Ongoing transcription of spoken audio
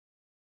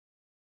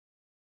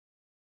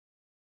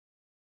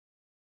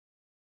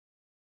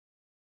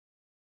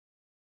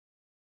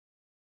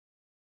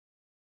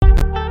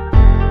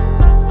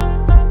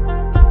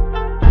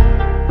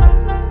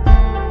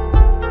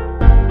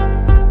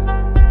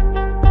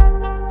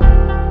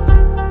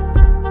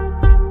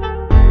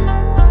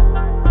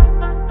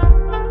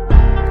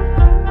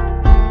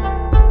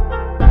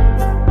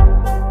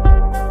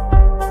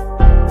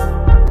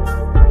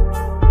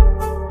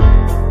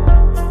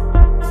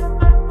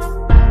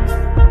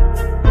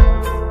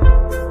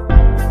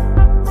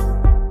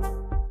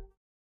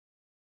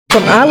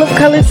From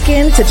olive-colored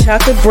skin to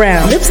chocolate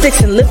brown,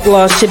 lipsticks and lip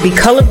gloss should be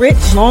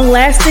color-rich,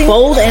 long-lasting,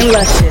 bold, and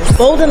luscious.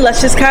 Bold and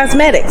Luscious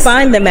Cosmetics.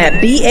 Find them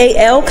at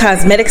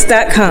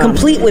balcosmetics.com.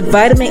 Complete with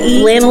vitamin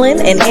E,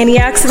 lanolin, and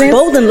antioxidants,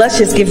 Bold and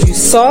Luscious gives you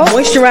soft,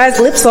 moisturized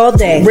lips all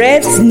day.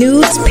 Reds,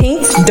 nudes,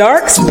 pinks,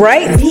 darks,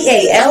 bright.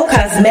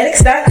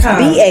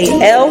 balcosmetics.com.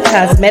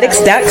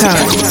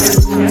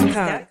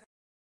 balcosmetics.com.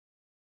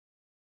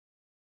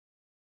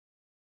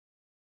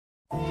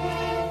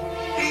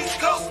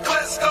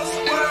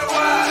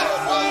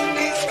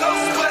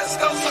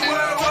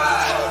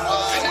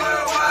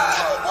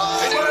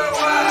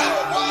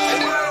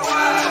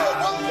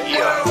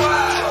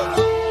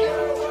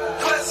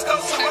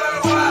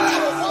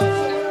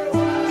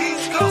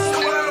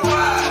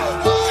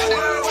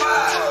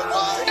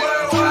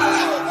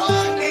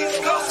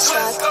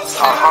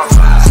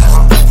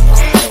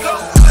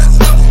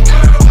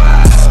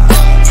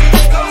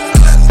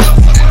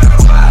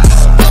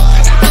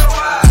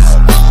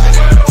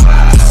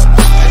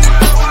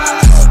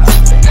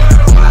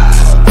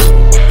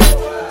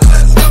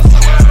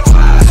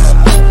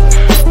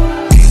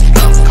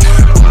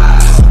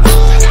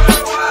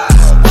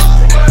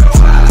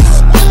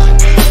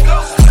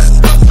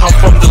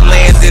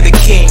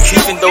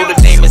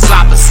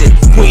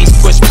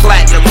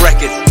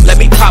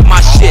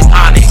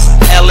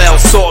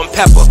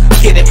 Pepper,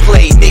 Kid and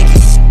Play, Nicki,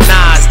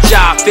 Nas,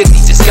 Job 50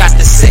 just got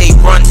to say,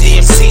 Run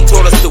DMC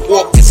told us to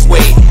walk this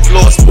way.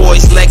 Lost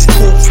Boys, Lex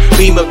Coops,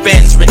 Beamer,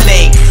 Benz,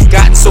 Renee.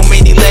 Got so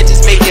many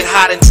legends, make it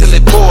hot until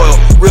it boil.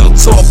 Real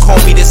talk,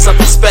 homie, there's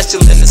something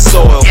special in the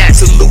soil.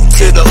 Salute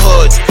to the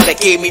hoods that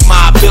gave me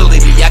my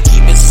ability. I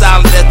keep it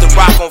solid as the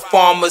rock on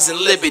Farmers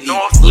and Liberty.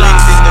 Linked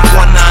in the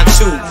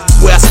 192,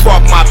 where I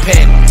spark my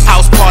pen.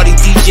 House party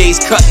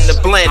DJs cutting the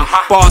blend.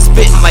 Bars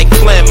spitting like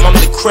phlegm, I'm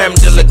the creme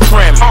de la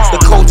creme. The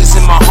coldest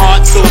in my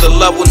heart, so the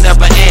love will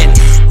never end.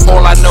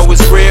 All I know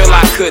is real,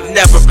 I could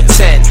never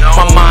pretend.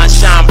 My mind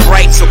shine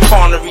bright, so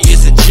Carnery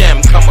is a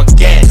gem. Come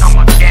again.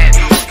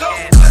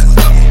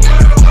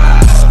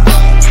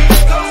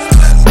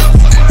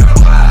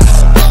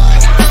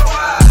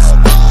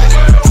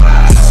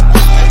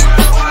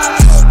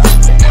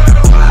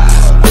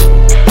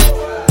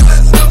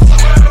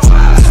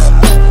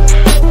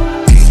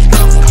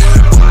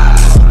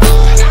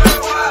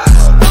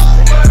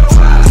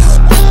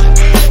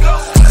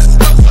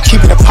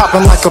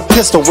 Popping like a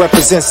pistol,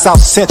 represents South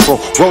Central.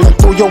 Rolling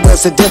through your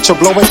residential,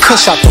 blowing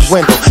kush out the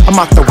window. I'm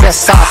out the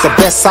west side, the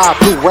best side.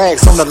 Blue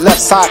rags on the left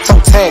side, toe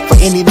tag for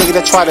any nigga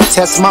that try to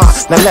test mine.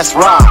 Now let's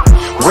ride.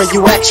 Where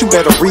you at, you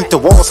better read the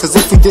walls, cause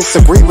if we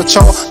disagree with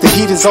y'all, the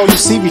heat is all you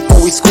see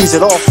before we squeeze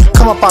it off.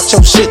 Come up out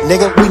your shit,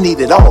 nigga, we need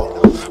it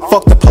all.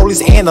 Fuck the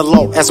police and the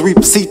law as we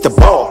proceed to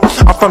ball.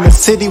 I'm from the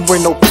city where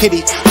no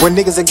pity, where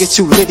niggas will get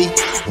you litty.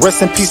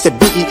 Rest in peace to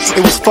Biggie,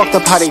 it was fucked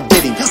up how they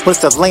did him. But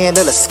it's the land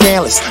of the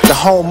scandalous, the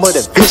home of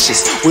the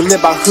vicious. We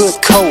live by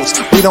hood codes,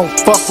 we don't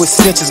fuck with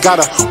snitches.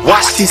 Gotta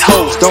watch these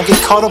hoes, don't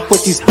get caught up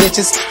with these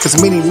bitches, cause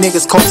many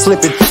niggas caught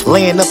slipping,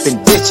 laying up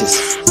in ditches.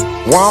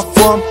 Where I'm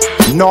from,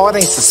 no, it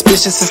ain't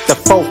suspicious. It's the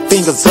 4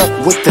 fingers up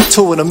with the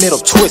 2 in the middle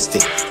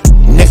twisted,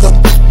 nigga.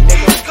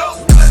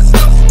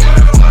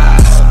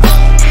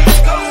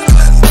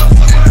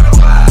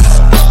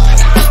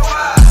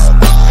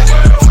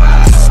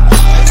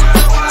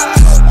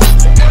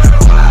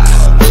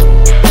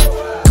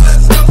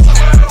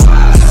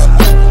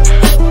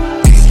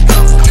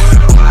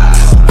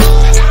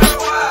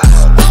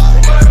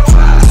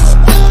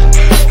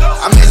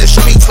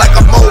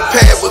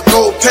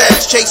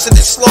 Chasing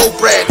it slow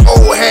bread,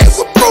 old head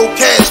with pro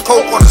cats,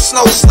 coke on a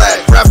snow sled,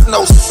 breath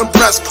nose from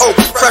press coke,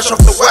 fresh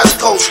off the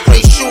west coast,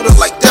 straight shooter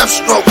like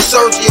Deathstroke,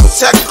 Sergio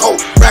Tecco,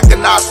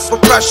 recognize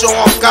for pressure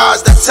on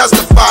guys that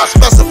testify,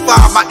 specify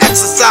my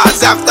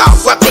exercise after I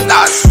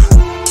weaponize.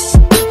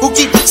 Who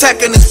keep the tech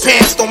in his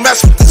pants, don't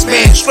mess with this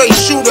man, straight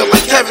shooter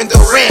like Kevin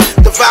Durant,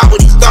 devour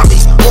these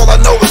dummies, all I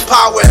know is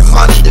power and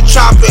money, the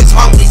chopper is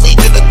hungry,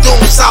 Legion of Doom,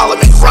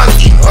 Solomon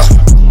Grundy.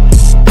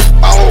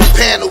 My whole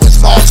panel is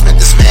marksman,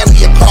 dismantle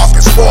your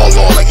carcass, fall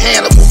all like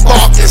Hannibal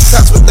Barcus.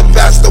 That's with the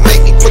best, don't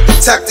make me put the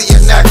tech to your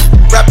neck.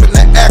 Reppin'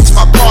 the X,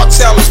 my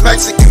cartel is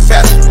Mexican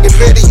vest. Get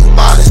rid of you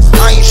minus,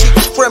 I ain't sheep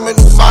is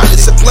criminal minded,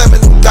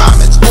 subliminal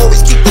diamonds.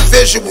 Always keep the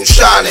visual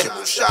shining.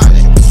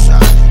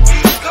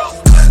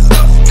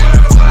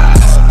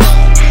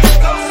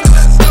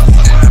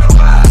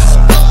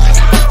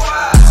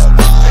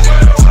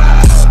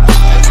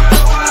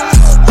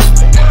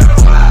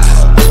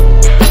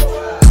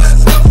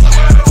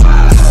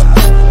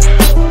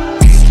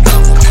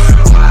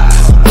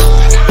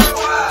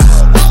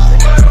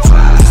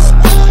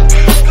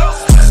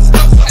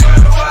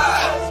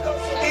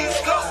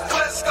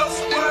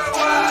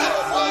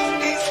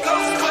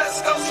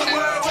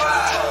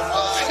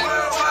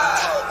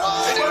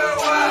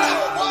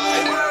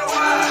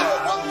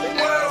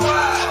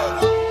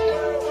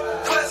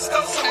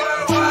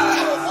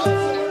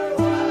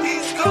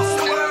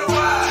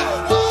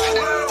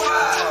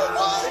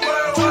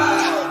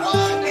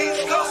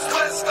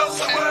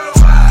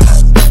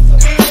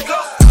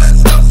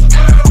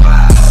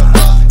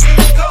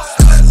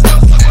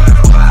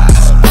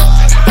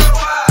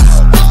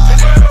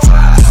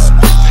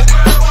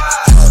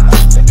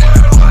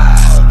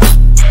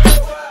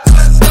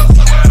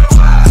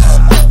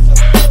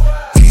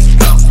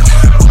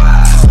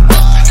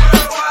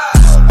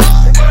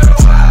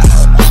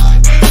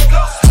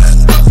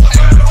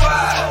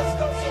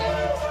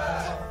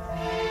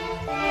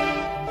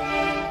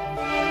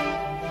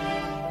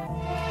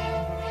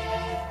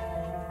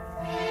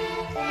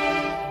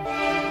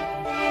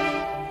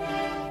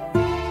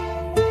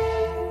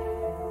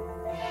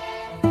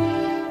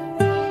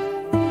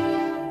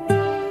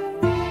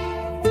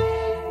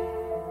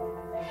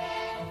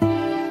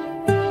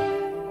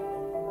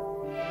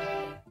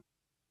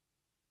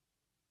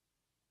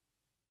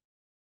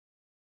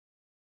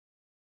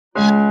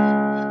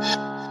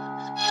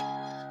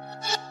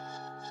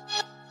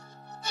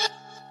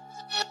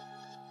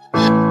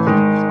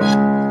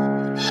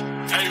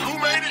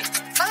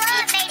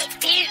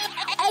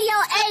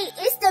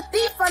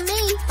 for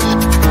me.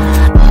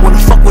 Wanna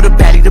fuck with a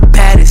baddie, the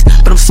baddest.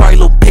 But I'm sorry,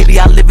 little baby,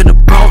 I live in the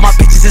bro. My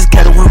bitches is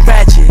ghetto and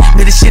ratchet.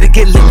 Need this shit'll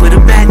get lit with a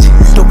magic.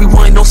 Don't be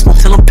wanting no smoke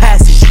till I'm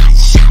passing.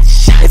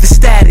 If it's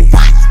static,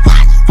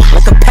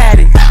 like a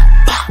paddock.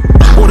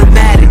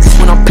 Automatics,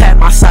 when I'm pat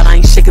my side, I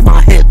ain't shaking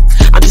my hip.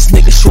 I'm just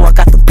making sure I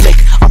got the blick.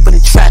 Up in the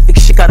traffic,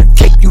 shit got a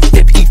cake. You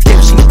dip, he dip,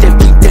 she dip,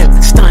 he dip.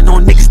 Stunning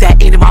on niggas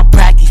that ain't in my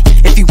bracket.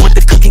 If you want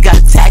the cookie,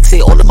 gotta tax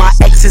it. All of my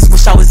exes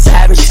wish I was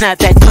savage. Snap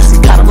that pussy,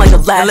 got him like a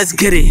lad. Let's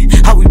get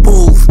it, how we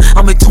move.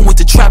 I'm in tune with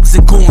the trappers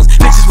and goons.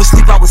 Bitches would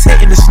sleep, I was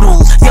hitting the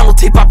snooze. Yellow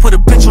tape, I put a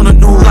bitch on the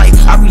news. Like,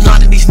 I be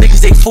lining these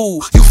niggas, they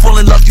fool. You fall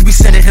in love, you be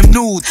sending him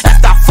nudes.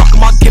 After I fuck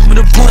him, I give him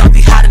the boot. I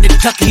be hiding in the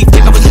duck, he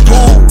think I'm a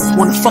dude.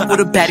 Wanna fuck with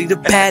a baddie, the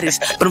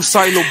baddest. But I'm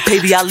sorry, little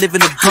baby, I live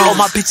in the bro. All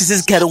my bitches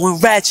is ghetto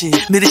and ratchet.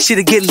 Man, this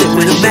shit'll get lit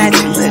with a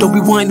magic. Don't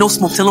be wanting no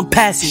smoke till I'm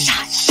passing.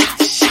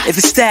 If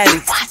it's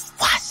static,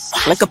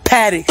 like a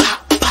paddock.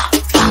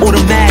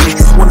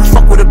 Automatics, wanna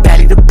fuck with a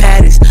baddie, the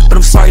baddest. But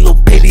I'm sorry,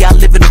 little baby, I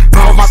live in the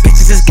bro. All my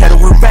bitches is ghetto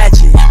and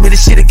ratchet. Man,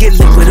 this shit'll get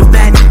lit with a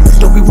magic.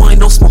 Don't be wanting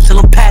no smoke till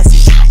I'm passing.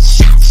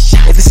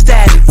 If it's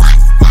static,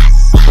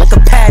 like a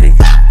paddock.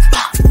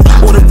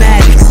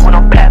 Automatics, when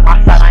I'm pat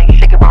my side, I ain't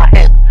shaking my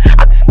head.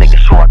 I'm just making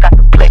sure I got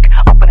the blick.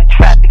 Up in the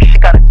traffic,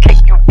 shit got a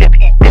cake. You dip,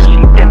 he dip,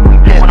 she dip, we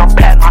dip. When I'm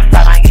pat my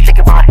side, I ain't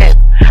shaking my head.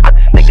 I'm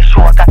just making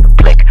sure I got the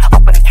blick. Up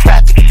in the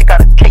traffic, shit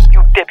got a cake.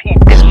 You dip, he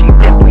dip, she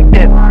dip, we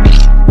dip.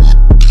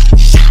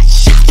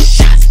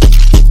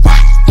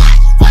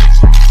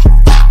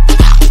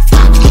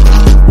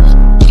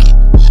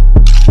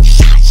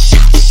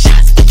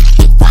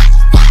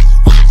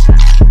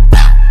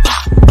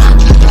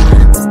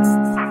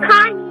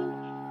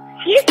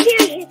 You're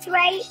serious,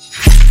 right?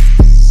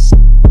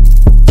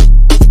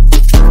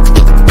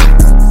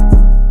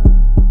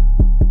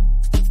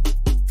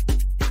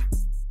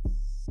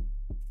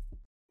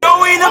 Go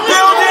in the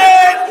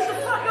building!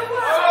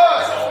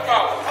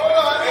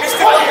 It's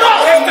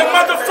the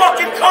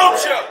motherfucking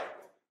culture!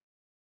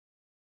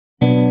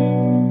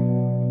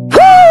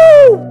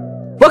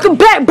 Woo! Welcome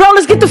back, bro.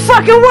 Let's get the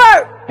fucking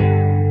work.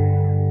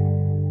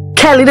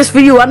 Kelly, this for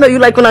you. I know you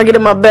like when I get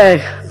in my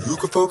bag. You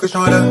can focus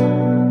on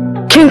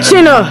her. King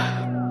Chino.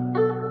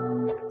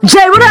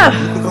 Jay, what up? You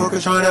can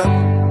focus on her.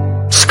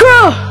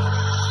 Screw.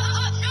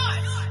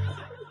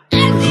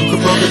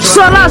 It's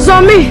all eyes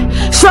on me.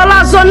 It's all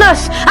eyes on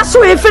us. I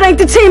swear if it ain't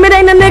the team, it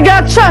ain't the nigga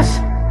I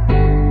trust.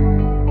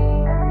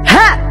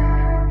 Ha!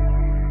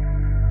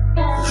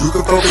 You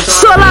can focus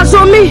It's all eyes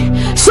on me.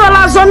 It's all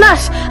eyes on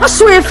us. I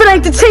swear if it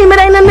ain't the team, it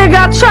ain't the nigga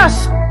I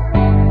trust.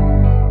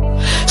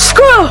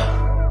 Screw.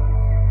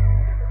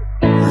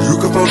 You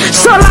can focus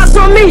It's all eyes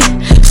on me.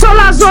 It's all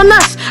eyes on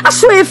us. I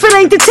swear if it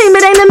ain't the team,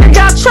 it ain't the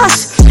nigga I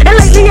trust. And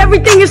lately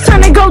everything is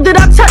turning gold that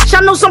I touch.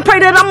 I know some pray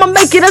that I'ma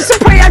make it and some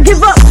pray I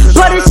give up.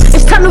 But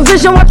it's tunnel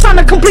vision while trying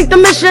to complete the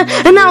mission.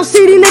 And I don't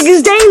see these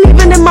niggas, they ain't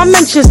even in my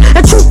mentions.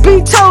 And truth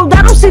be told,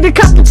 I don't see the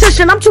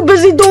competition. I'm too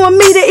busy doing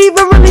me to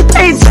even really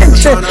pay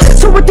attention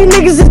to what these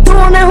niggas is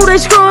doing and who they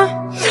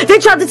screwing.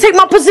 They tried to take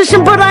my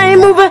position, but I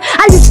ain't moving.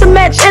 I used to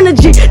match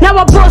energy. Now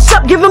I boss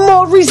up, giving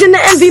more reason to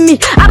envy me.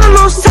 I don't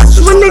lose touch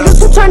with niggas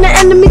who turn to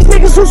enemies.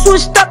 Niggas who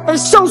switched up and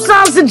show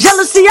signs of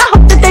jealousy. I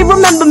hope that they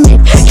remember me.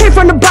 Came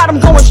from the bottom,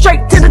 going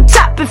straight to the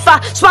top. If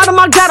I spot him,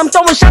 I got him,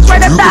 throwing shots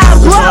right at the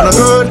eye.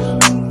 good,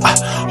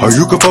 or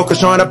you can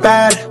focus on the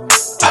bad,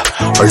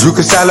 or you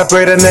can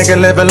celebrate a nigga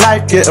living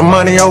life, getting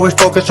money, always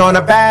focus on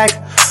the bag.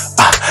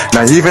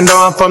 Now even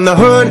though I'm from the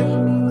hood,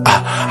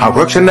 our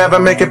work should never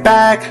make it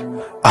back.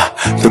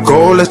 The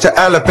goal is to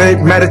elevate,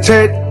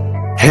 meditate.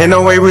 Ain't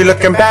no way we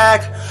looking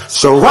back.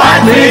 So why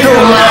me do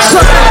my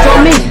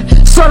on me?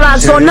 So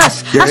eyes on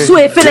us. I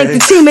swear if it ain't the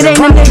team, it ain't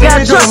the nigga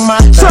I trust.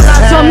 So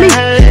eyes on me.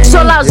 So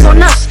eyes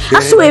on us. I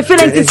swear if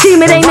it ain't the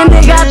team, it ain't the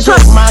nigga I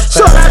trust.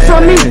 So eyes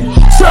on me.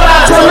 So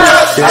eyes on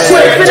us. I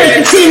swear if it ain't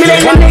the team, it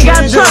ain't the nigga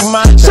I trust.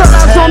 So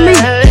eyes on me.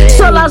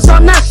 So eyes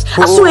on us.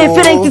 I swear if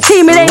it ain't the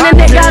team, it ain't the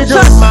nigga I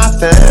trust.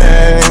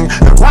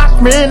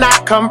 Watch me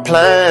not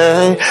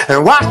complain,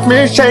 and watch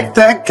me shake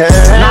that game.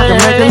 I can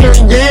make it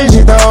look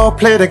easy though.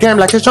 Play the game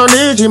like it's on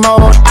easy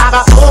mode. I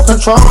got full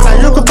control.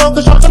 Now you can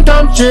focus on some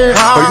dumb shit,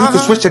 or you can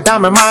switch your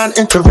diamond mind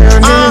into real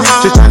news.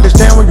 Just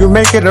understand when you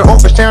make it and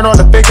overstand all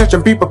the figures,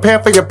 and be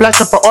prepared for your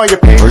blessing for all your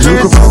patience. Or you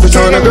can focus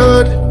on the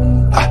good,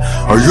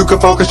 or you can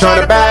focus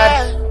on the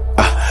bad,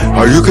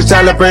 or you can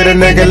celebrate a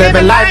nigga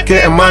living life,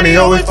 getting money,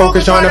 always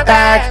focus on the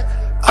bag.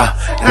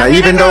 Now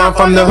even though I'm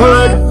from the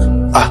hood,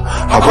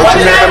 I want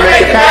you never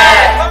make it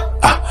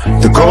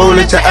back. The goal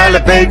is to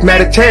elevate,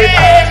 meditate.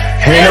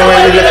 Ain't no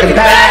way you're looking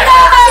back.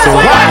 So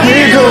why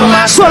you do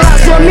my so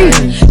eyes on me,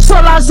 so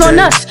eyes on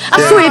us. I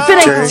swear if it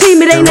ain't the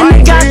team, it ain't the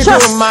nigga I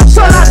trust.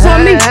 So eyes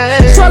on me,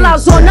 so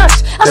eyes on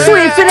us. I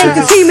swear if it ain't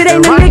the team, it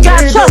ain't the nigga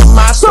I trust.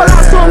 So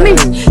eyes on me,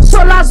 so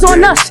eyes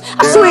on us.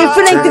 I swear if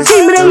it ain't the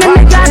team, it ain't the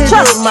nigga I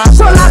trust.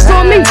 So eyes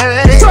on me,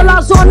 so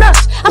eyes on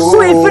us. I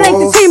swear if it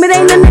ain't the team, it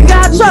ain't the nigga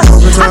I trust.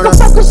 I can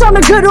focus on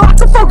the good or I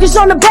can focus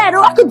on the bad,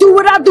 or I can do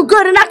what I do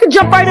good and I can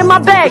jump right in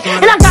my bag.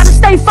 And I gotta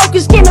stay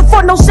focused, can't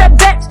afford no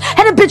setbacks.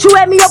 Had a bitch who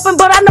had me open,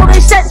 but I know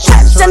they set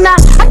traps. And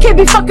I can't be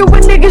be fucking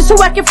with niggas who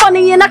acting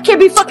funny, and I can't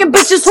be fucking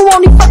bitches who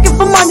only fucking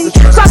for money.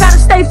 So I gotta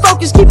stay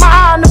focused, keep my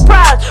eye on the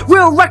prize.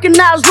 Real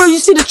recognize real, you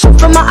see the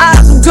truth in my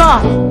eyes, I'm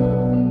gone.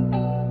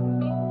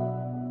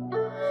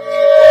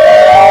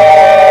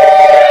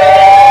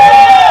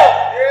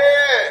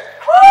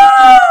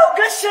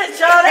 Good shit,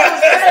 y'all. That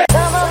was good.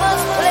 Some of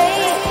us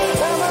play,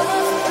 some of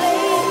us play.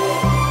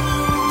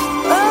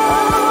 Oh,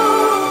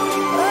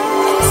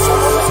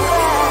 some of us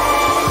cry,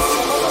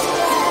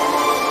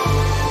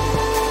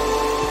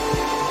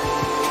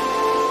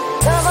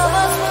 some of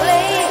us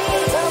play,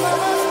 some of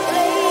us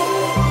play.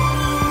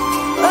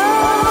 Oh, some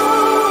of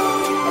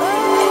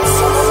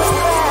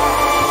us cry,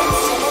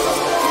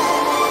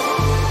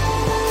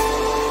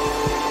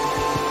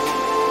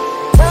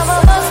 some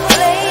of us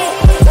play,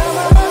 some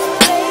of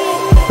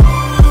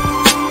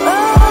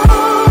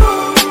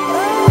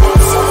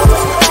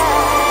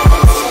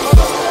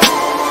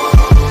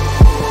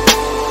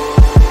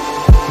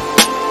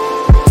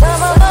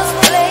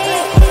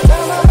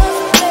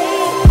us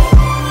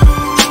play.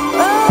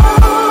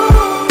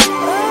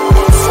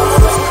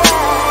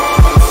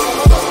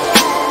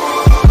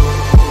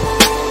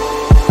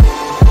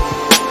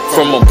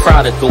 From a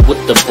prodigal with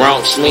the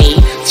Bronx me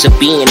to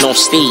being on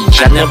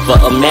stage, I never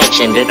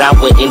imagined that I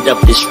would end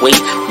up this way.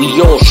 We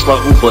all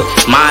struggle, but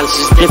mine's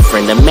is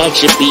different.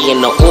 Imagine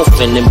being an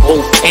orphan and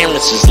both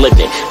parents is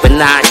living. But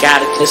now I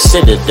gotta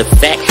consider the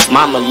fact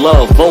mama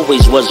love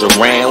always was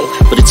around,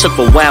 but it took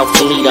a while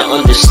for me to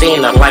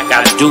understand her like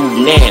I do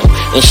now.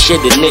 And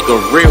shit, a nigga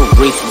real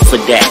grateful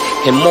for that,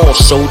 and more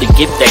so to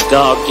get that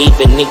God gave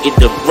a nigga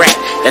the rap.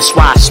 That's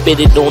why I spit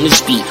it on this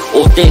beat,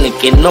 authentic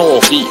and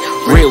all heat.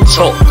 Real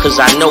talk, cause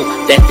I know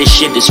that this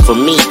shit is for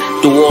me.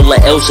 Through all the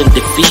L's and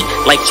defeat,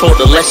 like taught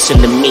a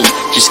lesson to me.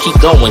 Just keep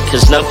going,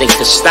 cause nothing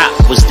could stop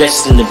what's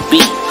destined to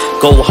be.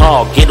 Go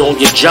hard, get on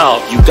your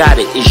job, you got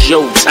it, it's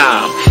your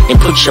time. And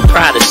put your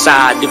pride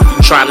aside if you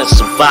trying to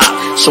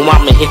survive. So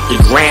I'ma hit the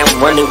ground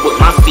running with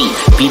my feet.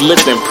 Be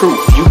living proof,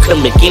 you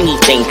can make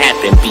anything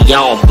happen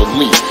beyond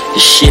belief.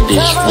 This shit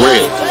is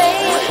real.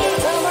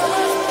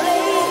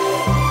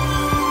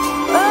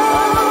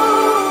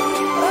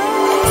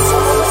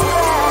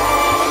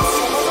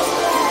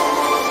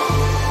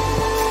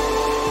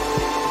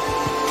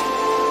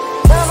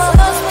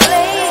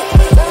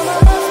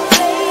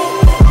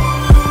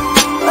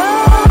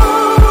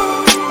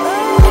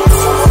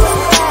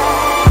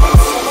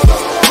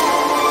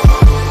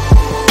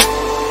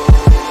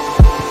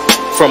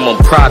 From a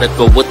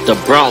prodigal with the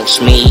Bronx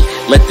me,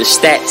 let the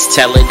stats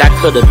tell it. I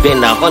could have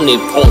been 100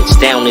 points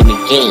down in the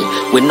game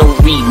with no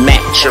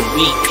rematch or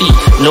repeat,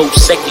 no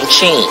second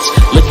chance.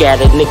 Look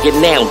at a nigga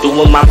now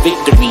doing my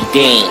victory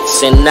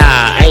dance. And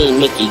nah, I ain't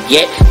make it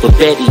yet, but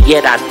better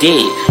yet I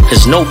did.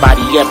 Cause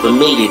nobody ever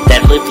made it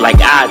that lived like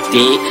I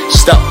did.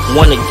 Stuck,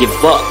 wanna give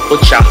up,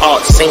 but your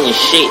heart saying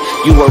shit.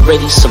 You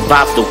already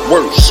survived the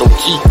worst, so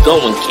keep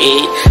going,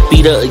 kid.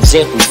 Be the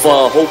example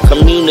for a whole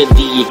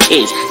community of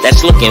kids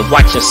that's looking,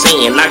 watching,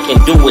 saying I can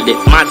do it if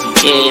Mozzie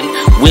can.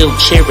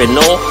 Wheelchair and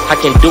all, I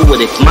can do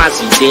it if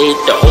Mozzie did.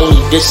 The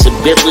only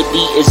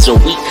disability is a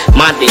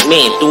weak-minded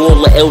man. Through all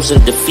the L's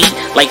and defeat,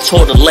 like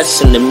taught a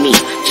lesson to me.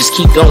 Just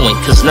keep going,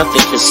 cause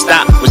nothing can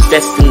stop what's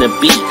destined to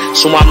be.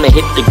 So I'ma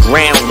hit the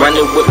ground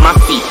running with my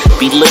feet.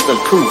 Be living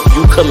proof,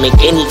 you can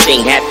make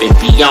anything happen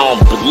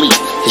beyond belief.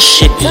 This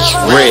shit is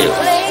real.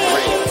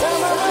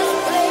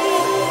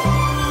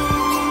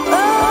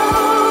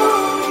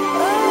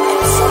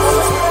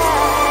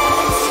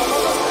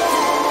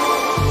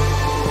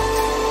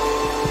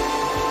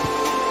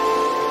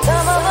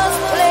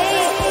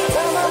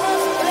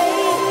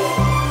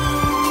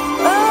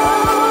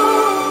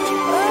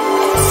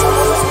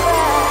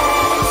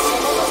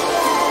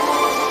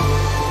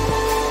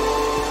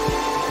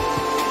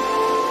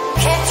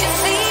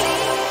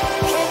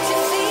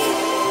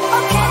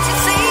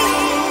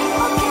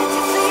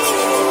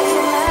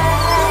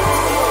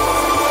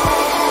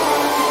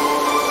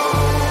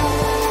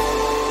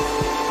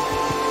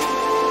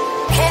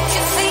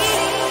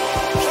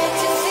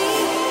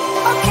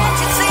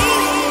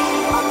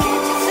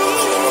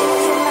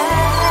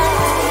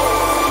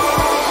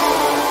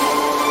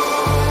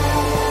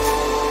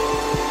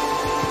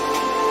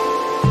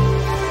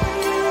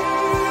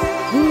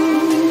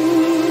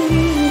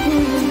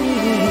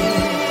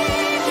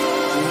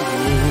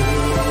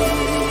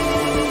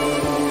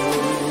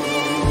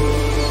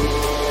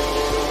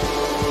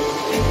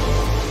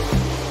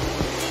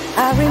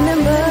 I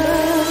remember,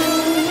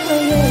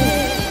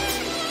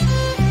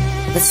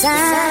 the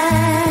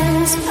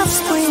signs of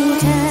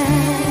springtime.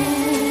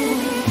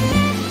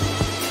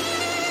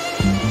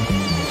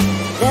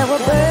 There were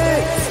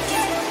birds,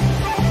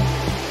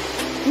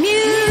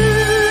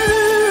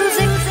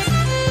 music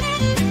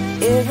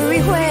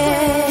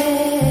everywhere,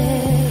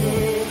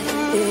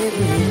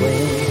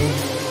 everywhere.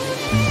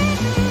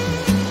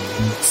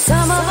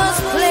 Some of us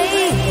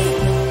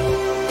played,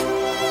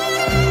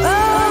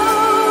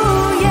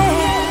 oh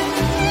yeah,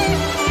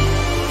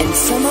 and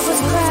some of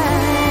us cried.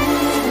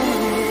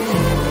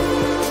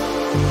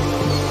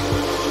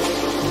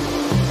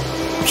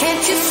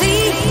 Can't you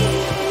see?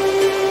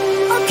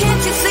 Oh, can't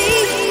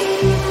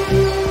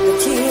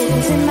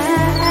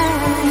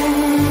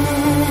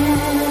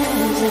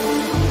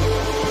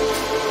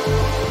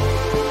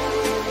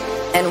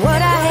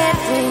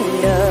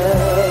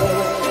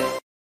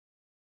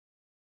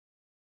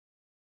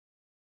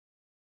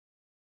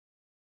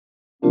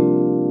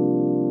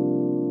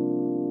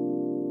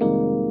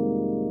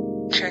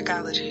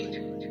Musicology.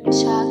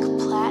 Chuck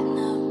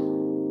Platinum.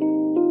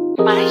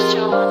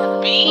 Maestro on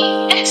the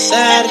beat.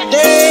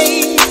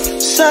 Saturday,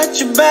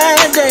 such a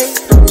bad day.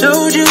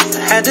 Told you I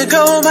had to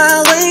go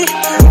my way.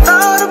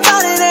 Thought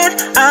about it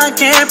and I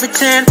can't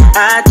pretend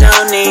I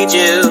don't need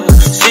you.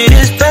 See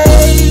this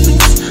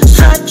page,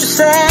 such a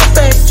sad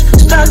page.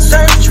 Start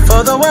searching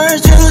for the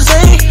words to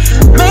say.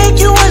 Make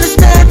you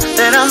understand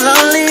that I'm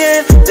lonely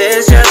and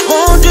this just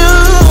won't do,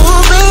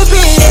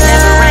 baby. It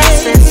never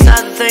rains in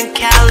Southern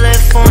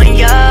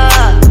California,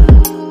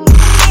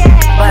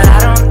 but I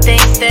don't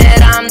think that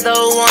I'm the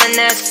one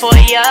that's for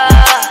ya.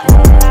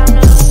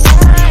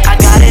 I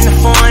got in the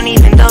phone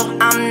even though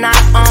I'm not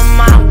on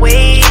my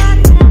way.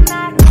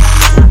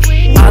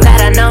 All that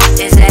I know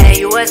is that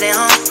you wasn't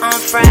home on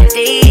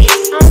Friday.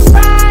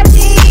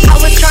 I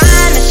was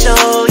trying to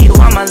show you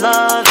all my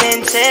love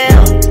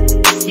until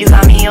you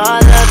got me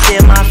all up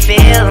in my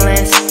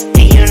feelings,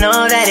 and you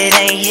know that it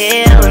ain't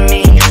healing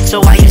me. So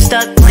why you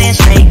stuck playing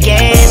straight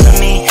games with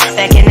me?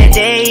 Back in the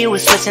day you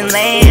was switching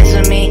lanes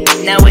with me.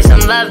 Now we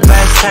some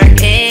lovebirds turned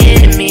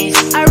enemies.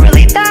 I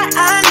really thought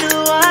I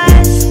knew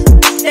us.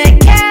 That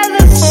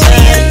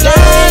California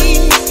love.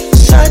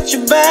 Such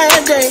a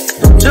bad day.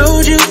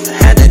 Told you I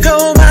had to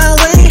go my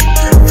way.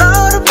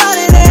 Thought about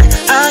it and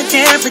I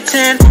can't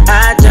pretend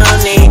I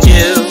don't need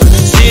you.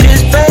 See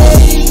this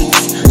page,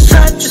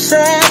 such a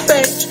sad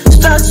page.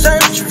 Start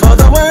searching for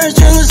the words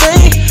to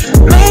say.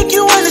 Make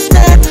you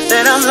understand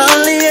that I'm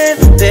lonely and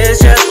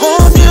this just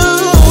won't do.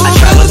 I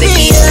traveled the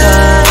East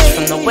Coast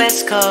from the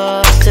West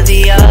Coast to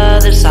the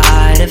other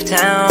side of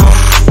town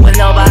with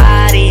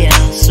nobody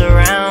else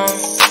around,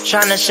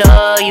 trying to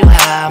show you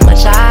how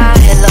much I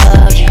had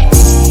loved you.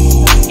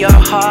 Your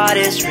heart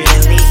is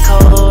really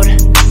cold,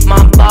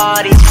 my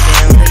body's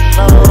feeling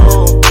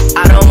low.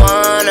 I don't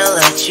wanna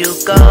let you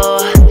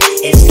go,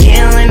 it's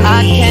killing me.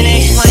 I can't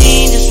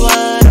explain just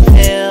what I'm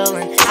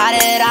feeling. How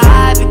did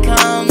I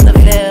become the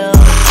villain?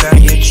 Girl,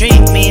 you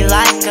treat me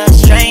like a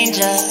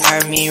stranger.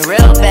 Hurt me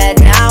real bad,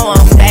 now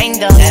I'm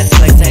banged up.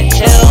 Netflix and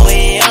chill,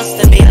 we used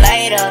to be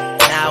laid up.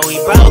 Now we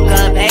broke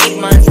up 8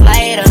 months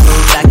later.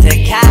 Moved back to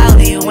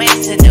Cali,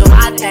 went to do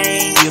my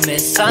thing. You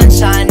miss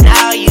sunshine,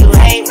 now you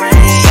hate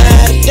rain.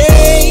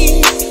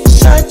 Saturday,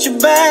 such a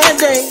bad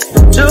day.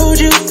 Told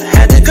you I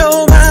had to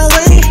go my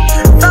way.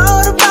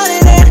 Thought about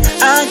it and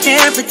I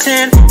can't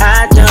pretend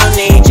I don't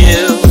need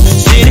you.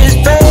 See this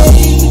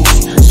page,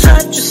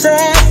 such a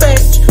sad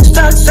page.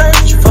 Start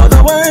searching for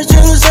the words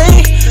to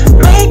say.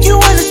 Make you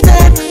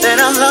understand that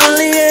I'm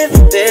lonely and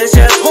this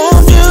just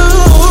won't do,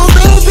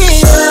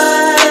 baby.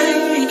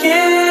 I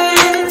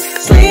can't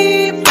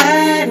sleep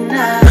at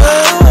night.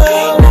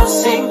 Ain't no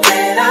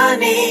secret, I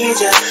need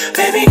you,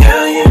 baby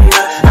girl. You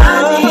know I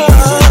need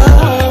you.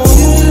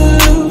 You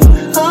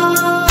are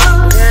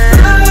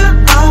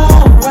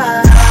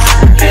alright,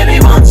 baby.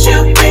 Won't you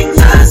bring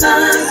the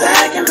sun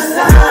back in my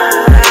life?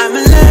 I'm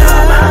in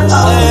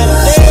love.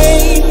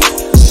 Saturday,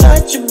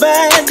 such a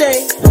bad day.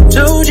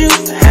 Told you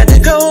I had to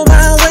go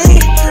my way.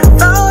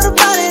 Thought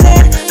about it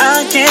and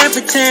I can't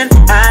pretend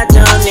I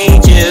don't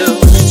need you.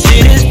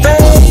 See this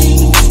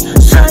page,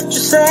 such a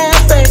sad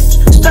page.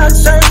 Start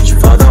searching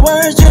for the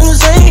words to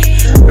say.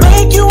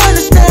 Make you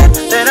understand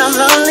that I'm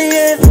lonely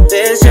and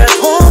this just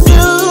won't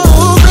do,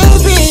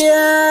 baby.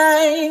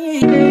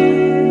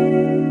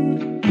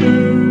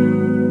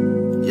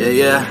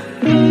 Yeah,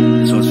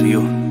 this one's for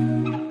you.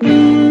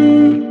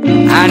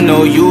 I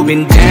know you've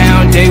been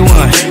down day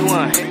one,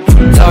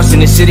 lost in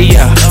the city,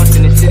 yeah,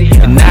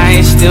 and I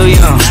ain't still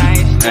young.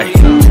 Hey.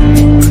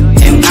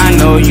 And I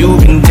know you've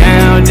been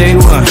down day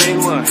one,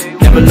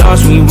 never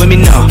lost when you with me,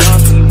 no.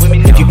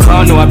 If you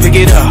call, no, I pick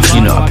it up.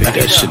 You know I pick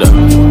that shit up.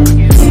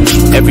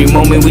 Every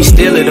moment we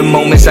still are the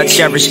moments I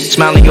cherish.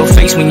 Smile on your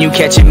face when you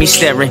catching me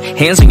staring.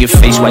 Hands on your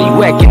face while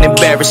you acting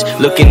embarrassed.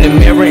 Look in the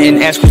mirror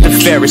and ask what's the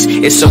fairest.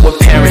 It's so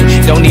apparent.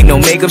 Don't need no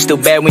makeup, still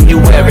bad when you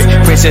wear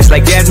it. Princess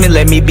like Jasmine,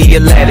 let me be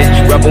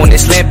Aladdin. Rub on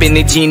this lamp and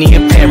the genie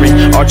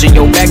apparent. Arching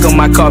your back on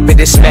my carpet,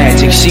 it's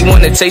magic. She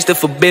wanna taste the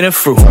forbidden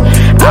fruit.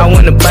 I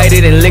wanna bite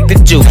it and lick the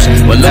juice.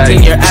 But look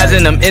in your eyes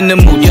and I'm in the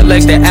mood. You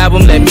like the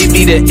album, let me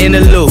be the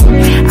interlude.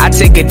 I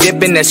take a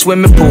dip in that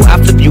swimming pool. I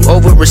flip you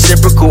over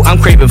reciprocal. I'm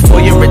craving for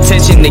your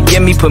attention to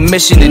give me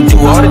permission and do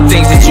all the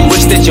things that you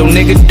wish that your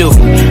nigga do.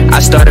 I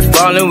started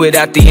falling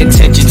without the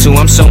intention to.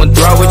 I'm so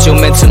enthralled with your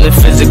mental and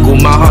physical.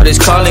 My heart is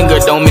calling, girl,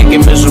 don't make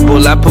it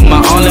miserable. I put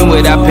my all in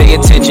without paying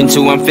attention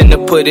to. I'm finna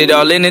put it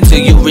all in until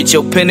you reach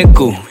your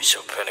pinnacle.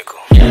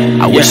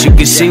 I wish you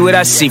could see what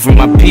I see from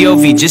my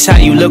POV. Just how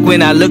you look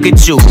when I look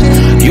at you.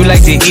 You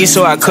like to eat,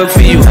 so I cook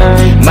for you.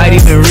 Might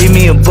even read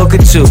me a book or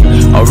two.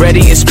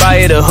 Already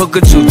inspired a hook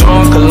or two.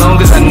 Throwing cologne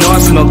cause I know I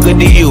smell good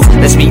to you.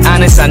 Let's be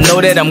honest, I know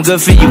that I'm good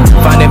for you.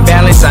 Finding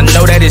balance, I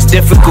know that it's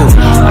difficult.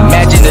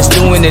 Imagine us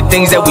doing the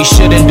things that we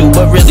shouldn't do,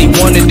 but really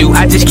wanna do.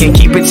 I just can't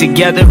keep it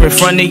together in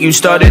front of you.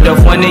 Started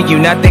off wanting you,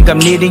 not think I'm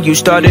needing you.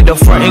 Started off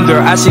fronting,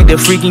 girl, I see the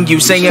freaking you.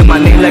 Saying my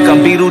name like I'm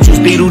Beetlejuice,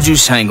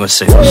 Beetlejuice. I ain't gonna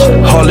say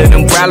this. All of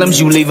them problems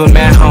you leave them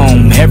at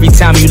home. Every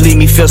time you leave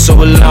me, feel so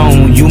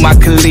alone. You my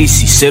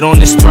Khaleesi, sit on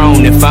this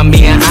throne. If I'm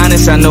being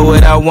honest, I know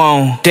what I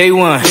want. Day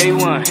one,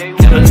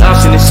 never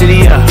lost in the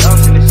city,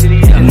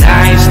 and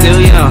I ain't still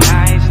young.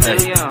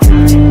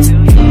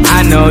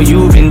 I know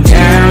you've been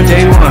down.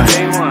 Day one,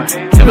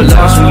 never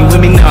lost when you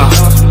with me now.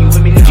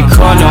 If you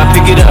call, no, I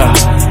pick it up.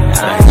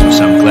 It's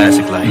something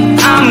classic like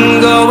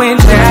I'm going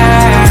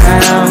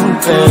down,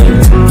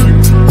 babe.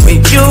 When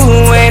you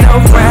ain't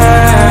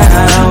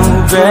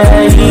around,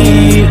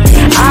 babe.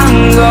 I'm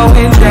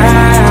going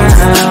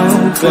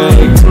down,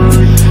 babe.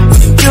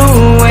 When you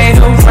ain't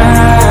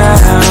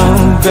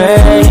around,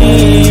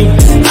 babe.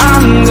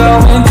 I'm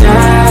going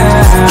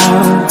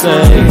down,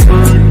 babe.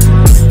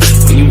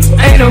 When you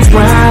ain't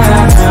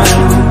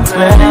around,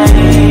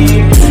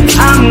 babe.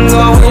 I'm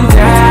going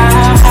down.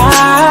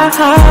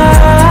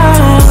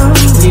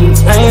 When you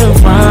ain't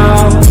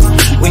around,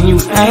 when you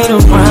ain't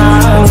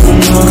around,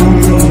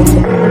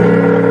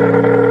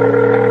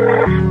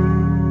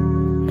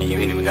 and you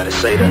ain't even gotta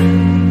say that.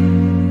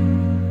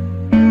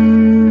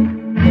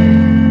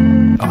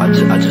 Oh, I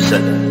just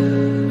said that.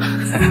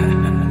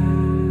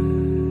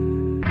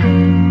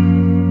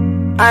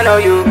 I know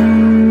you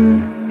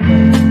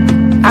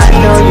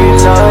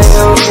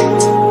loyal.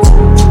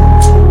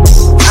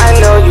 I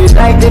know you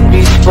like to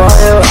be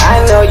spoiled.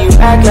 I know you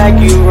act like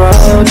you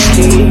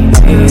royalty.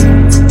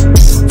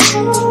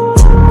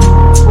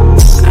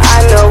 I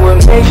know what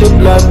makes your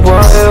blood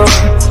boil.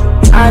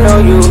 I know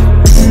you loyal.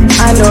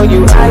 I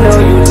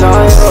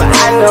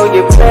know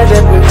your plans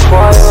have been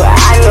foiled. I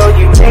know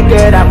you think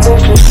that I move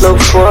too slow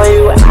for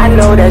you. I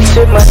know that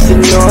shit must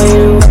annoy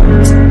you.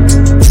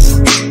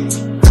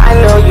 I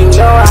know you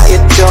know I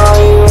adore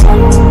you.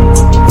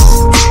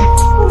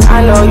 I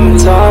know you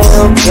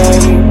loyal,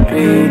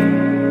 baby.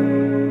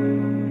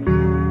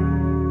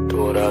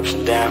 Through all the ups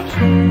and downs,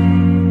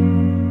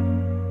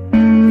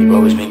 you've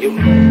always been you.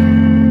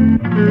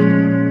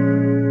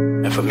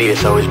 And for me,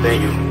 it's always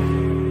been you.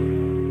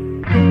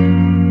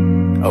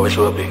 Always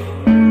will be.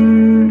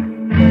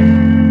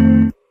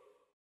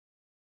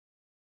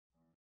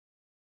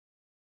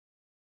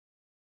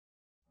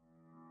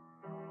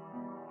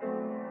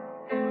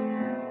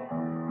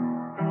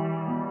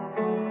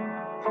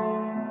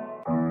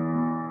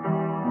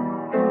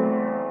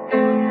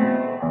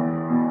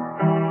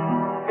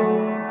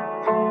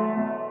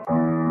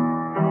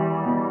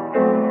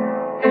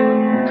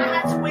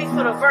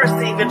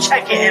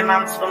 Check it, and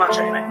I'm still not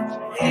checking it.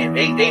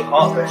 Man, they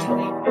hard.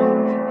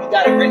 He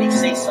gotta really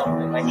say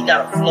something. Like, he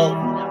got a flow,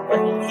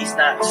 but he's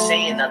not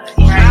saying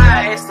nothing.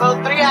 Right, so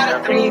 3 out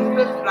of 3,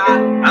 fifth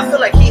not. I feel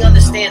like he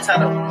understands how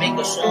to make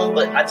a song,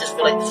 but I just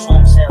feel like the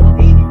song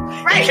sounds dated.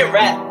 Right. He can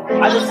rap.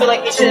 I just feel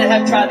like he shouldn't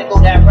have tried to go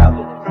that route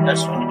with it.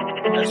 That's what.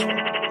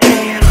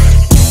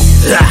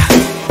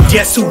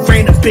 Guess who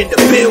ran up in the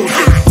building?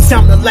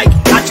 Sounding like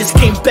I just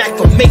came back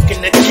from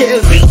making a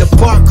killing. The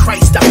bar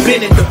Christ, I've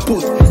been in the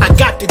booth. I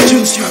got the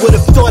juice, you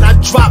would've thought I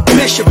dropped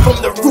Bishop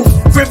from the roof.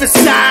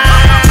 Riverside,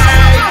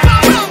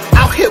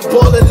 out here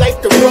ballin'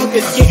 like the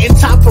ruggers. Getting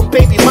top from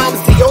baby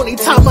mamas, the only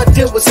time I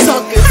deal with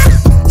suckers.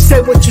 Say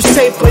what you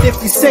say, but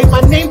if you say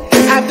my name,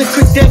 have the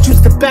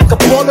credentials to back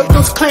up all of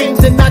those claims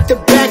and not the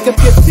back of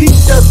your feet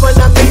does when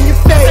I'm in your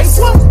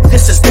face.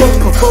 This is thought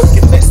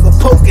provoking, mixed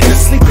with poking, a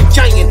sleeping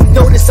giant.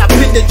 Notice I've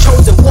been the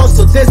chosen one,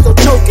 so there's no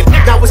choking.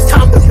 Now it's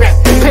time to rap.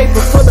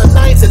 Paper full of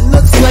lines, it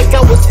looks like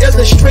I was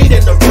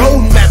illustrating a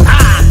roadmap.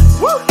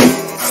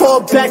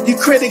 Fall back, you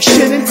critics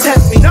shouldn't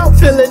tempt me.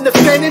 Feeling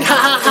offended, ha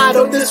ha ha,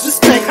 don't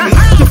disrespect me.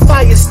 The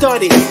fire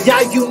started,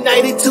 y'all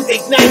united to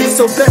ignite it.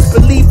 So best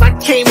believe I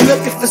came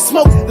looking for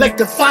smoke like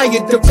the fire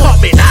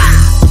department.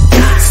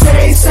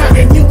 Say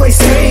something, you ain't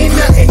saying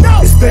nothing.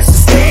 It's best to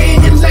stay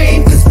in your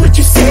lane, cause what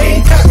you say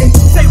ain't cutting.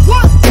 Say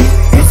what?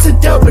 It's a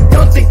dub, but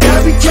don't think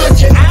I'll be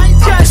judging. I'm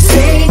just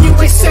saying you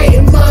ain't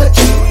saying much.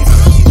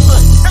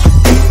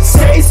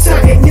 Say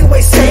something, you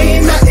ain't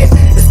saying nothing.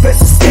 It's best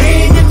to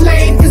stay in your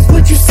lane, cause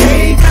what you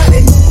say ain't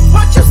cutting.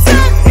 What you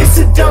say? It's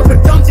a dub,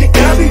 but don't think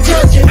I'll be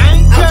judging.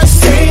 I'm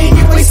just saying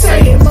you ain't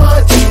saying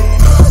much.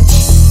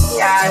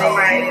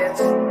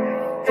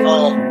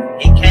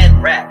 He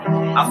can rap.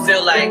 I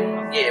feel like,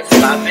 yeah,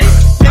 Flavin.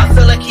 I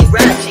feel like he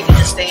raps. He can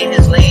just stay in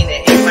his lane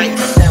and it might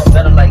sound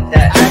better like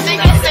that. I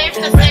think it's safe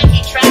to say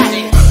he tried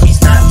it.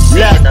 He's not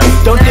saying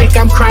nothing. Don't think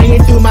I'm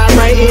crying through my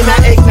writing.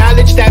 I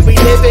acknowledge that we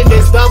live in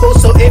this bubble.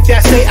 So if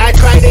y'all say I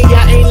tried it,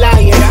 y'all ain't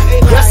lying.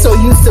 Y'all so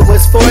used to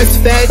what's force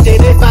fed that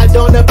if I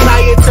don't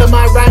apply it to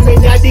my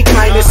rhyming, y'all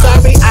decline it.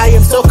 Sorry, I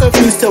am so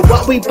confused to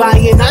what we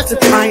buying. Not to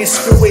try and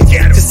screw it.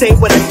 To say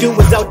what I do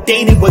is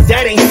outdated, well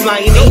that ain't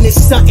flying. Ain't it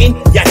something?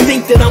 Y'all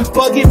think that I'm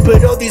bugging,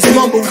 but all these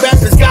mumble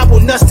rappers gobble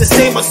nuts to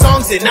say my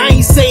songs and I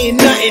ain't saying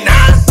nothing.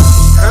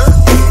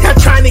 Y'all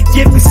trying to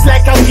give me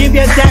slack, I'll give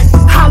you that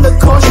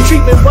Holocaust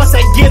treatment once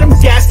I get them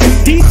gas.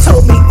 D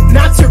told me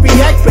not to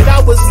react, but I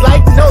was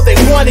like, no, they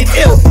wanted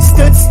ill.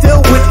 Stood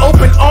still with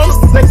open arms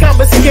like I'm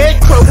a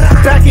scarecrow.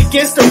 Back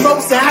against the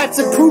ropes, I had to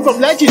to prove I'm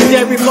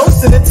legendary.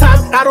 Most of the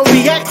time, I don't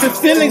react to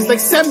feelings like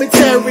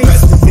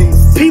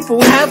cemeteries.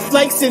 People have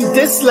likes and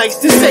dislikes.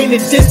 This ain't a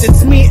diss,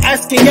 it's me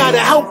asking y'all to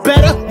help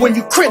better when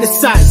you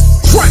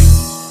criticize.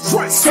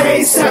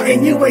 Say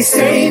something, you ain't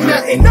saying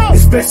nothing.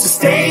 It's best to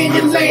stay in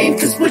your lane,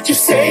 cause what you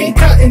say ain't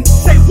cutting.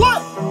 Say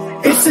what?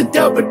 It's a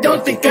dub, but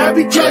don't think I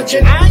be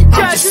judging. I'm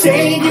just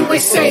saying you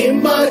ain't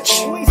saying much.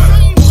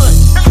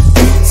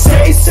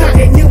 Say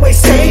something, you ain't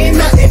saying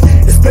nothing.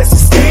 It's best to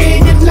stay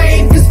in your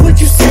lane, cause what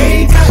you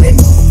say ain't cutting.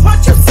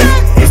 What you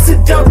say? It's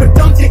a dub, but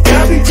don't think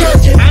I be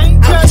judging.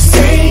 I'm just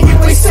saying you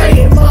ain't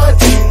saying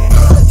much.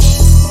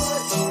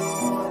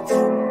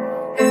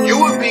 You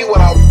would be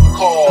what I would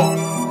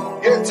call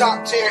your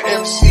top tier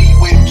MC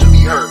waiting to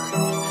be heard,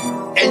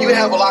 and you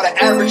have a lot of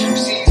average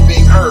MCs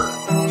being heard.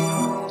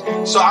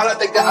 So I don't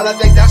think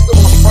that's the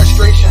most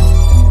frustration.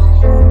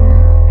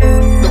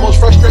 The most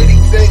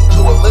frustrating thing to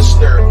a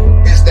listener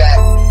is that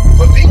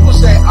when people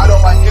say I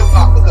don't like hip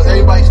hop because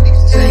everybody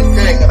speaks the same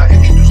thing, and I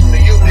introduce them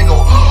to you, they go,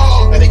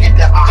 oh, and they get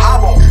that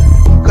aha moment.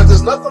 Because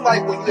there's nothing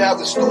like when you have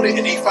the student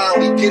and they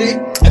finally get it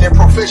and they're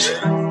proficient.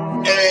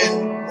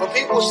 And when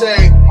people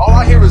say, all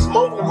I hear is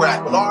mumble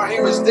rap, and all I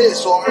hear is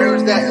this, or all I hear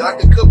is that, and I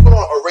could put on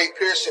a Ray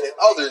Pearson and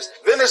others,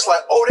 then it's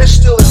like, oh, this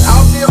still is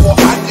out there, or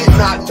I did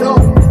not know.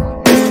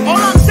 All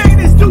I'm saying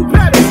is do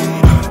better.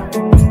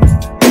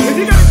 If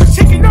you're gonna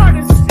critique an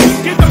artist,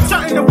 give them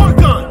something to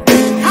work on.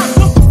 How to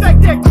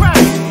perfect their craft.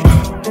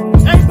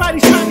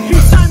 Everybody's trying to be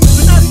Simon,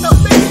 but not enough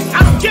things. I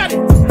don't get it.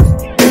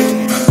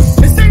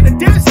 This ain't a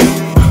diss.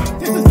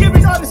 This is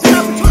giving artists an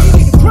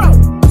opportunity to grow.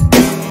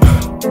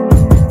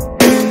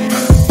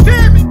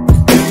 Damn it.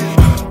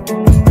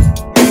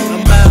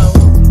 I'm out.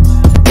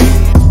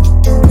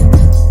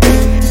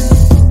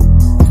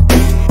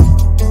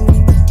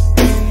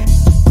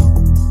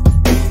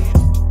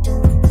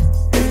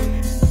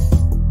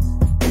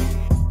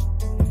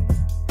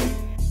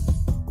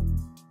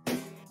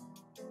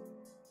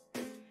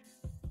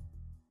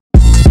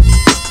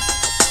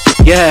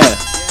 Yeah.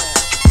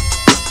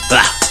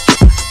 Blah.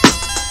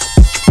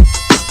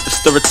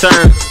 It's the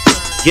return.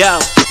 Yo.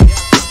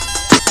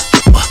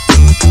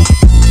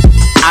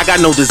 I got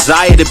no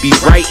desire to be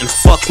right and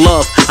fuck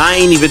love. I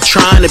ain't even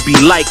trying to be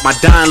like. My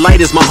dying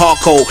light is my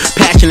heart cold.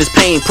 Passion is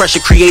pain.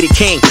 Pressure created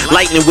king.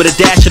 Lightning with a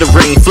dash of the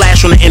rain.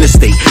 Flash on the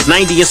interstate.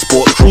 90 in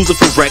sport. Cruising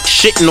for wreck.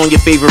 Shitting on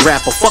your favorite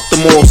rapper. Fuck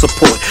the moral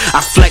support.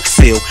 I flex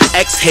seal.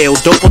 Exhale.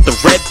 Dope with the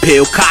red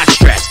pill. Cod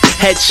straps.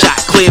 Headshot.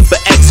 Clear for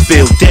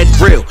X-Field. Dead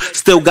real.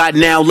 Still got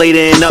now,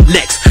 later, and up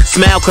next.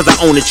 Smile cause I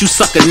own it. You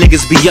sucker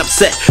niggas be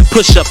upset.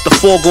 Push up. The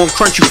foregoing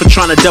crunch you for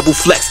trying to double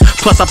flex.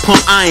 Plus I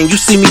pump iron. You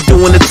see me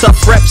doing the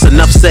tough reps.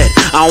 Enough said.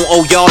 I don't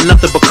owe y'all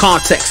nothing but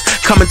context.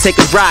 Come and take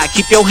a ride,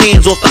 keep your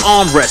hands off the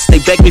armrest. They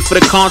beg me for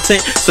the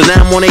content, so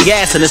now I'm on their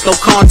ass and it's no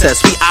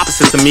contest. We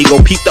opposites,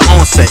 amigo, peep the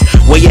onset.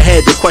 Way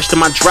ahead, they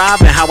question my drive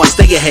and how I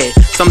stay ahead.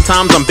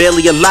 Sometimes I'm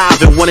barely alive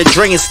and wanted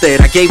Dre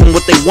instead. I gave them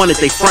what they wanted,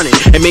 they fronted.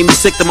 It made me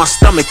sick to my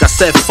stomach. I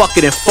said fuck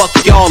it and fuck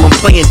y'all, I'm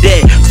playing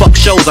dead. Fuck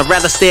shows, I'd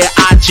rather stay at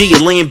IG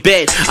and lay in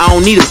bed. I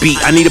don't need a beat,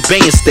 I need a bay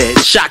instead.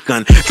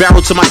 Shotgun,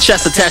 barrel to my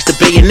chest, attached to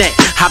bayonet.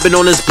 Hopping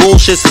on this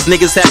bullshit since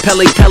niggas had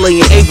Pele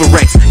and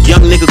Averex.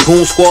 Young nigga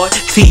goon squad,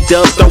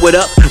 T-Dub, throw it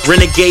up.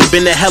 Renegade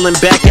been to hell and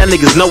back, y'all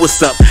niggas know what's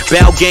up.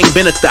 Bow gang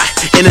been a thot,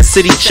 inner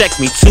city check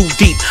me, too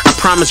deep. I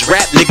promise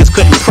rap niggas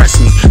couldn't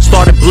press me.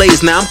 Started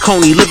Blaze, now I'm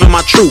Coney, living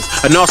my truth.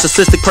 A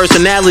narcissistic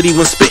personality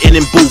when spitting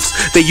in booths.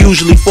 They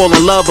usually fall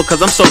in love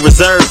because I'm so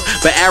reserved,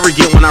 but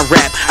arrogant when I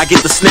rap. I get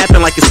the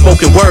snapping like it's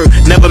spoken word.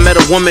 Never met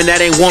a woman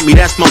that ain't want me,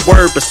 that's my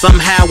word. But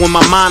somehow in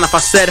my mind, if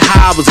I said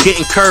hi, I was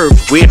getting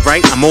curved. Weird,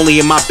 right? I'm only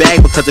in my bag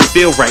because it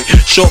feel right.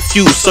 Short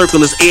fuse,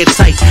 circle is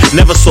airtight.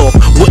 Never saw,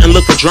 wouldn't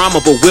look for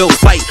drama, but will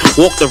fight.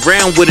 Walked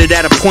around with it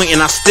at a point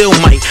and I still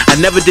might. I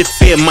never did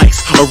fear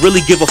mics or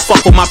really give a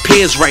fuck what my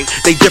peers write.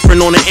 They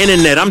different on the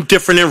internet, I'm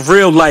different in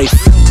real life.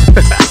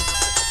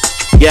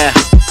 Yeah.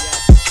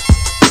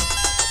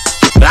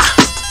 Ah.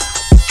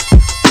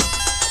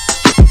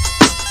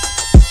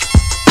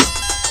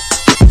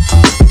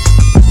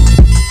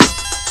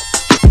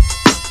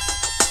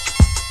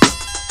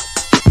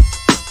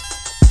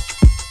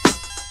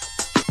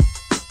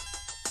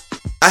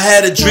 I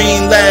had a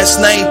dream last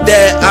night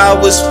that I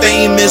was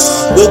famous.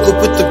 Woke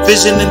up with the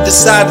vision and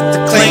decided to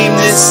claim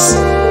this.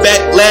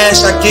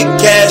 Backlash, I get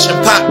cash and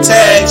pop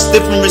tags.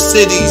 Different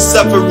cities,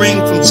 suffering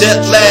from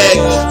jet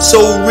lag.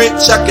 So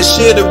rich, I can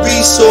share the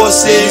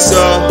resources.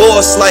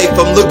 Boss life,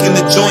 I'm looking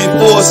to join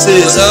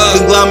forces.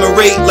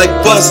 Conglomerate like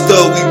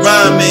Buster, we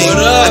rhyming.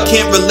 I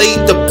can't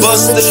relate to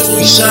Buster,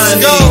 we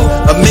shining.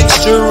 A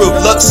mixture of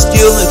luck,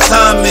 skill, and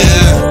timing.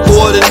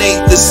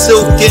 Coordinate the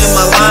silk in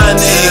my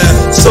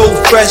lining. So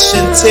fresh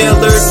and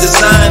tailored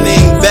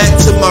designing. Back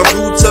to my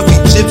roots of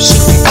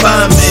Egyptian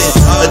refinement.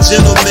 A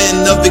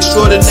gentleman of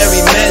extraordinary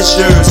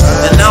measures.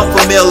 An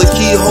alpha male, a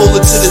key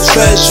holder to the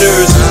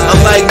treasures.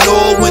 Unlike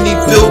Noah when he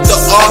built the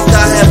ark,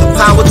 I have the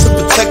power to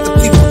protect the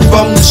people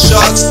from the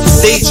sharks.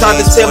 They Tried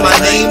to tear my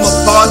name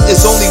apart.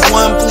 There's only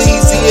one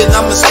pleasing, and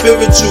I'm a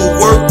spiritual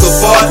work of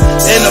art.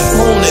 An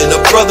opponent, a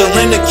brother,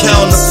 and a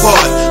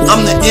counterpart.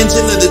 I'm the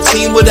engine of the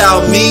team.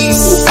 Without me,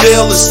 we'll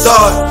fail to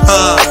start.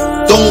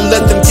 Don't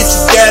let them get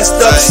you gassed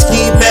up.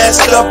 Ski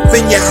masked up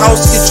in your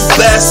house, get you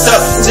blasted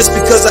up. Just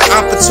because of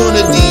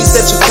opportunities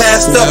that you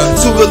passed up.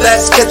 To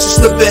relax, catch you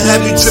slipping,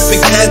 have you tripping,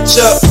 catch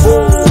up.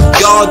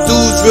 Y'all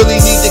dudes really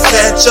need to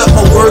catch up.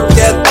 My work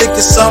ethic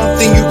is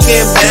something you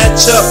can't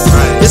match up.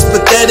 It's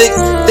pathetic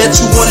that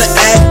you wanna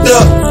act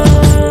up.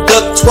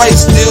 Duck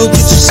twice, still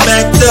get you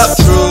smacked up.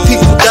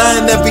 People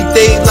dying every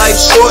day, life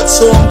short,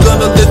 so I'm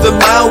gonna live it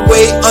my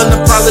way.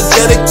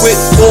 Unapologetic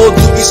with all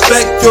due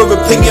respect. Your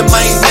opinion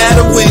might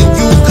matter when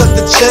you cut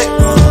the check.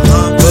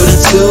 But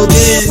until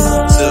then,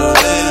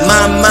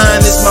 my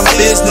mind is my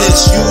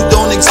business. You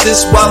don't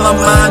exist while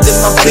I'm minding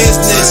my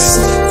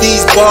business.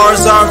 These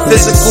bars are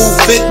physical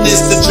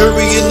fitness. The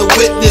jury and the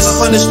witness,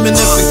 punishment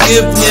and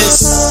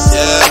forgiveness.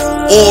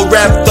 All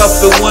wrapped up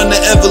in one, the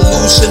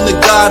evolution, the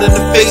God in the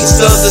face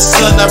of the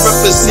sun. I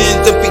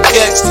represent the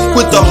BX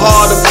with the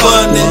heart of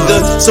fun and the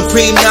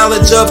supreme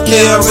knowledge of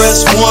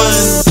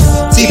KRS-One.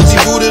 Deeply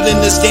rooted in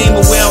this game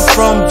of where I'm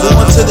from.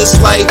 Born to this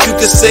life, you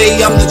could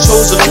say I'm the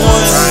chosen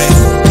one.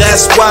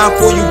 That's why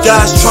for you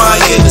guys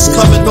trying, it's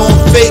coming on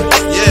fake.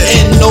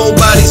 And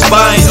nobody's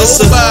buying. It's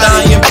a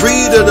dying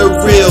breed of the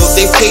real.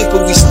 They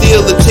paper, we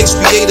steal. It takes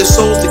creative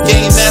souls to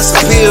gain mass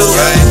appeal.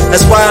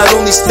 That's why it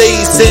only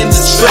stays in the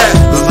trap.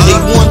 They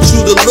want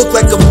you to look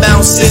like a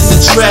mouse in the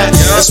trap.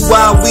 That's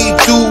why we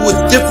do a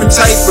different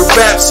type of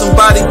rap.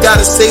 Somebody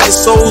gotta save the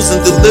souls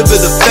and deliver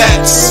the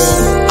facts.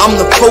 I'm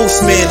the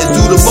postman and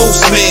do the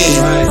most,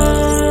 man.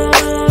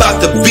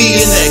 About to be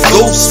in that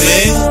ghost,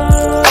 man.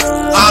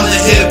 I'm the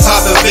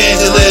hip-hop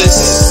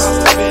evangelist.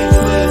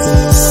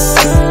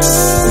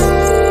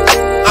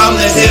 I'm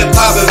the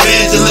hip-hop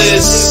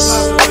evangelist.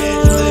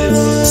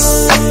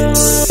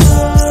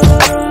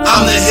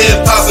 I'm the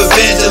hip-hop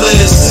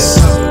evangelist.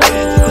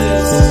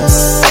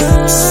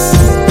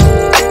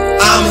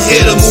 I'm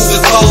here to move the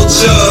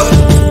culture.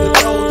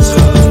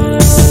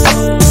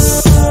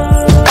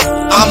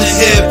 I'm the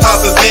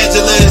hip-hop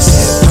evangelist.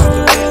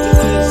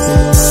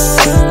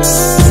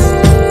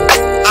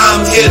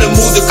 I'm here to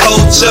move the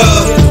culture.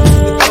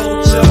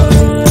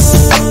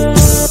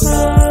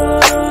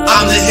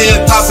 I'm the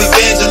hip-hop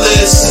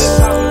evangelist.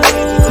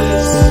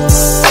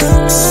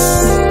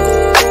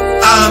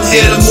 I'm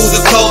here to move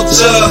the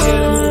culture.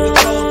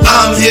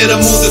 I'm here to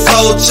move the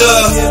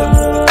culture.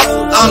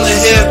 I'm the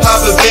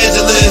hip-hop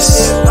evangelist.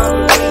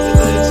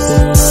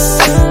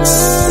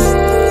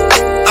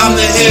 I'm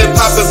the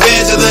hip-hop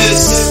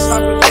evangelist.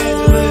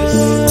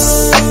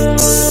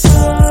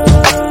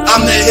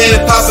 I'm the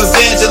hip-hop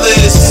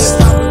evangelist.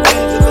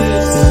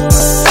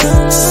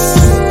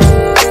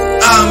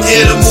 I'm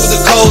here to move the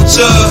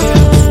culture.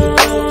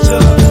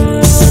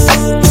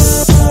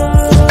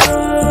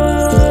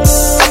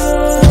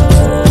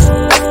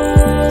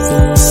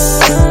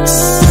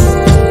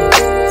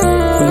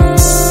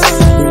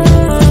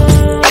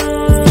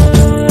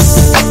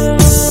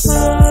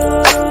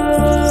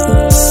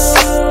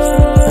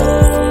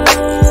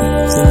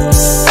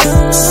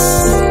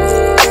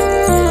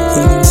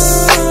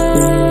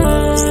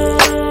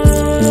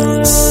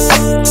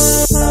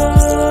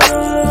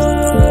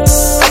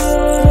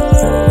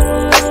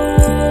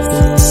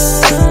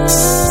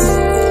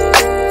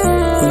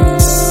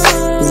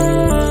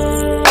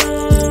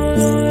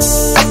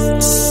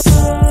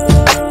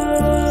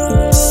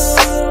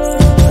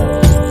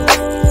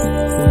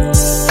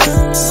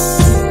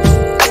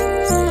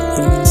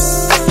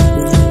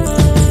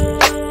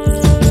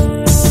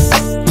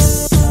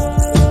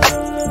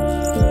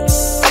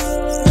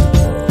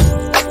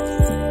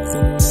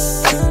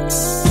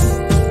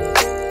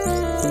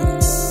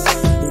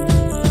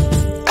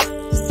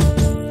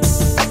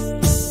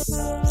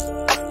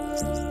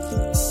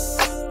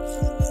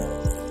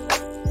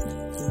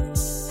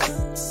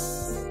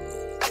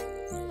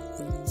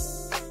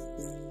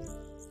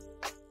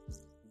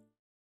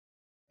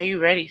 Are you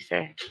ready,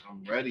 sir?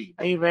 I'm ready.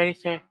 Are you ready,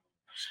 sir?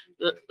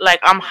 Like,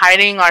 I'm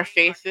hiding our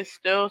faces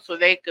still so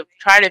they could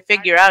try to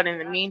figure out in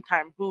the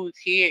meantime who's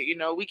here. You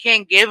know, we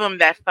can't give them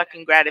that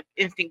fucking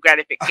instant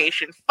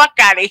gratification. Fuck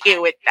out of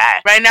here with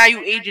that. Right now,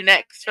 you Agent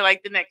X for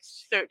like the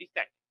next 30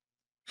 seconds.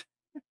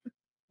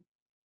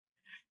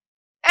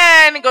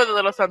 And it goes a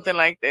little something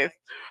like this.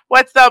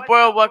 What's up,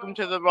 world? Welcome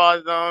to the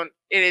Rawrrzone.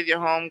 It is your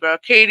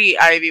homegirl, Katie,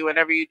 Ivy,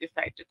 whatever you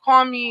decide to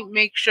call me.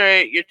 Make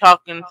sure you're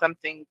talking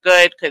something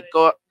good, because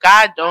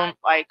God don't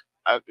like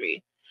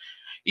ugly.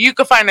 You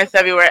can find us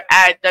everywhere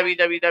at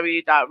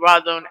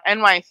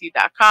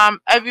www.rawrzonenyc.com.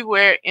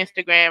 Everywhere,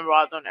 Instagram,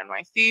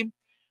 rawrzonenyc.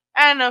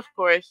 And, of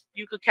course,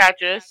 you could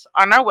catch us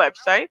on our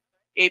website,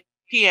 8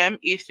 p.m.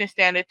 Eastern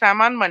Standard Time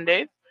on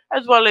Mondays,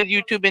 as well as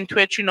YouTube and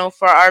Twitch, you know,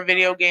 for our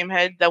video game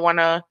heads that want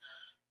to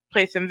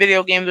play some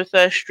video games with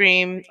us,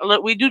 stream.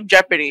 We do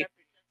Jeopardy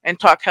and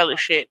talk hella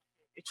shit.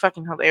 It's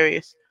fucking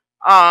hilarious.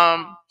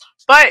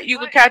 But you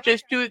can catch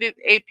us Tuesdays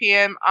 8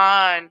 p.m.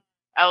 on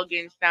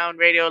Elgin Sound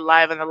Radio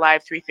live on the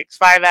Live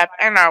 365 app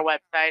and our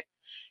website.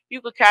 You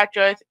could catch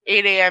us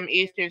 8 a.m.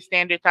 Eastern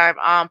Standard Time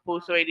on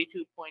Pulso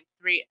 82.3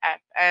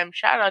 FM.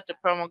 Shout out to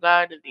Promo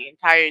God and the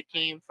entire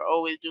team for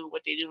always doing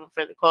what they do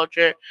for the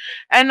culture.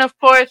 And of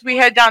course, we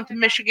head down to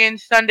Michigan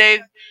Sundays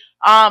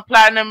on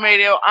Platinum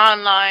Radio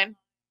Online,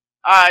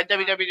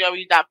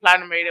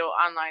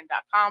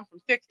 www.platinumradioonline.com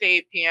from 6 to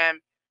 8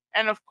 p.m.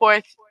 And of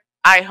course,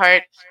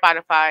 iHeart,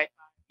 Spotify,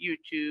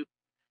 YouTube.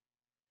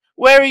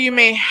 Wherever you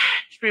may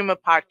stream a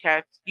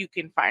podcast, you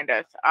can find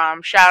us.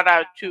 Shout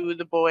out to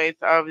the boys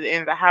of the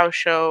In the House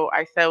show.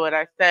 I said what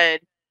I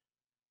said.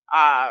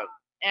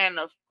 And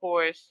of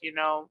course, the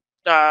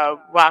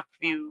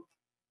Rockview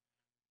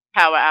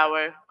Power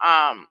Hour.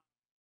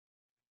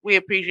 We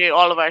appreciate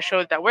all of our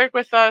shows that work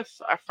with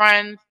us, our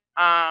friends.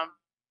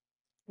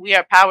 We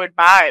are powered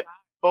by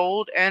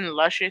Bold and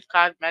Luscious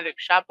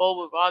Cosmetics. Shop Bold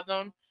with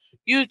Rawrrzone.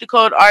 Use the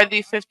code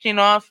RD15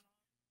 off.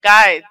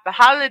 Guys, the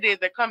holidays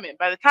are coming.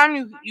 By the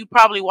time you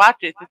probably watch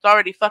this, it's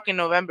already fucking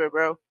November,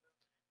 bro.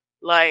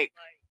 Like,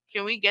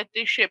 can we get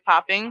this shit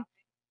popping?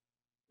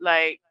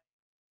 Like,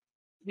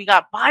 we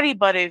got body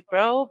butters,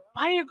 bro.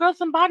 Buy your girl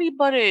some body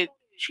butters.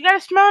 She gotta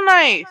smell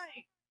nice.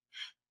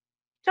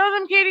 Tell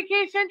them Katie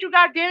K sent you,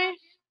 goddammit.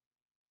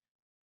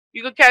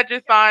 You can catch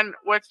us on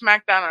What's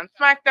SmackDown on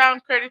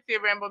SmackDown, courtesy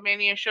of Ramble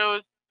Mania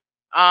shows.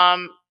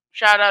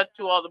 Shout out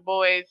to all the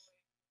boys.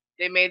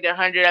 They made their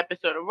 100th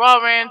episode of Raw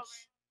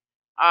Rants.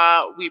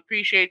 We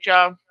appreciate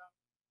y'all.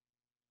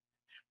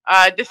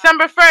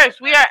 December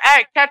 1st, we are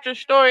at Catch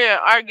Astoria,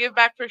 our Give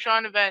Back for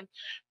Sean event,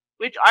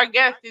 which our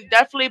guest is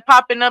definitely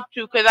popping up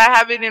to because I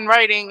have it in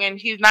writing and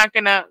he's not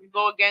going to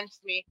go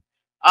against me.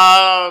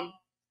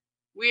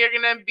 We are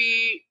going to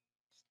be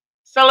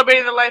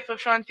celebrating the life of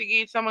Sean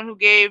Tigui, someone who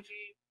gave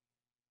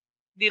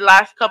the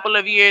last couple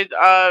of years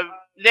of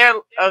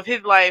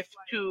his life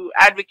to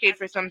advocate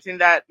for something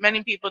that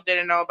many people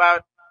didn't know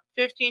about.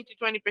 15 to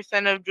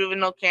 20% of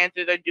juvenile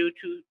cancers are due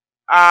to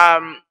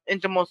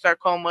intimal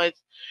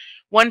sarcomas.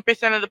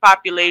 1% of the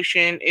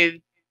population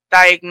is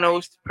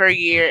diagnosed per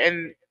year,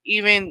 and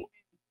even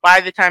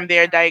by the time they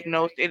are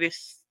diagnosed, it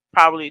is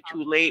probably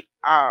too late.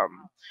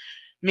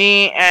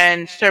 Me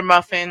and Sir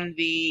Muffin,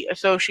 the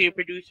associate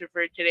producer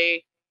for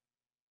today,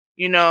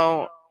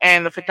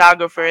 and the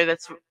photographer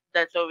that's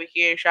over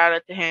here, shout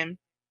out to him.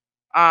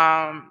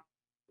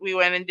 We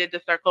went and did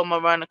the sarcoma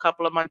run a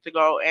couple of months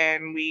ago,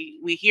 and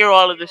we hear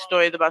all of the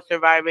stories about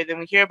survivors, and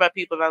we hear about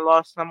people that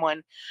lost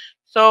someone.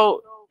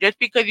 So just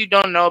because you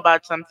don't know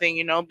about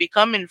something,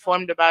 become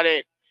informed about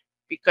it,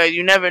 because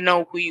you never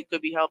know who you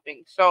could be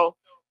helping. So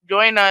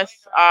join us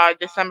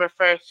December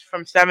 1st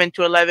from 7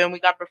 to 11. We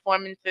got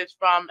performances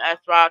from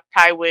S-Rock,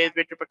 Ty Wiz,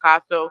 Richard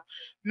Picasso,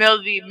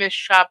 Millsy, Miss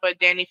Choppa,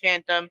 Danny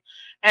Phantom,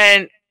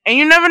 and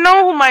you never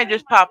know who might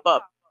just pop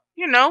up,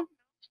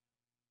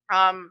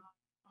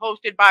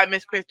 hosted by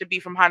Miss Krista B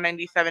from Hot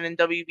 97 and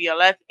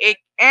WBLS,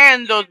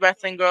 and those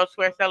wrestling girls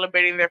who are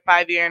celebrating their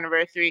 5-year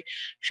anniversary.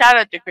 Shout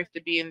out to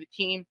Krista B and the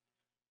team.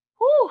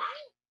 Whew.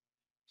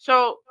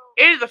 So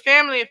it is a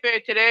family affair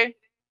today.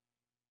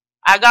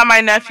 I got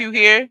my nephew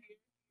here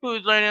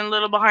who's learning a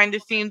little behind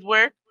the scenes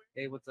work.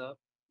 Hey, what's up?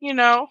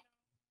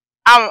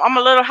 I'm a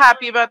little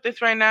happy about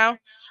this right now.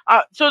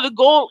 So the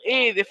goal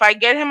is, if I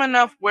get him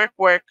enough work,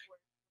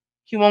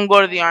 he won't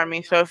go to the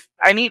army. So if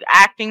I need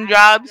acting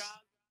jobs,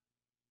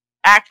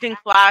 acting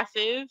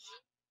classes,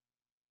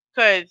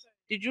 because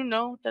did you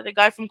know that the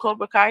guy from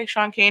Cobra Kai,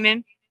 Sean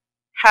Kanan,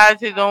 has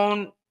his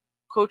own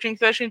coaching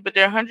sessions, but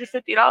they're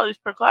 $150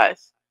 per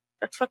class.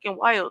 That's fucking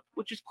wild,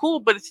 which is cool,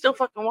 but it's still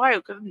fucking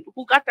wild because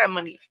who got that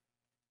money?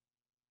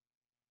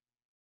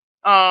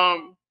 Are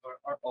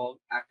all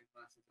acting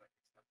classes like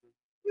expensive?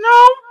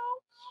 No.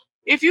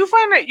 If you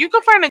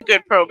can find a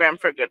good program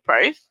for a good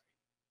price.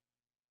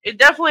 It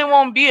definitely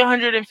won't be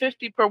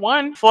 $150 per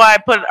one. Before I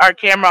put our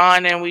camera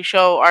on and we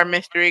show our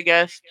mystery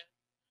guest,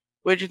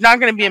 which is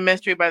not going to be a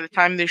mystery by the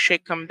time this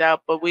shit comes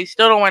out, but we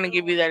still don't want to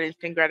give you that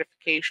instant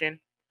gratification.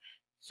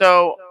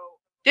 So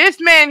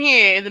this man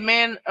here is a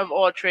man of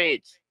all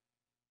trades.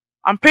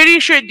 I'm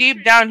pretty sure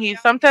deep down he's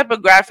some type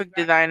of graphic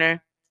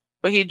designer,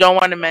 but he don't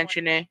want to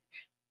mention it.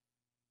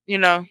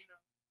 He's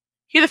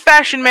a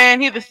fashion man.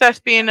 He's a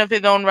thespian of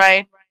his own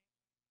right.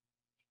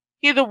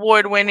 He's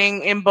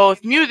award-winning in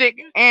both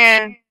music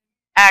and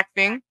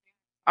acting.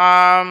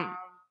 Part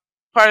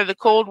of the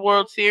Cold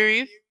World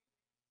series.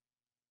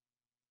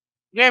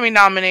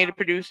 Grammy-nominated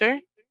producer.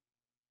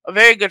 A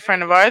very good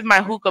friend of ours.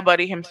 My hookah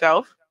buddy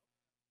himself.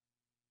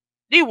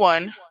 The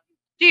one.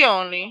 The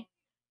only.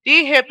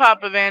 The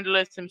hip-hop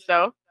evangelist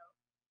himself.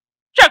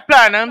 Chuck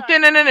Platinum.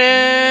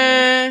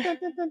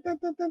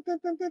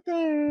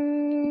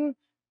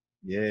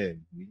 Yeah,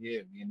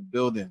 we in the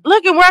building.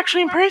 Look, and we're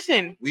actually in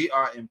person. We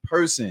are in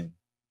person.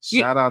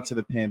 Shout out to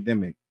the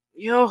pandemic.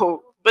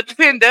 Yo, but the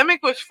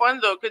pandemic was fun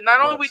though, because not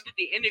only we did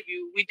the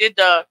interview, we did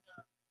the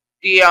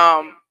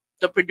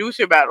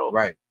producer battle.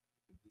 Right.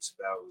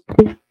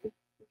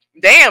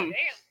 Damn.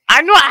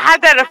 I knew I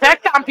had that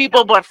effect on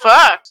people, but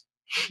fuck.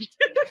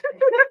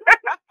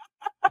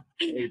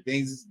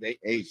 Things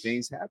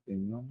happen, you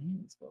know what I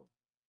mean? So.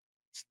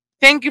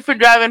 Thank you for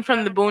driving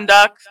from the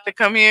boondocks to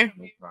come here.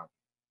 No problem.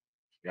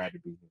 Glad to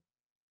be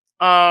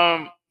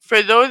here.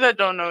 For those that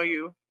don't know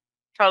you,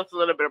 tell us a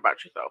little bit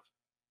about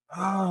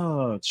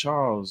yourself.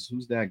 Charles,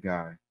 who's that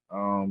guy?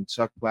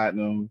 Chuck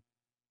Platinum.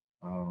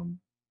 Um,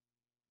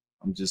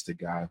 I'm just a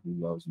guy who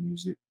loves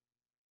music.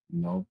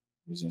 You know,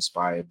 was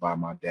inspired by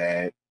my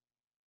dad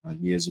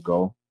years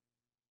ago.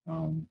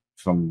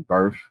 From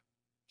birth.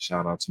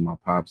 Shout out to my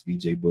pops,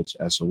 DJ Butch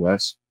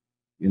SOS.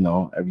 You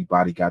know,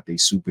 everybody got their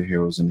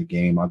superheroes in the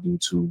game. I do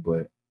too,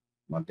 but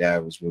my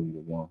dad was really the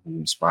one who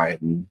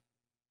inspired me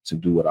to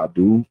do what I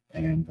do.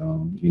 And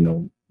you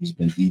know, he's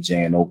been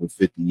DJing over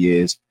 50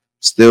 years,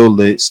 still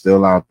lit,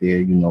 still out there.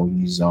 You know,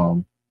 he's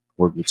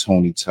worked with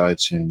Tony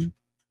Touch and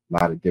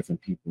a lot of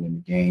different people in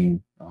the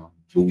game.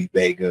 Louis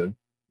Vega,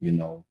 you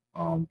know,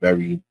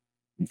 very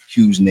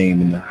huge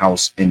name in the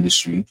house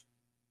industry.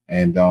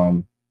 And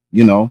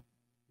you know,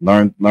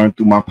 learn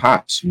through my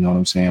pops. You know what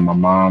I'm saying? My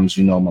mom's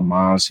him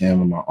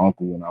and my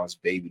uncle when I was a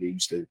baby. They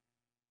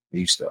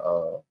used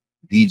to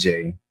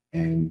DJ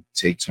and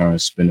take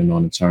turns spinning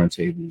on the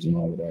turntables and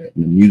all of that.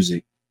 And the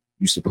music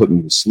used to put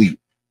me to sleep.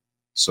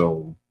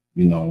 So,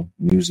 you know,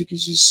 music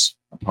is just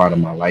a part of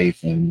my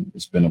life, and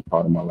it's been a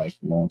part of my life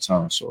for a long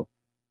time. So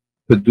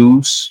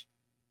produce,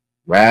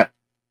 rap,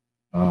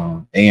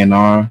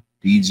 A&R,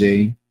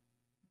 DJ,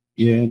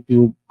 yeah,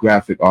 do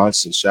graphic arts.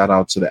 So shout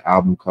out to the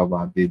album cover.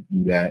 I did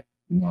do that.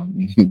 You know what I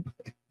mean?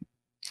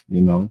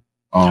 You know.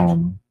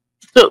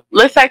 So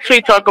let's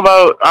actually talk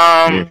about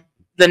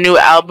the new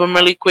album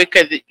really quick,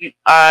 because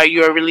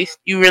you're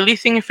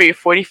releasing it for your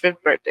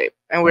 45th birthday,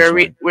 and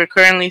we're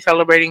currently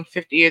celebrating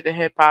 50 years of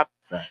hip hop.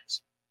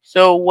 Thanks.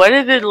 So what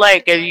is it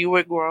like as you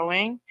were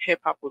growing?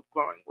 Hip hop was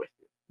growing with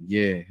you.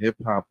 Yeah, hip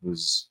hop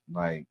was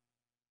like,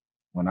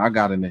 when I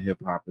got into hip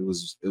hop, it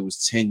was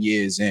 10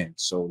 years in.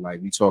 So like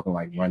we talking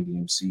like Run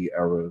DMC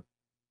era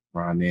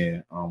around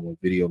there. When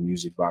Video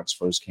Music Box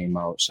first came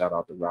out, shout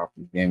out to Ralph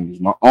Daniels.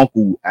 My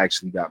uncle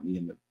actually got me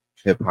into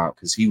hip hop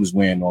because he was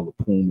wearing all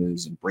the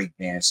Pumas and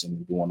breakdancing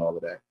and doing all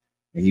of that.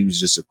 And he was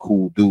just a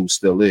cool dude,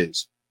 still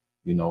is,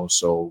 you know.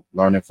 So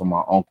learning from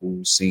my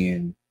uncle,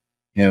 seeing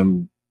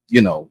him,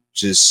 you know,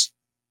 just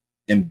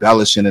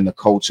embellishing in the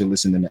culture,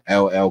 listening to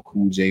LL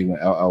Cool J when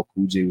LL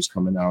Cool J was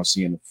coming out,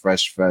 seeing the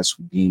Fresh Fest,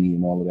 Houdini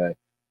and all of that.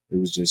 It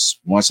was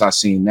just, once I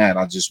seen that,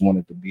 I just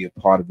wanted to be a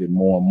part of it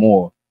more and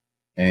more.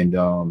 And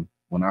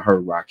when I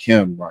heard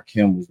Rakim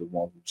was the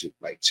one who just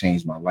like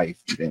changed my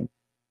life. And then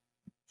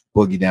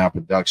Boogie Down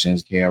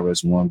Productions,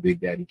 KRS-One, Big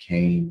Daddy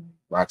Kane,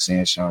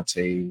 Roxanne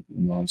Shante, you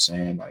know what I'm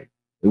saying? Like,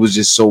 it was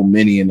just so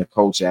many in the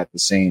culture at the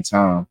same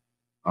time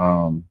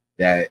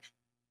that,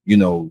 you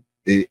know,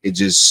 it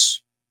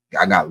just,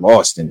 I got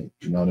lost in it,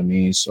 you know what I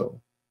mean? So,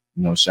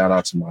 you know, shout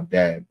out to my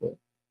dad. But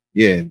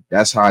yeah,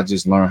 that's how I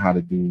just learned how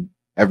to do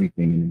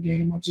everything in the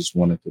game. I just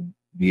wanted to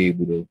be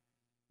able to,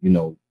 you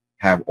know,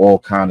 have all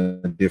kind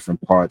of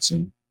different parts.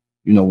 And,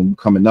 you know, when you're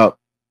coming up,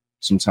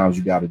 sometimes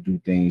you got to do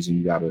things and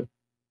you got to,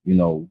 you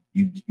know,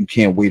 you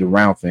can't wait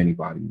around for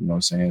anybody, you know what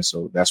I'm saying?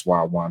 So that's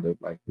why I wound up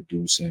like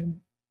producing,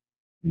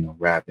 you know,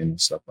 rapping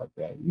and stuff like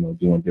that, you know,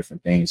 doing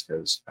different things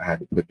because I had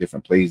to put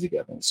different plays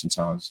together. And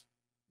sometimes,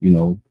 you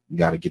know, you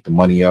got to get the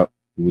money up,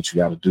 do what you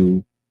got to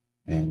do,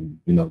 and,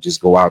 you know, just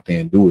go out there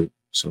and do it.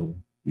 So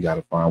you got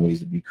to find ways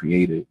to be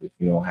creative if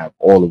you don't have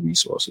all the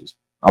resources.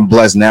 I'm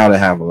blessed now to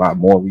have a lot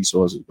more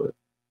resources, but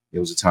there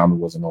was a time it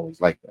wasn't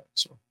always like that.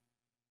 So,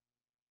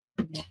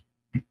 you know.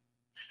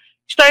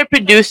 Started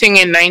producing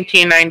in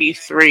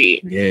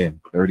 1993. Yeah,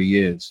 30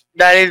 years.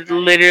 That is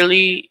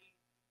literally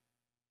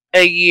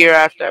a year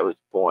after I was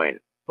born.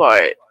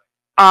 But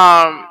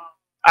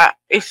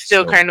it's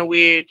still kind of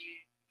weird.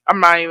 I'm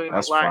not even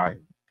gonna lie. Fire.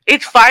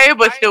 It's fire,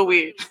 but still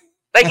weird.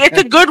 Like, it's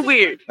a good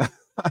weird.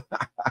 Because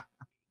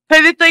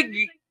it's like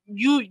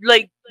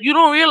you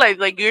don't realize,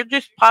 like, you're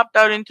just popped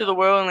out into the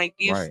world and like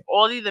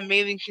all these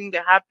amazing things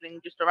are happening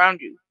just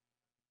around you.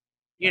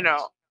 You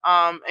know,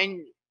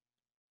 and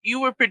you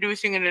were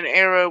producing in an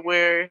era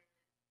where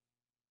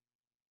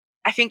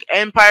I think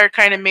Empire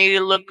kind of made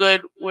it look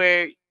good,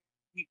 where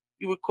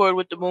you record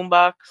with the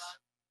boombox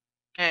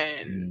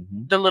and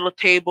the little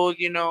tables,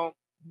 you know.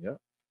 Yeah.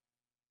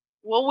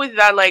 What was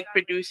that like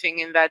producing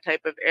in that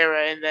type of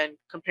era, and then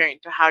comparing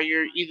to how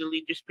you're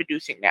easily just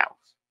producing now?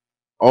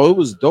 Oh, it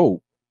was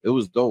dope. It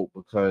was dope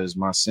because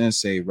my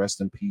sensei,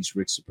 rest in peace,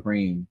 Rick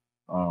Supreme,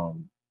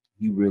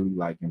 he really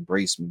like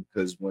embraced me,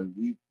 because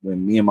when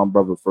me and my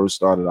brother first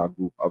started our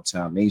group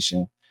Uptown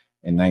Nation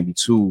in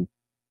 '92,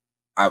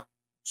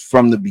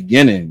 from the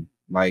beginning,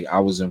 like, I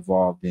was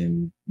involved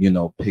in, you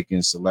know,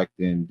 picking,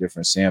 selecting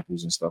different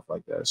samples and stuff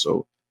like that.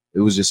 So it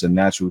was just a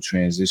natural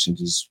transition,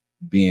 just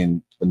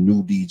being a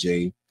new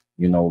DJ,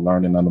 you know,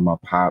 learning under my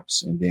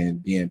pops and then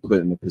being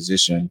put in a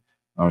position.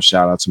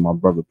 Shout out to my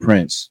brother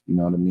Prince, you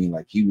know what I mean?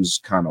 Like, he was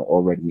kind of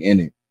already in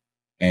it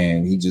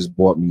and he just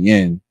brought me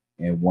in.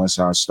 And once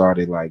I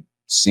started like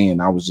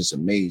seeing, I was just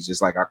amazed.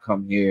 Just like I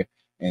come here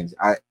and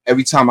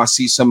every time I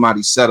see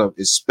somebody set up,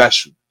 it's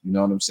special, you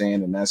know what I'm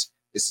saying? And it's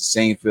the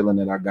same feeling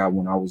that I got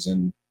when I was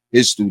in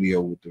his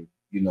studio with the,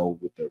 you know,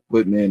 with the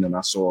equipment, and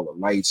I saw all the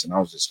lights and I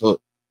was just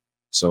hooked.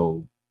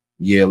 So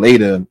a year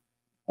later,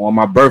 on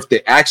my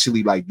birthday,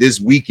 actually, like this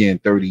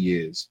weekend, 30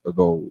 years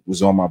ago,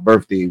 was on my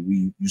birthday.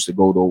 We used to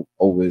go to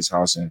over his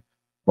house in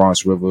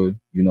Bronx River,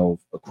 you know,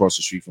 across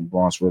the street from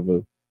Bronx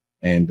River.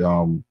 And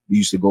we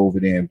used to go over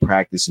there and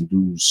practice and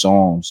do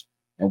songs.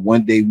 And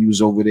one day we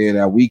was over there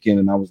that weekend,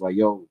 and I was like,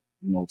 yo,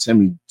 you know,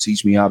 Timmy,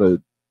 teach me how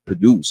to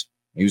produce.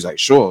 And he was like,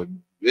 sure,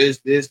 this.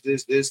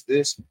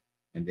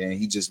 And then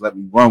he just let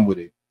me run with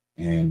it.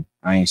 And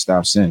I ain't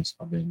stopped since.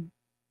 I've been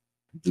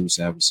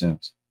producing ever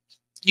since.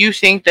 You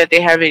think that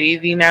they have it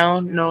easy now,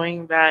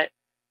 knowing that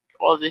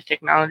all this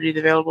technology is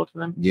available to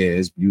them? Yeah,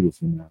 it's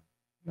beautiful now. You know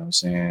what I'm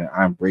saying?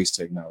 I embrace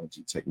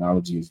technology.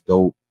 Technology is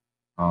dope.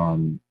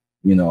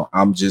 You know,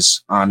 I'm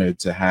just honored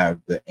to have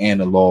the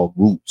analog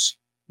roots.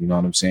 You know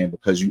what I'm saying?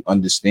 Because you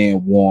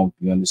understand warmth,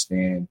 you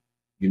understand,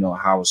 you know,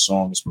 how a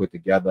song is put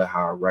together,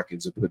 how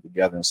records are put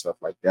together and stuff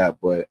like that.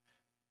 But,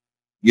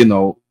 you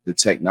know, the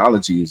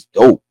technology is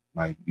dope.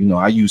 Like, you know,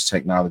 I use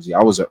technology.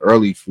 I was an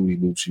early Fruity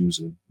Loops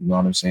user. You know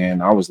what I'm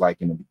saying? I was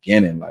like in the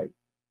beginning, like,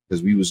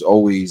 because we was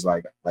always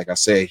like I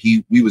said,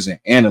 we was in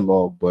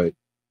analog, but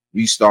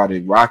we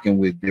started rocking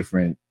with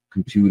different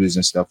computers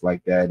and stuff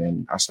like that.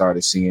 And I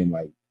started seeing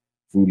like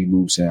Fruity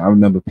Loops. And I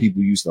remember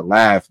people used to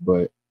laugh,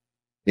 but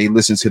they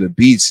listened to the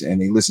beats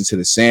and they listened to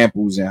the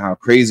samples and how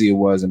crazy it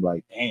was. And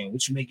like, damn,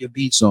 what you make your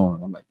beats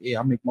on? I'm like, yeah,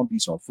 I make my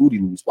beats on Fruity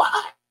Loops. What?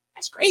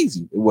 That's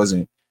crazy. It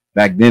wasn't.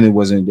 Back then, it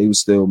wasn't. They were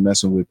still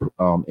messing with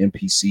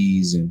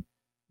MPCs and,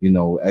 you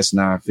know,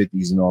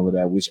 S950s and all of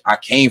that. Which I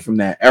came from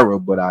that era,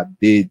 but I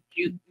did.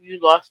 You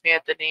lost me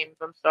at the names.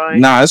 I'm sorry.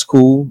 Nah, it's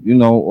cool. You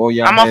know, all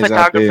y'all. I'm a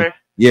photographer.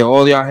 Yeah,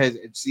 all y'all has.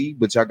 See,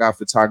 but y'all got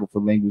photographer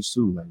language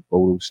too, like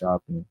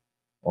Photoshop and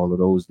all of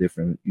those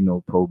different, you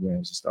know,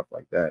 programs and stuff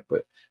like that.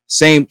 But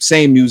same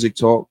music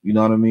talk. You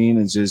know what I mean?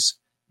 It's just,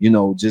 you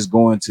know, just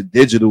going to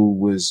digital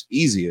was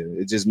easier.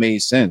 It just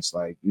made sense.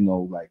 Like, you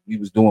know, like we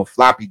was doing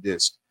floppy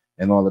disk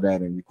and all of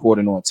that and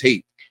recording on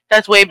tape.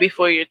 That's way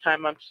before your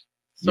time.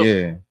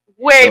 Yeah.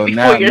 Way so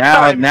before your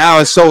time. Now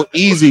it's so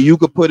easy. You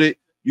could put it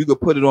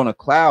on a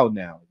cloud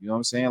now. You know what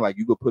I'm saying? Like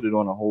you could put it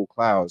on a whole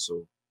cloud.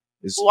 So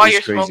it's while it's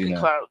you're crazy smoking now.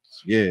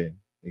 clouds. Yeah,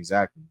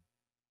 exactly.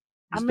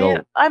 I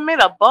made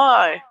a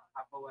buy.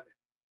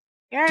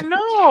 Yeah, I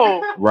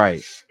know.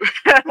 Right.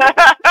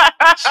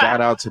 Shout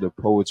out to the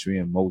poetry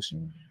in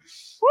motion.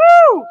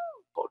 Woo!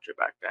 Culture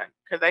back then.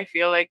 Because I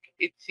feel like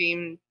it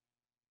seemed,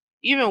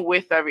 even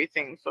with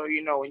everything, so,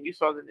 you know, when you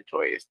saw the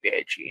Notorious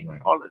B.I.G. and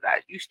Right. all of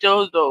that, you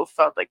still, though,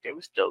 felt like there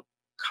was still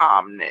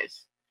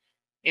calmness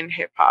in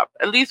hip-hop.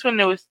 At least when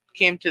it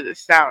came to the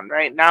sound,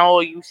 right? Now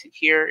all you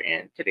hear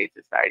in today's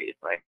society is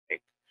like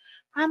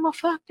I'ma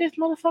fuck this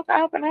motherfucker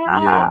up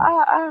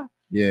and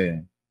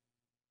Yeah.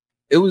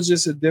 It was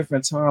just a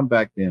different time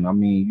back then. I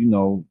mean, you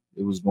know,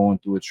 it was going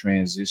through a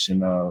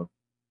transition of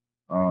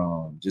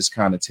just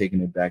kind of taking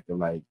it back to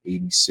like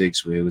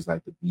 86, where it was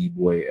like the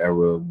B-boy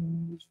era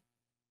when it was,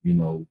 you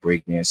know,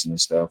 breakdancing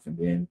and stuff. And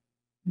then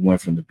we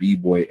went from the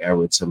B-boy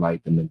era to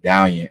like the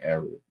medallion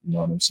era. You know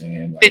what I'm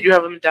saying? Like, Did you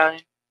have a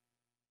medallion?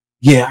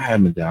 Yeah, I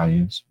had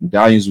medallions.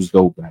 Medallions was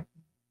dope back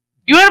then.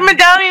 You had a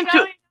medallion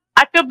too?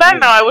 I feel bad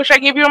now. I wish I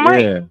gave you a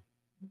mic. Yeah.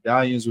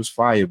 Medallions was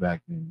fire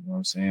back then. You know what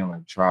I'm saying?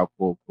 Like Tribe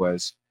Called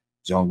Quest,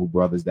 Jungle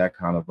Brothers, that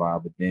kind of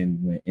vibe. But then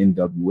when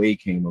NWA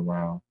came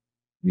around,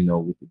 you know,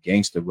 with the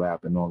gangster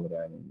rap and all of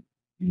that, and,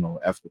 you know,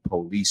 F the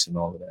Police and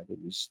all of that,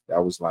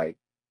 that was like,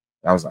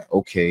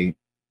 okay,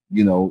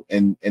 you know,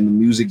 and the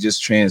music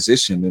just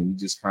transitioned, and we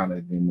just kind of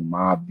in the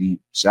Mobb Deep.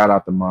 Shout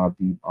out to Mobb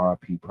Deep,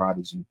 R.P.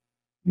 Prodigy.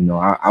 You know,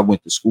 I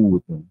went to school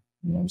with them.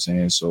 You know what I'm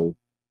saying? So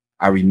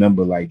I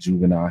remember like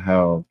Juvenile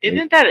Hell.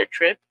 Isn't that a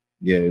trip?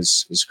 Yeah,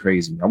 it's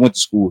crazy. I went to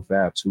school with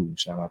Fab too.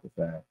 Shout out to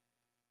Fab.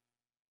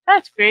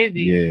 That's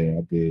crazy. Yeah,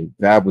 I did.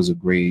 Fab was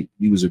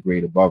he was a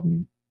grade above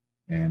me.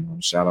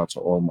 And shout out to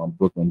all my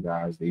Brooklyn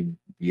guys. They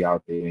be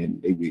out there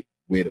and they would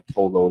wear the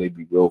polo. They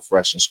be real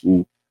fresh in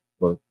school.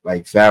 But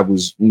like Fab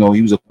was, you know,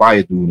 he was a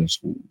quiet dude in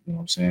school. You know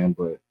what I'm saying?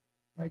 But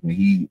like when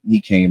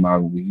he came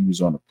out and he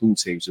was on the Clue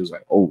tapes, it was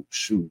like, oh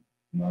shoot.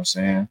 You know what I'm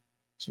saying?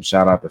 So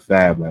shout out to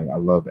Fab. Like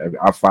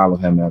I follow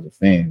him as a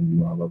fan.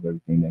 You know, I love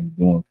everything that he's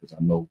doing because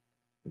I know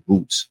the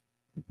roots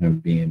of him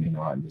being in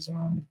art and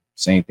design.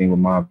 Same thing with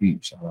Mobb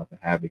Deep. Shout out to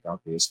Havoc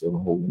out there still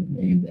holding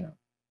the name down.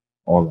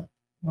 All that.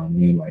 You know what I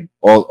mean? Like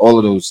all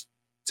of those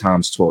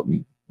times taught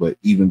me. But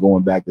even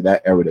going back to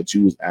that era that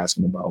you was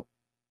asking about,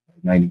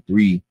 like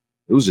 93,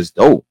 it was just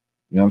dope.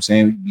 You know what I'm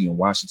saying? We'd be in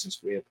Washington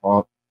Square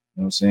Park,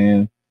 you know what I'm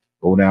saying?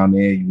 Go down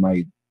there, you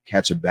might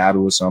catch a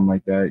battle or something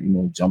like that, you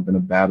know, jump in a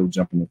battle,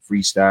 jump in a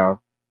freestyle,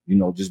 you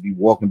know, just be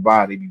walking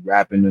by, they be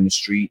rapping in the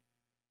street.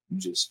 You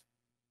just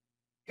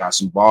got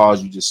some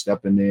bars, you just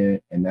step in there,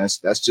 and that's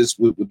just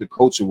what the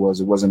culture was.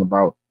 It wasn't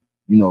about,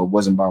 you know, it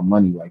wasn't about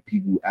money. Like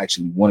people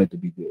actually wanted to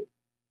be good.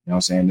 You know what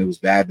I'm saying? It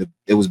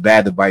was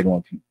bad to bite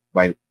on people,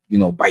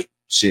 bite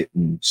shit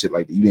and shit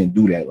like that. You didn't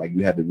do that. Like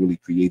you had to really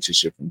create your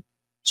shit from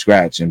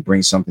scratch and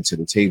bring something to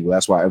the table.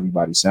 That's why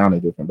everybody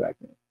sounded different back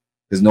then.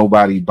 Because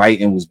nobody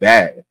biting was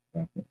bad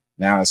back then.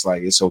 Now it's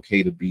like it's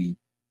okay to be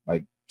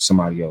like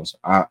somebody else.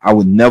 I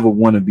would never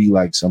want to be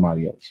like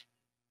somebody else.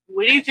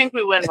 Where do you think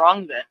we went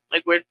wrong then?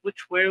 Like where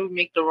do we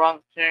make the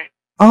wrong turn?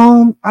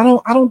 I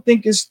don't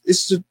think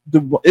it's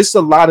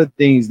a lot of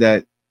things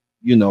that,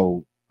 you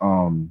know,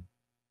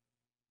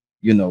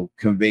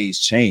 conveys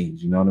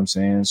change, you know what I'm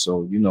saying?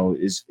 So,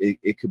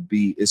 it could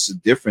be, it's a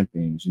different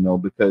things,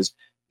 because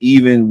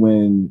even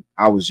when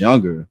I was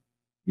younger,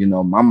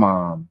 my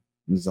mom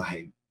was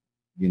like,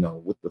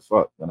 what the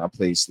fuck? When I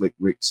played Slick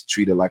Rick's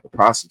Treated Like a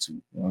Prostitute,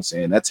 you know what I'm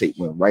saying? That tape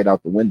went right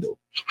out the window.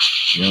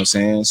 You know what I'm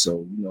saying?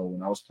 So,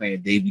 when I was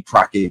playing Davy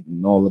Crockett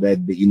and all of that,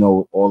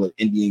 all the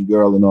Indian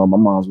Girl and all, my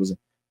mom's was,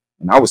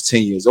 and I was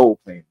 10 years old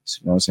playing this,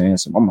 you know what I'm saying?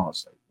 So my mom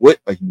was like, what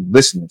are you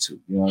listening to?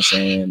 You know what I'm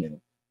saying? And,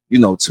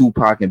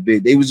 Tupac and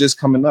Big, they was just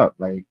coming up.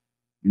 Like,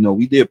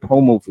 we did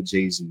promo for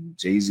Jay-Z.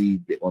 Jay-Z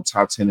on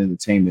Top 10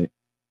 Entertainment.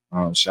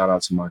 Shout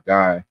out to my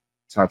guy,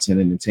 Top 10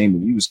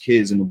 Entertainment. We was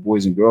kids in the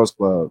Boys and Girls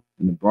Club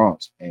in the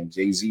Bronx. And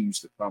Jay-Z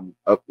used to come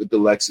up with the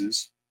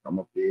Lexus, come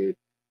up there,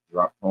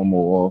 drop promo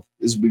off.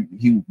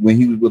 When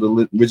he was with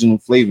the Original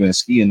Flavor and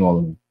Ski and all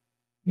of them.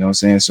 You know what I'm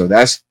saying? So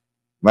that's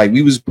like,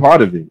 we was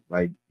part of it.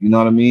 Like, you know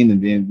what I mean?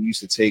 And then we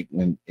used to take,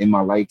 when in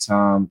my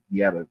lifetime, we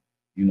had a,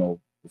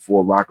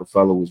 before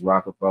Rockefeller was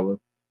Rockefeller,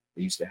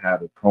 they used to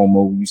have a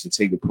promo. We used to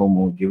take the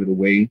promo and give it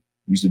away.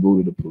 We used to go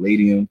to the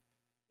Palladium.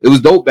 It was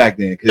dope back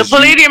then. The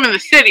Palladium in the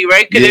city,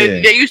 right? Because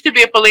there used to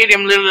be a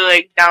Palladium literally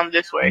like down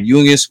this way.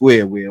 Union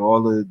Square, where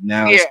all the,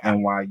 now it's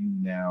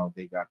NYU now.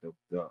 They got the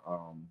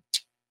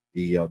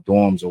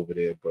dorms over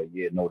there. But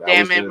yeah, no,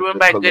 that was ruined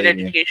by good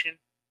education.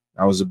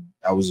 That was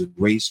a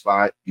great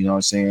spot, you know what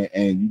I'm saying?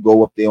 And you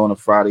go up there on a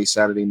Friday,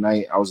 Saturday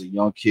night. I was a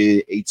young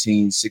kid,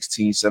 18,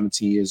 16,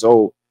 17 years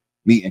old,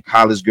 meeting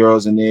college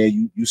girls in there.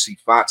 You see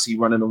Foxy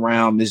running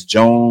around, Miss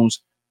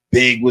Jones,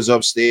 Big was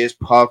upstairs,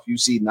 Puff, you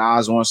see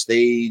Nas on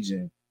stage,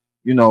 and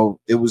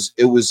it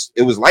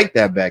was like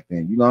that back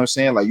then. You know what I'm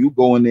saying? Like, you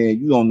go in there,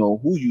 you don't know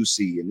who you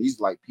see. And these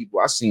like people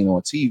I seen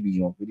on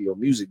TV, on Video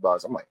Music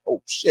Box. I'm like,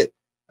 oh shit,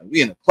 like,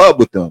 we in a club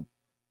with them.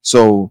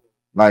 So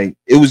like,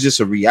 it was just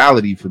a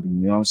reality for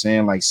me, you know what I'm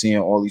saying? Like, seeing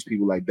all these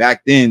people, like,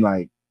 back then,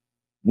 like,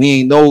 we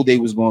ain't know they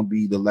was going to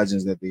be the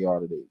legends that they are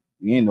today.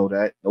 We ain't know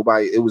that.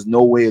 It was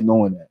no way of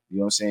knowing that. You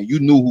know what I'm saying? You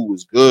knew who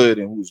was good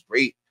and who was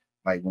great.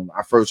 Like, when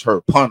I first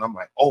heard Pun, I'm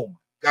like, oh my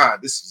God,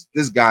 this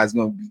guy's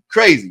going to be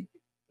crazy.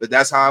 But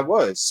that's how it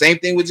was. Same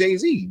thing with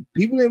Jay-Z.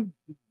 People didn't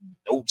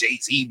know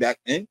Jay-Z back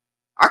then.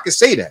 I could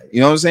say that.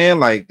 You know what I'm saying?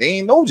 Like, they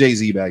ain't know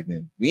Jay-Z back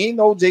then. We ain't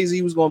know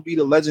Jay-Z was going to be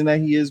the legend that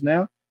he is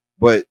now.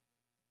 But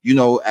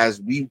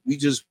as we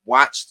just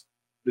watched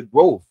the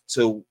growth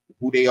to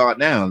who they are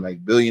now,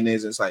 like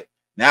billionaires. It's like,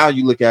 now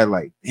you look at it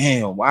like,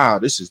 damn, wow,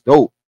 this is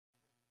dope.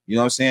 You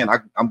know what I'm saying?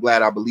 I'm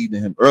glad I believed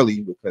in him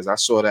early, because I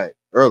saw that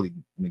early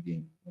in the game. You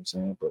know what I'm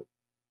saying? But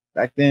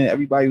back then,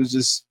 everybody was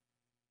just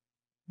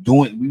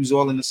we was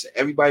all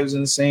everybody was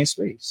in the same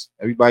space.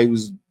 Everybody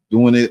was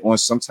doing it on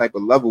some type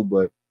of level,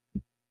 but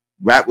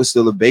rap was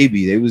still a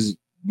baby.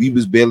 We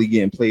was barely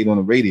getting played on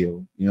the radio.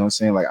 You know what I'm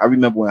saying? Like, I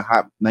remember when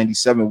Hot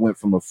 97 went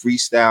from a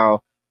freestyle,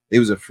 it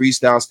was a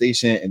freestyle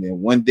station, and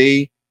then one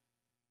day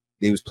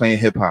they was playing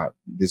hip hop.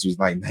 This was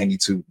like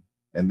 92.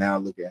 And now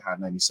look at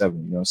Hot 97.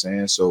 You know what I'm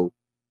saying? So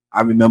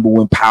I remember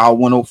when Power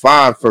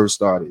 105 first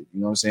started. You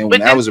know what I'm saying? When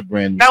that was a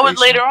brand new That station.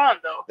 was later on,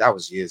 though. That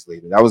was years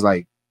later. That was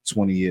like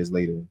 20 years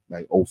later,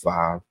 like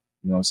 05.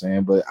 You know what I'm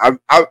saying? But I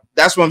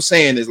that's what I'm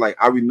saying is, like,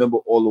 I remember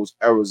all those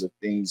eras of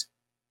things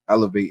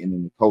elevating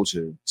in the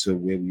culture to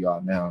where we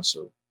are now.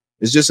 So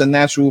it's just a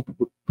natural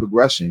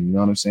progression. You know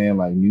what I'm saying?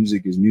 Like,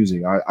 music is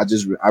music.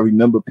 I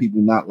remember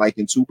people not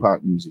liking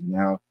Tupac music.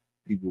 Now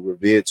people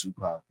revere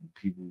Tupac, and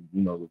people,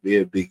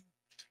 revere Biggie.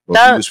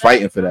 But he was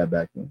fighting for that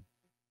back then.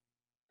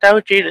 That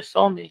was Jada's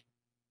soulmate.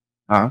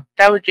 Huh?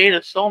 That was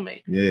Jada's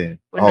soulmate. Yeah.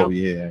 Yeah. All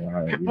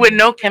right, yeah. With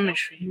no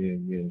chemistry.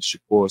 Yeah.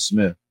 Shakur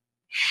Smith.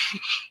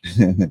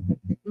 I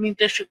mean,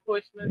 the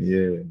Shakur Smith.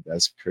 Yeah,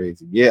 that's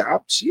crazy. Yeah,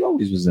 she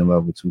always was in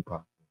love with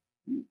Tupac.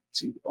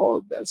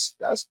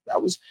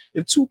 That was,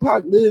 if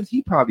Tupac lived,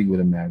 he probably would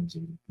have married Jada.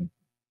 You know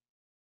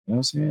what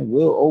I'm saying?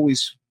 Will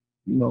always,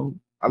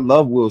 I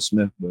love Will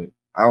Smith, but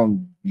I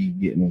don't be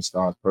getting in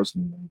stars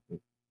personally. But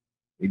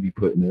they be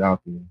putting it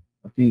out there.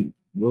 I think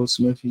Will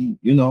Smith,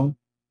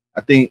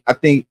 I think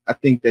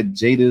that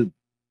Jada,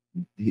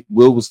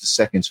 Will was the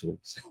second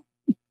choice.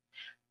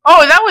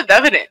 Oh, that was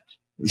evident.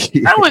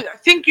 That was, I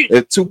think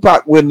if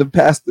Tupac wouldn't have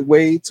passed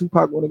away,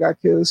 Tupac would have got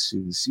killed. She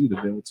would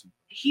have been with Tupac.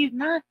 He's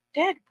not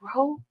dead,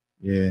 bro.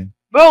 Yeah.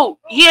 Bro,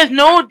 he has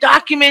no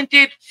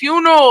documented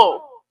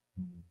funeral.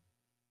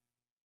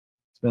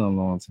 It's been a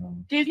long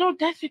time. There's no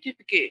death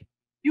certificate.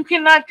 You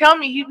cannot tell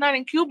me he's not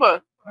in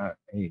Cuba.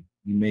 Hey,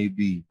 he may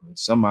be, but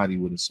somebody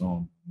would have saw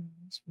him.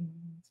 It's been a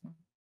long time.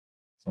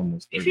 It's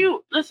almost 30,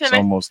 it's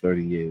almost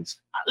 30 years.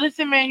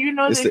 Listen, man,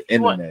 it's the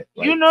internet.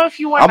 If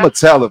you want, I'm gonna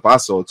tell if I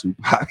saw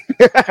Tupac.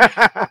 If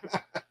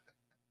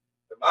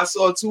I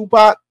saw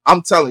Tupac,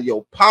 I'm telling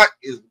you, Pac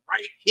is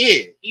right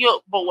here.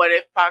 But what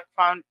if Pac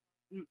found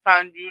you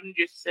and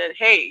just said,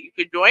 "Hey, you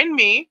could join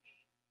me,"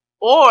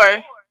 or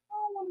I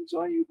don't want to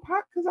join you,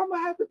 Pac, because I'm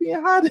gonna have to be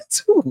in hiding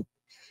too.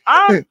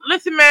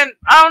 Listen, man,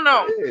 I don't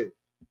know. Yeah.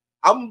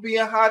 I'm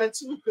being hiding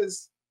too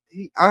because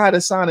I had to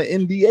sign an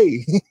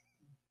NDA.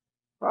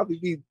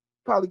 Probably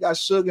got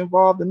Suge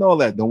involved and all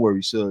that. Don't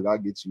worry, Suge, I'll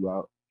get you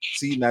out.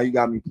 See, now you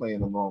got me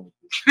playing along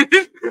with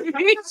this.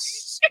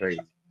 It's crazy,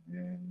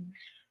 man.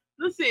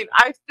 Listen,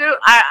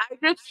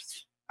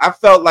 I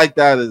felt like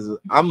that is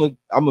I'm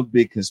a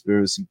big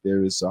conspiracy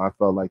theorist, so I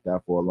felt like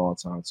that for a long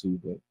time too.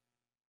 But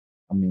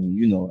I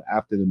mean,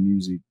 after the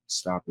music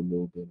stopped a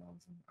little bit, I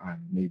was like, all right,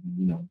 maybe,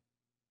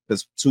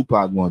 because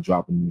Tupac gonna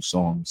drop a new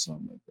song or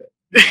something like that.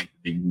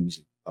 The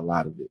music, a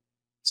lot of it.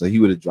 So he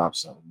would have dropped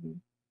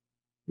something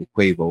with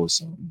Quavo or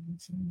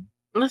something.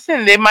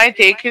 Listen, they might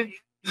take it.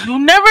 You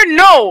never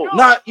know.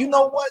 Not, you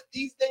know what?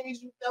 These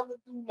days you never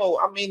do know.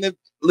 I mean, if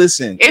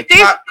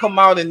Pac come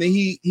out and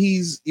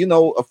he's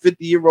a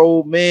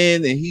 50-year-old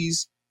man and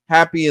he's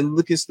happy and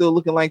still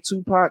looking like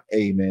Tupac.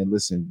 Hey man,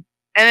 listen.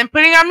 And then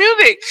putting out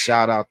music.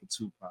 Shout out to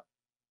Tupac.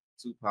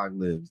 Tupac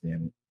lives,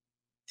 damn it.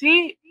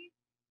 See,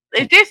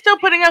 if they're still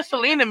putting out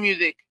Selena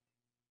music.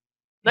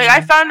 Like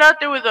I found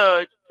out there was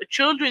a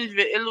children's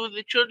it was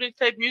a children's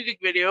type music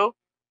video.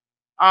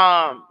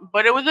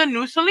 But it was a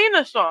new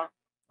Selena song.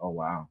 Oh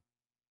wow.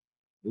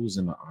 It was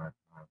in the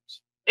archives.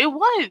 It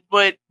was,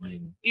 but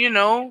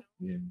yeah.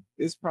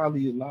 It's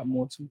probably a lot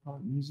more Tupac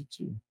music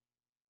too.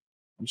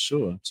 I'm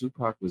sure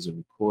Tupac was a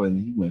recorder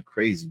and he went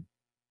crazy.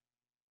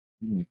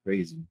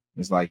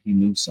 It's like he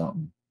knew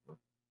something.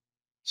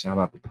 Shout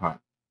out to Pac.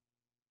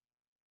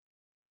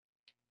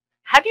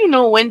 How do you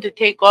know when to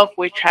take off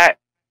which hat?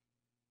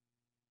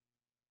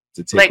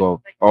 To take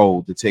off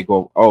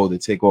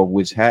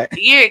which hat?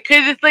 Yeah,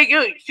 because it's like,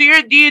 so you're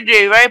a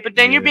DJ, right? But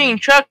then you're being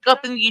trucked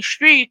up in these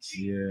streets.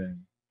 Yeah.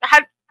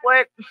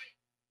 What?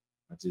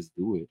 I just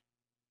do it.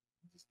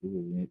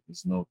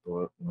 It's no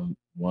thought.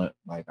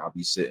 Like I'll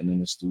be sitting in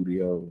the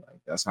studio. Like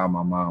that's how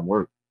my mind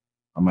works.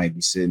 I might be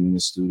sitting in the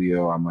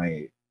studio. I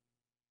might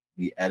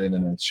be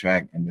editing a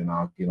track, and then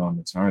I'll get on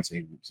the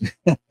turntables,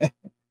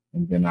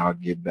 and then I'll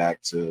get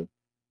back to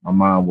my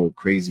mind work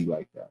crazy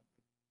like that.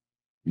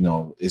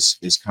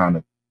 It's kind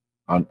of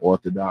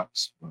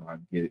unorthodox, but I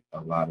get a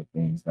lot of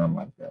things done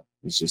like that.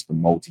 It's just the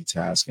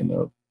multitasking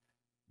of,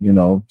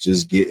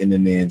 just getting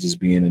in there and just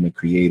being in a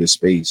creative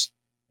space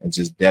and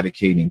just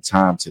dedicating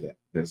time to that.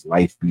 Because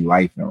life be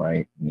life,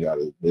 right? You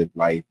gotta live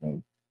life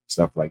and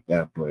stuff like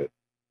that. But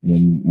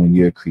when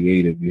you're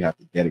creative, you have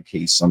to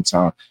dedicate some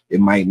time. It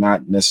might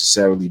not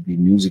necessarily be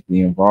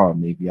musically involved.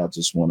 Maybe I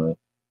just want to,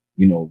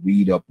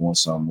 read up on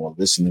something or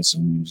listen to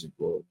some music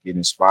or get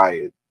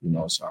inspired.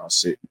 So I'll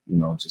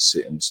just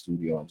sit in the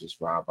studio and just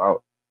vibe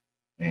out.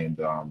 And,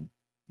 the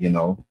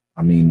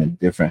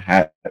different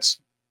hats,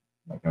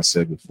 like I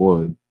said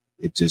before,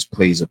 it just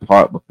plays a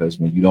part because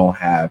when you don't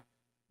have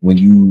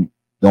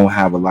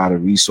a lot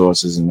of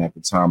resources, and at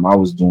the time I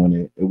was doing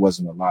it, it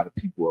wasn't a lot of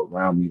people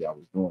around me that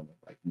was doing it.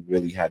 Like you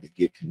really had to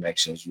get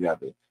connections. You had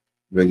to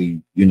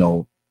really,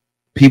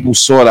 people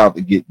sought out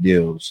to get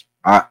deals.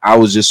 I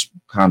was just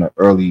kind of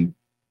early.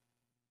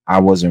 I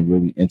wasn't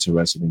really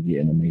interested in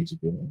getting a major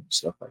deal and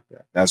stuff like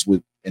that. That's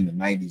what in the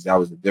 90s, that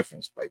was the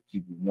difference. Like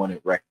people wanted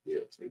record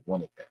deals. They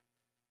wanted that.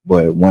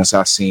 But once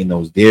I seen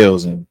those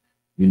deals and,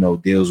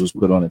 deals was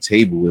put on the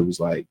table, it was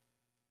like,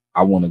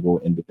 I want to go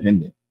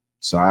independent.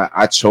 So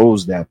I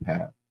chose that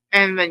path.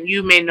 And then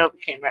you made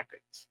Novocaine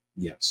Records.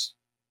 Yes.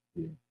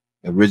 Yeah.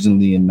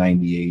 Originally in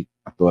 98,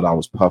 I thought I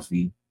was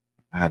Puffy.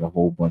 I had a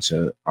whole bunch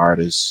of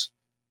artists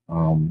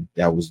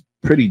that was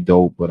pretty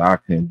dope, but I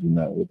couldn't do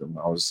nothing with them.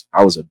 I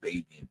was a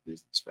baby in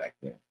business back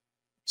then.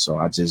 So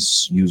I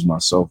just used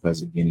myself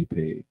as a guinea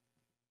pig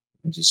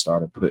and just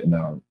started putting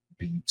out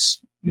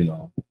beats,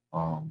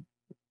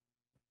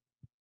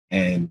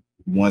 and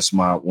once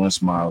my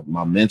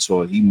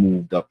mentor, he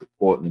moved up to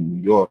Portland,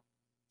 New York.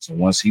 So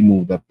once he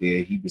moved up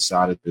there, he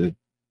decided to,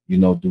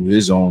 do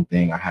his own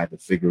thing. I had to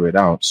figure it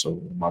out. So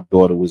when my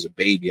daughter was a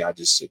baby, I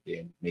just sit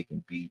there and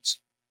making beats.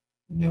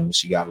 And then when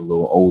she got a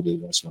little older,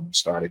 that's when I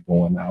started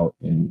going out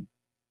and,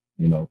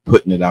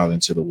 putting it out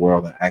into the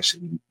world and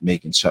actually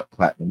making Chuck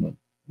Platinum a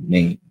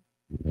name.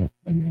 And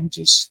then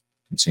just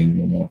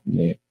continuing on from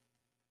there.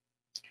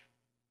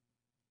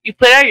 You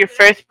put out your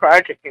first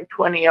project in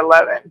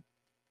 2011.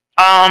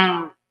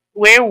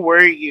 Where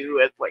were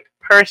you as like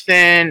a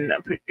person,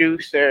 a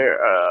producer,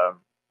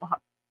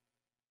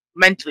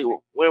 mentally?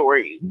 Where were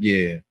you?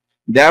 Yeah,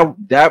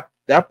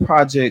 that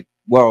project.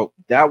 Well,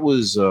 that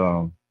was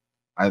I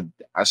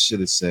should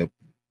have said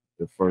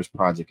the first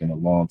project in a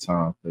long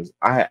time because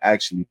I had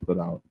actually put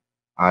out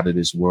of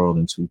This World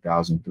in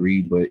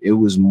 2003, but it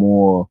was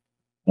more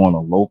on a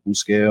local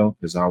scale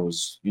because I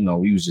was,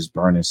 we was just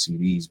burning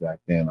CDs back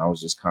then. I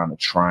was just kind of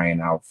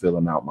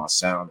filling out my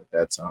sound at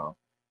that time.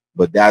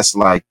 But that's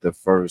like the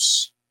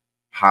first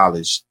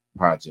polished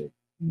project,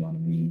 you know what I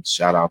mean?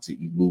 Shout out to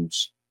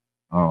Eluse.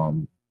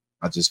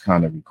 I just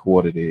kind of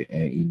recorded it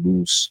and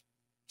Eluse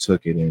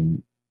took it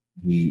and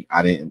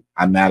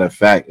matter of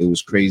fact, it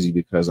was crazy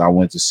because I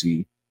went to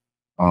see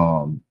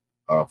a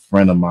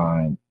friend of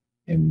mine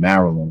in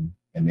Maryland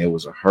and there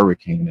was a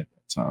hurricane at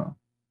that time.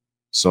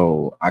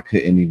 So I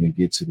couldn't even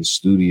get to the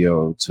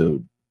studio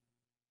to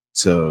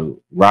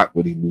to rock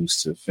with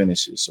loose to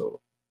finish it. So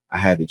I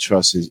had to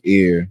trust his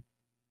ear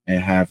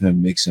and have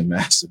him mix and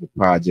master the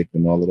project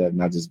and all of that.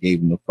 And I just gave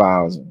him the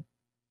files, and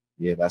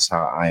yeah, that's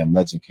how I Am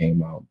Legend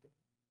came out.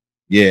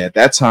 Yeah, at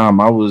that time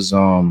I was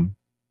my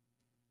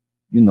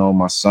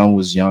son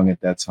was young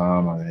at that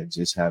time. I had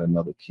just had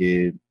another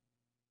kid.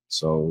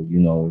 So,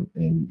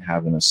 and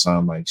having a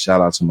son, like shout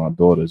out to my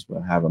daughters,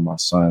 but having my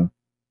son,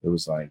 it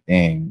was like,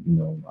 dang,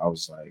 I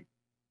was like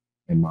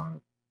in my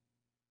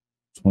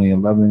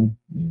 2011,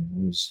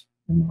 it was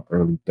in my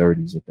early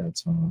 30s at that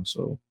time.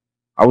 So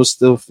I was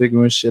still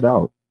figuring shit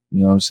out.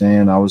 You know what I'm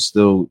saying? I was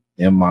still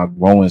in my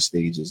growing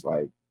stages,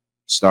 like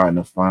starting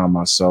to find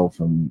myself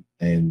and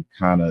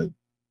kind of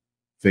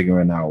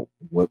figuring out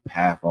what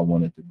path I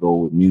wanted to go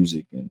with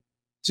music and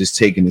just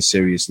taking it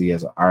seriously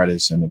as an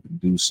artist and a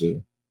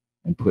producer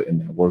and putting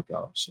that work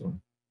out. So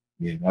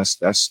yeah,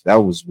 that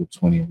was what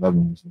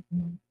 2011 was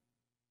looking like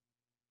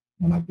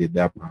when I did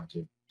that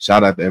project.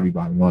 Shout out to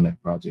everybody on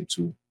that project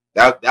too.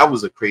 That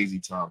was a crazy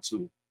time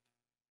too.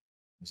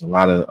 There's a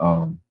lot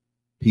of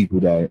people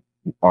that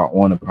are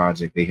on the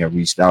project. They have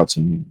reached out to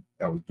me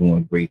that was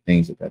doing great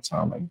things at that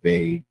time, like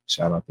Vague.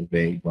 Shout out to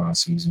Vague, Grind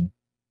Season.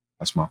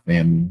 That's my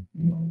family.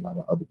 A lot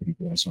of other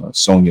people. That's on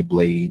Sonya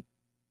Blade.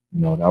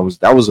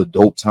 That was a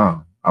dope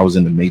time. I was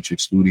in the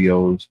Matrix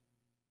Studios.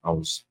 I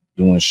was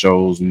doing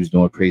shows. We was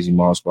doing Crazy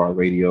Mall Squad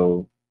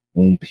Radio.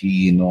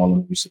 P and all of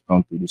them used to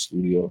come through the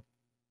studio.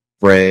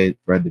 Fred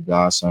the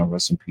Godson,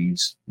 rest in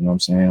peace. You know what I'm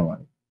saying? Like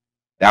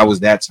that was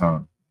that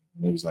time.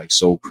 It was like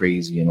so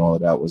crazy and all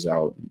of that was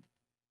out.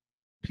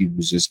 People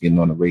was just getting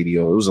on the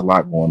radio. It was a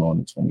lot going on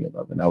in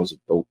 2011. That was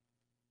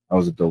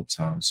a dope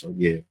time. So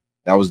yeah,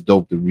 that was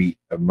dope to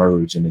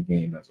re-emerge in the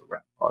game as a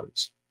rap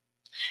artist.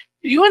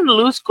 You and the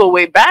Loose go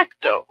way back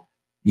though.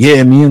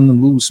 Yeah, me and the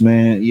Loose,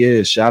 man.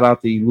 Yeah, shout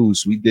out to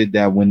Loose. We did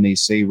that When They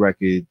Say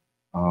record.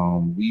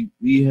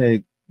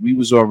 We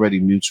was already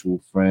mutual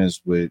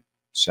friends with,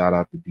 shout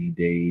out to D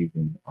Dave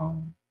and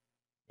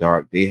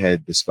Dark. They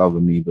had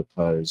discovered me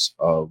because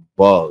of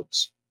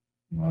Bugs.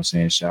 You know what I'm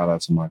saying? Shout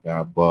out to my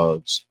guy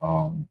Bugs.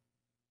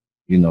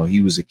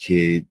 He was a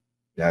kid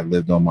that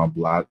lived on my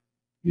block,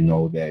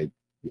 that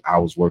I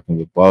was working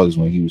with Bugs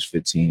when he was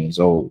 15 years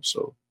old.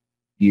 So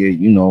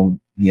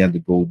he had to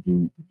go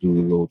do a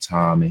little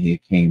time, and he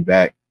came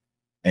back,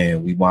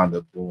 and we wound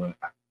up doing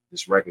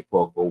this record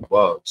called Go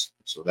Bugs.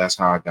 So that's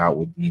how I got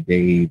with D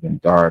Dave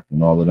and Dark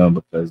and all of them,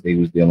 because they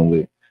was dealing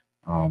with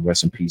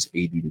rest in peace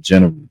AD the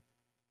General.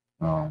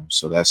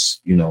 So that's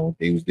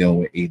they was dealing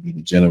with AD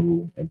the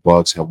General, and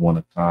Bugs had won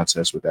a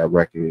contest with that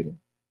record, and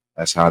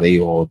that's how they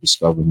all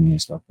discovered me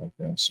and stuff like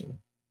that. So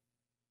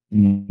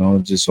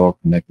it just all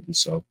connected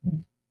itself.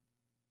 And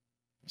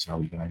that's how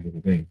we got here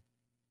today.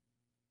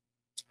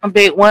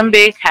 One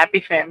big happy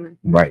family.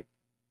 Right.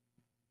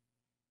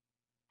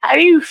 How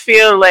do you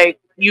feel like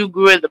you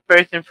grew as a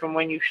person from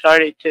when you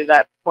started to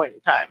that point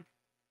in time?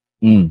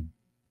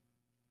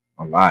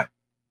 A lot,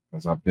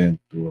 because I've been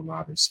through a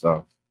lot of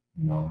stuff.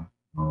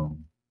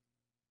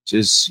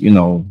 Just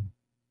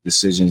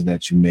decisions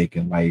that you make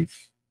in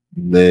life,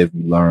 you live,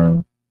 you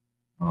learn.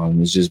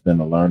 It's just been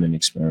a learning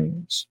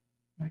experience,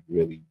 like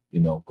really,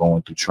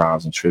 going through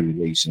trials and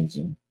tribulations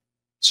and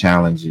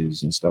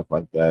challenges and stuff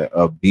like that,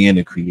 of being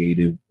a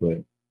creative,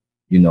 but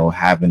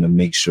having to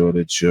make sure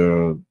that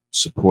you're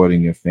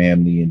supporting your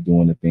family and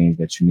doing the things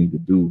that you need to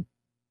do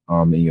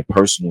in your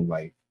personal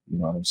life. You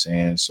know what I'm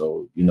saying?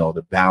 So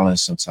the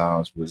balance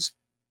sometimes was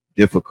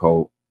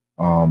difficult.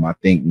 I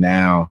think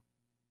now,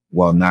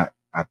 well, not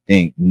I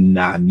think,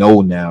 I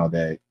know now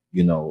that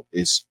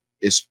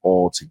it's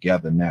all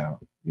together now.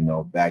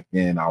 Back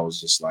then I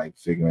was just like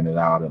figuring it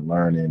out and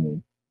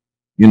learning,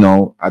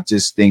 and I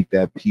just think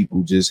that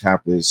people just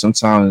have to,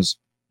 sometimes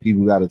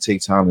people got to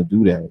take time to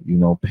do that.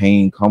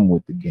 Pain come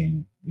with the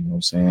game. You know what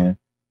I'm saying?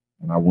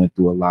 And I went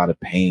through a lot of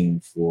pain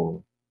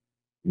for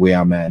where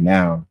I'm at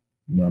now.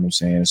 You know what I'm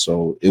saying?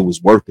 So it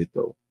was worth it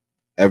though.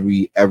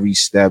 Every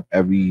step,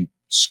 every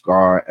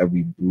scar,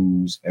 every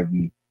bruise,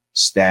 every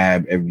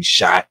stab, every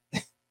shot,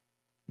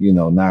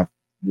 not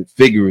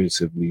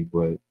figuratively,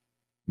 but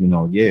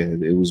yeah,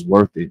 it was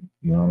worth it.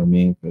 You know what I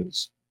mean?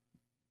 Because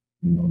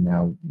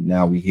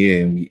now we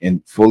here and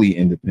we fully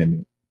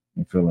independent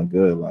and feeling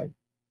good, like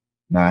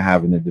not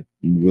having to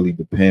really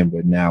depend,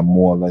 but now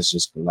more or less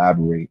just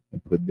collaborate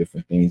and put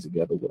different things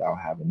together without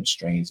having the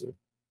strains of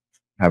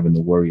having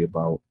to worry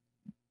about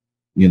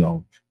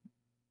the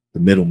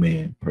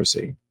middleman per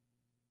se.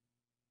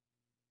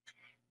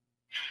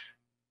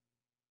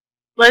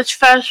 Let's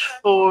fast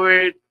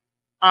forward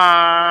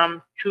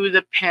to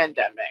the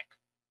pandemic.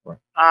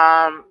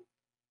 Right.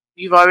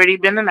 You've already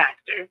been an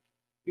actor.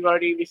 You've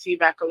already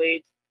received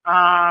accolades.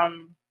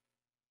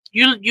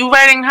 You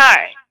riding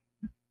high.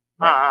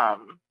 Right.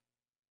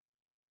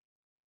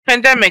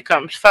 Pandemic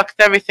comes, fucks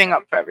everything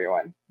up for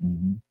everyone.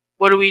 Mm-hmm.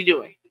 What are we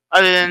doing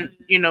other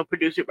than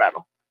producer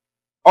battle?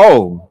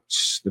 Oh,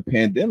 the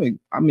pandemic.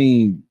 I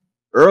mean,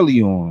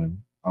 early on,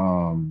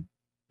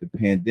 the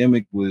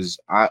pandemic was,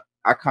 I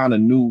kind of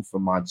knew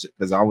from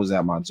because I was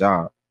at my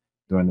job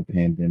during the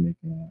pandemic,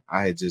 and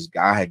I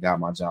had got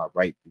my job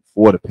right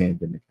before the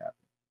pandemic happened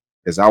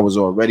because I was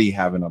already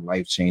having a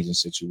life changing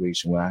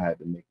situation where I had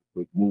to make a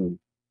quick move.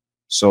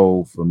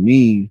 So for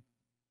me,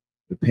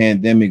 the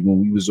pandemic,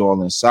 when we was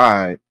all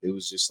inside, it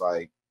was just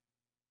like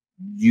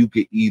you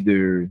could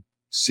either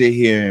sit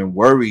here and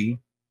worry,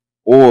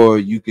 or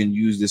you can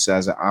use this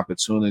as an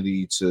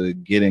opportunity to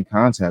get in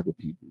contact with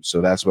people. So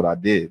that's what I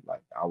did.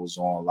 Like I was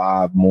on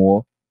live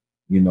more.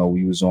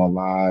 We was on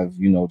live,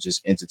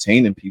 just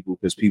entertaining people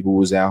because people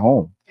was at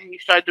home. And you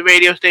started the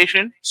radio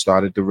station?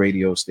 Started the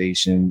radio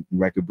station,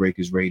 Record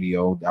Breakers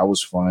Radio. That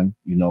was fun,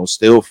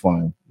 still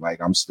fun. Like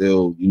I'm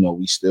still,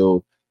 we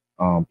still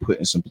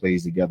putting some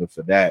plays together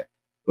for that.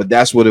 But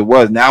that's what it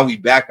was. Now we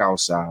back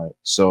outside.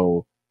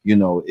 So,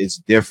 it's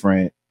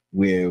different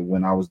where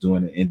when I was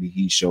doing the Indie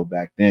Heat show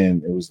back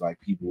then, it was like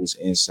people was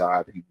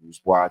inside, people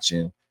was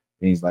watching,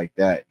 things like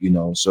that,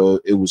 so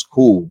it was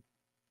cool,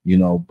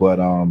 but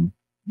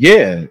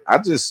yeah,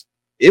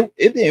 it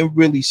didn't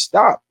really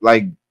stop.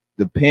 Like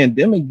the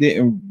pandemic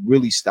didn't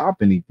really stop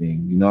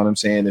anything. You know what I'm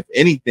saying? If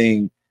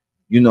anything,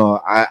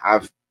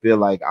 I feel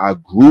like I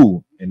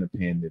grew in the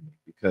pandemic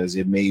because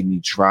it made me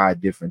try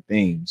different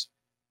things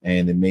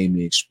and it made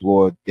me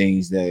explore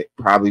things that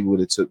probably would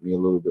have took me a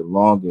little bit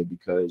longer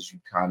because you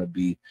kind of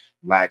be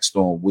laxed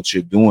on what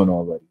you're doing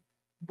already.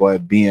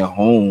 But being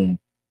home,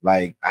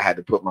 like I had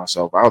to put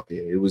myself out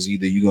there. It was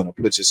either you're going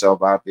to put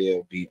yourself out there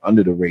or be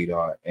under the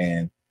radar.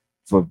 And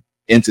for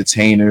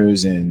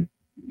entertainers and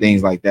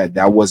things like that,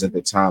 that wasn't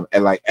the time.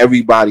 And like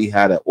everybody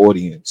had an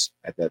audience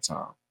at that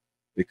time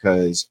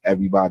because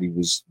everybody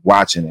was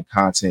watching and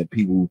content.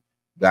 People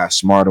got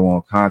smarter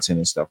on content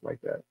and stuff like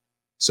that.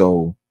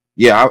 So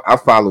yeah, I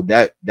followed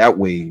that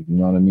wave, you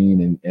know what I mean?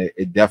 And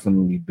it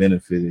definitely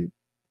benefited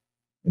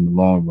in the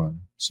long run.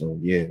 So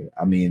yeah,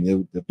 I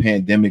mean, the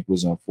pandemic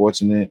was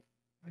unfortunate.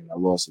 Like, I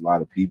lost a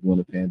lot of people in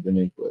the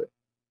pandemic, but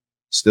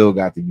still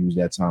got to use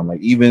that time. Like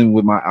even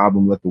with my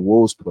album Let the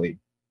Wolves Play,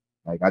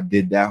 like I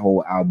did that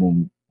whole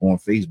album on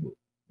Facebook,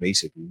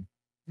 basically. You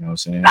know what I'm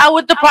saying? Now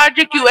with the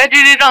project you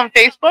edited on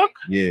Facebook?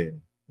 Yeah,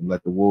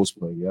 Let the Wolves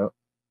Play. Yep,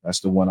 that's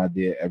the one I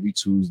did every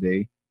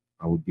Tuesday.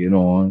 I would get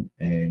on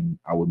and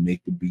I would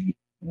make the beat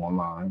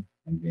online,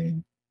 and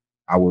then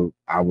I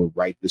would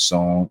write the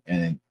song,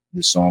 and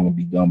the song would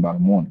be done by the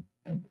morning.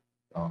 And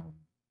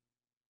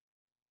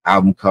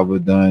album cover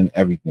done,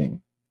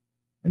 everything.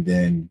 And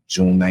then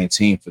June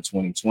 19th for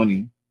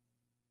 2020,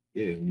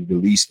 yeah, we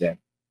released that.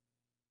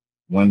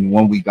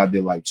 One week I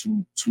did like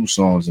two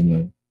songs in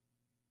the,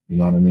 you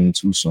know what I mean,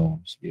 2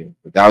 songs. Yeah,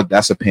 but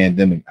that's a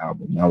pandemic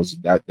album. That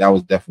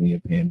was definitely a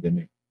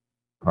pandemic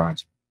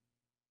project.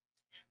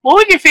 What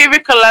was your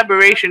favorite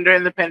collaboration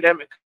during the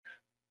pandemic?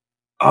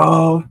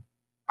 I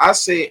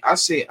say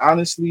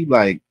honestly,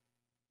 like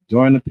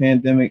during the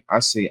pandemic, I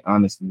say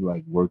honestly,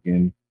 like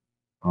working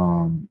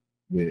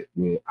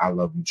with I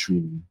Love You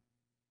Truly.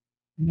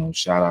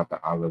 Shout out to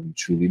I Love You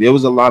Truly. There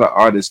was a lot of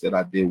artists that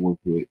I did work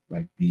with,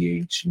 like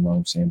BH, you know what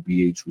I'm saying?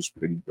 BH was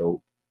pretty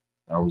dope.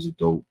 That was a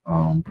dope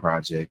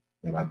project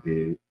that I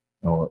did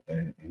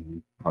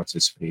and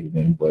participated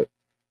in. But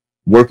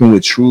working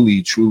with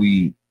Truly,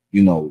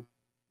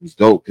 was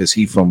dope because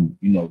he from,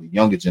 the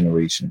younger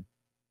generation.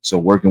 So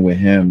working with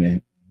him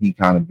and he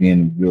kind of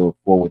being real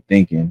forward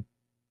thinking,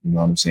 you know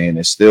what I'm saying?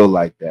 It's still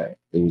like that.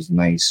 It was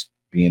nice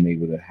being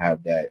able to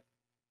have that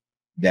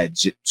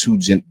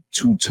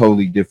two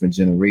totally different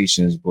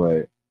generations,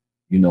 but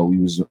we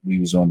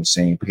was on the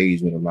same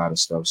page with a lot of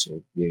stuff.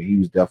 So yeah, he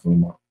was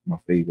definitely my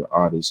favorite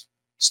artist.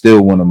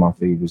 Still one of my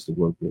favorites to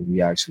work with.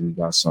 We actually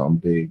got something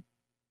big.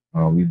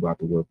 We about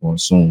to work on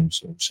soon.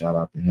 So shout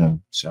out to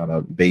him. Shout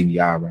out to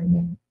Baby I right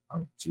now.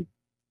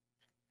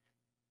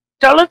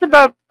 Tell us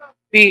about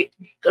the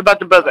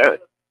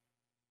Brotherhood.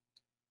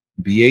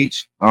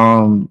 BH,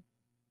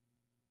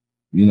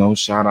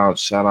 shout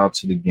out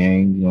to the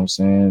gang, you know what I'm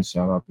saying?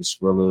 Shout out to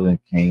Skrilla and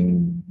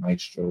Kane,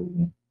 Maestro,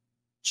 and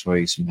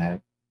Choice,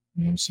 Mac,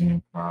 you know what I'm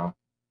saying? Proud.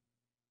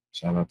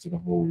 Shout out to the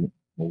whole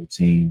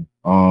team.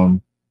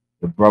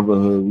 The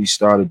Brotherhood, we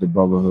started the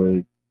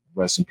Brotherhood.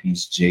 Rest in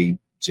peace,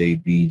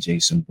 JB,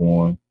 Jason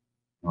Bourne.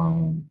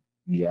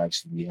 He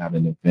actually had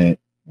an event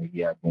that he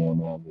had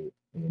going on with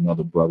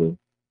another brother,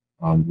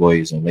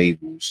 Lawyers and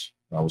Labels.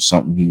 That was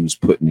something he was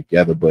putting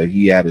together, but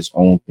he had his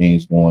own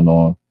things going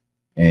on,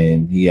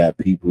 and he had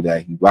people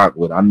that he rocked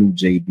with. I knew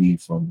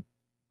JB from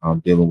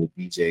dealing with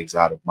DJ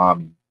Exotic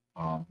Mommy.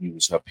 He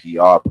was her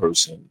PR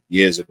person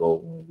years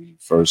ago when we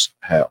first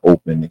had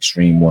opened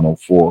Extreme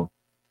 104.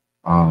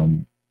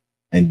 And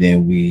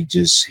then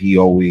he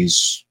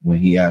always, when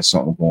he had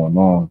something going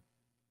on,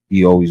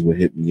 he always would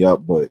hit me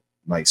up, but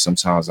like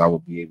sometimes I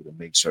would be able to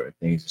make certain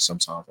things and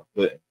sometimes I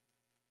couldn't.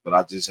 But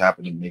I just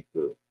happened to make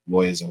the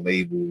Lawyers and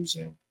Labels,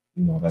 and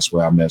that's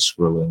where I met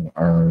Skrilla and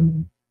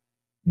Earn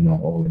and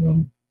all of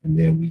them. And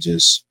then we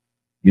just,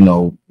 it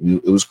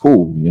was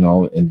cool,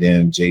 and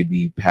then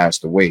JB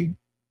passed away.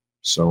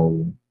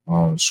 So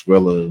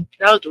Skrilla,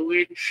 that was the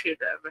weirdest shit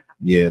ever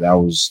happened. Yeah,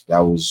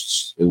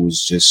 it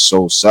was just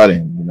so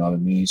sudden, you know what I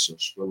mean? So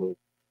Skrilla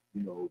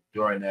you know,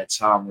 during that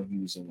time when he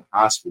was in the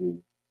hospital,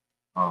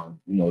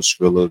 you know,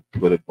 Skrilla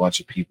put a bunch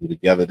of people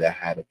together that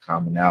had a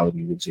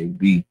commonality with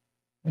JB,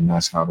 and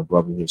that's how the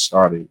brotherhood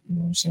started. You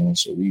know what I'm saying?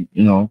 So we,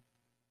 you know,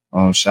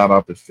 shout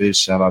out to Fish,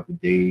 shout out to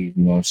Dave.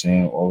 You know what I'm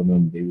saying? All of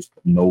them, they was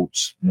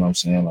notes. You know what I'm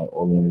saying? Like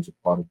all of them was a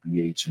part of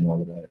BH and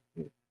all of that.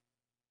 But,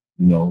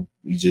 you know,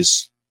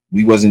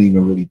 we wasn't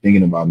even really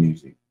thinking about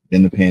music.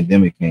 Then the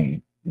pandemic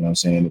came. You know what I'm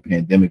saying? The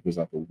pandemic was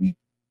like a week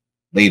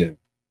later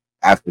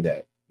after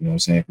that. You know what I'm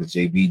saying? Because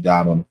JB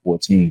died on the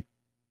 14th,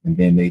 and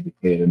then they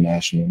declared a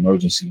national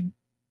emergency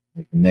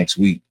like the next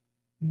week.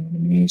 You know what I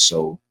mean?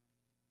 So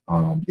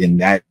then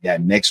that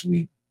next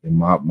week, then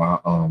my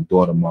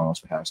daughter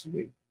mom's passed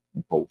away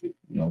from COVID. You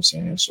know what I'm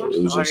saying? So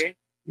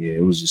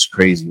it was just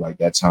crazy. Like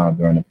that time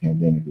during the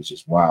pandemic was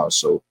just wild.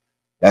 So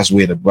that's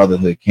where the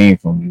brotherhood came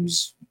from.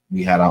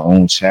 We had our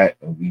own chat,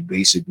 and we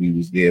basically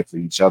was there for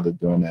each other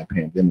during that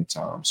pandemic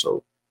time.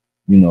 So,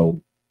 you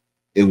know,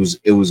 it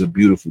was a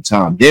beautiful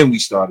time. Then we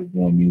started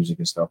doing music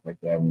and stuff like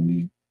that when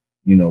we,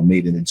 you know,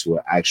 made it into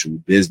an actual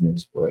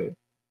business. But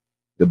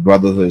the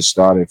brotherhood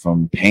started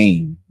from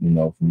pain, you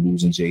know, from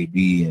losing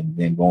JB and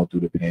then going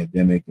through the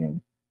pandemic.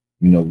 And,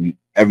 you know,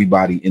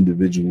 everybody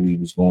individually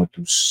was going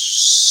through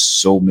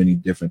so many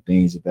different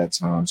things at that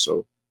time.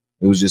 So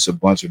it was just a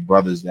bunch of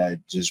brothers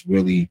that just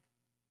really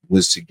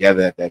was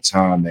together at that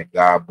time, that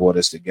God brought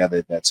us together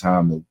at that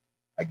time. That,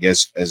 I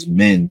guess as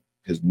men,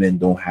 because men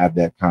don't have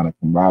that kind of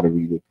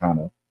camaraderie to kind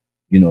of,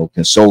 you know,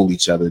 console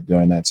each other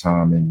during that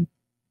time and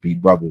be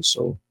brothers.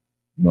 So,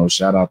 you know,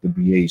 shout out to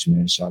BH,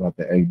 man. Shout out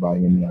to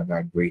everybody in there. I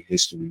got great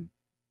history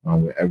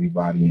with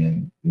everybody,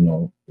 and you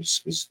know,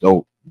 it's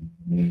dope.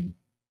 I mean,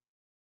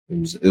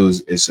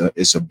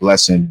 it's a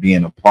blessing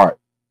being a part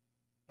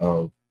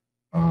of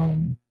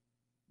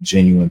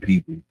genuine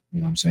people. You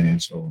know what I'm saying?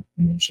 So,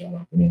 you know, shout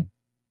out to them.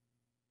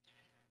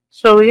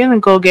 So we're gonna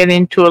go get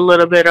into a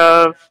little bit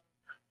of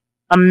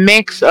a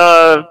mix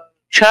of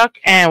Chuck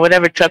and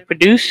whatever Chuck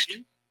produced,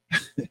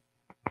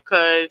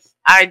 because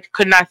I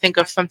could not think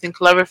of something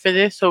clever for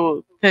this.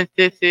 So since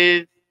this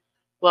is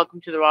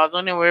Welcome to the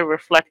Rawrrzone, and we're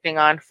reflecting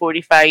on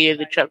 45 years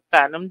of Chuck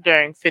Platinum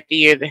during 50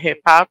 years of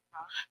hip hop,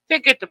 I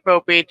think it's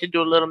appropriate to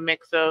do a little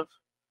mix of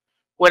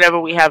whatever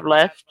we have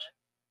left.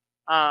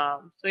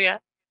 So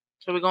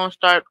we're gonna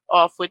start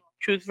off with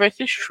Truth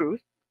versus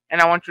Truth.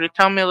 And I want you to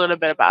tell me a little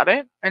bit about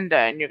it, and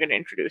then you're going to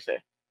introduce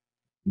it.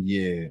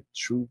 Yeah,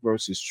 Truth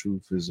versus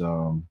Truth is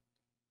a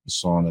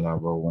song that I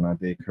wrote when I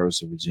did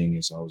Curse of a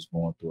Genius. I was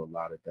going through a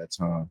lot at that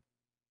time.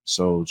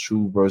 So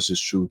Truth versus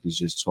Truth is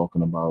just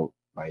talking about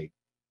like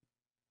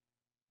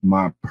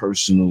my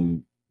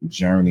personal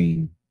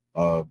journey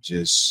of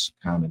just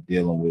kind of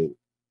dealing with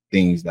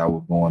things that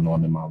were going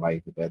on in my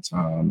life at that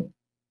time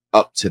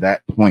up to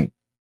that point,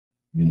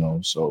 you know.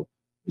 So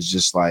it's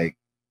just like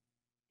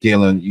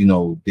dealing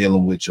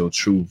with your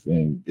truth,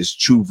 and it's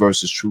truth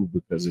versus truth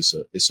because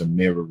it's a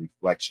mirror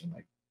reflection,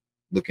 like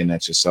looking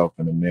at yourself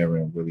in the mirror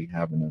and really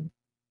having to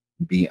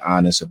be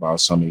honest about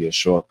some of your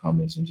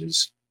shortcomings and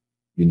just,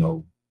 you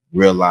know,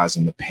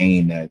 realizing the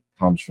pain that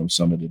comes from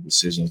some of the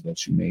decisions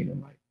that you made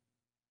in life.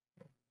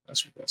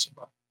 That's what that's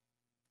about.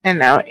 And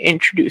now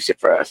introduce it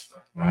for us.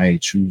 All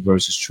right, Truth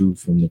versus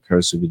Truth from the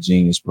Curse of a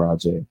Genius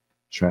project,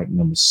 track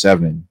number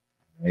 7.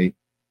 Right,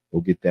 go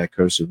get that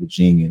Curse of a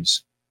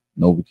Genius.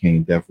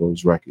 Novocaine Death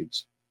Row's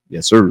Records.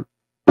 Yes, sir.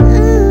 Truth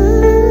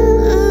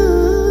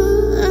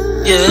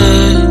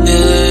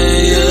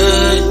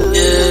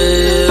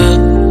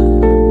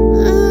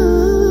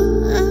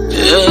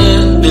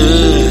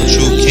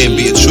can't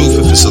be a truth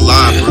if it's a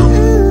lie,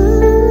 bro.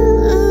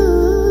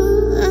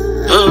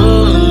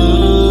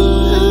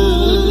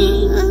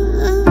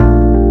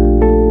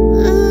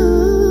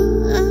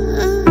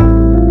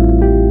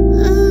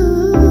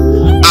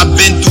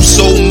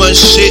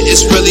 Shit,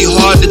 it's really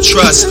hard to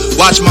trust.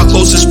 Watch my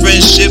closest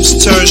friendships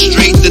turn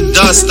straight to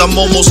dust. I'm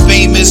almost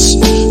famous,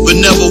 but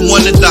never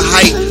wanted the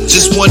hype.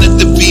 Just wanted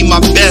to be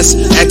my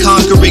best at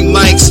conquering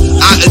mics.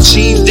 I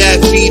achieved that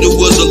feat. It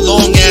was a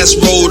long ass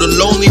road, a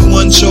lonely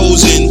one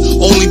chosen.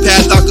 Only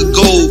path I could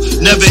go.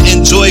 Never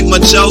enjoyed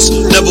much else,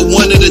 never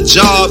wanted a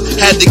job.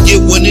 Had to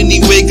get one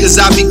anyway,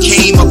 cause I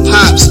became a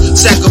pops.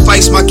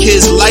 Sacrificed my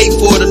kid's life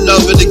for the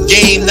love of the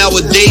game.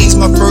 Nowadays,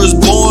 my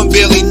firstborn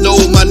barely know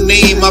my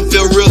name. I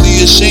feel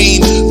really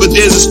ashamed, but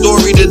there's a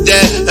story to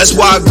that. That's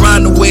why I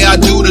grind the way I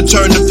do to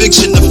turn the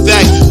fiction to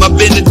fact. My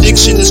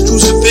benediction is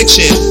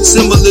crucifixion,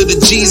 similar to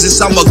Jesus.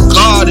 I'm a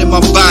god in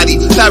my body,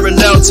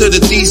 parallel to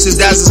the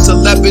thesis. As a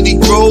celebrity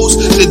grows,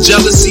 the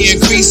jealousy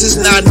increases.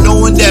 Not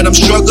knowing that I'm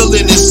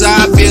struggling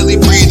inside, barely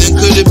breathing.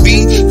 Could it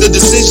be the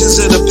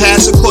decisions of the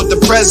past that caught the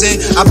present.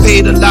 I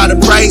paid a lot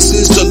of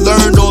prices to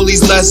learn all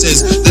these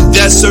lessons. The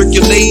debt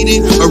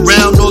circulating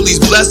around all these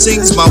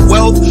blessings. My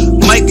wealth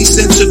might be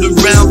centered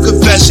around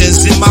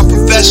confessions. In my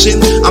profession,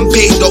 I'm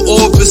paid to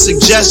offer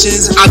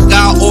suggestions. I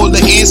got all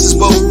the answers,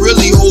 but who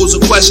really holds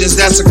the questions?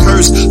 That's a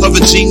curse of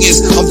a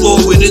genius. I'm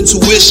flawed with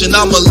intuition.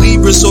 I'm a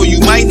Libra, so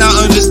you might not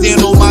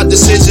understand all my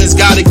decisions.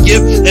 Got a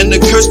gift and a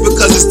curse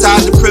because it's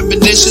tied to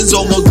premonitions.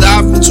 Almost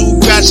died from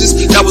 2 crashes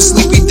that was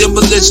sleepy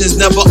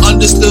demolitions. Never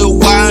understood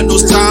why in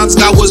those times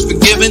God was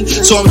forgiven.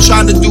 So I'm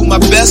trying to do my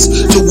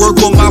best to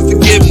work on my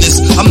forgiveness.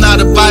 I'm not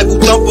a Bible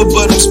thumper,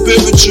 but I'm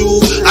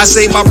spiritual. I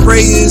say my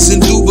prayers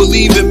and do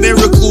believe in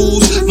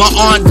miracles. My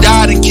aunt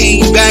died and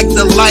came back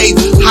to life.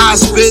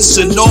 Hospice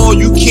and all,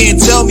 you can't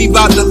tell me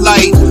about the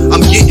light.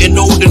 I'm getting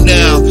older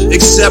now,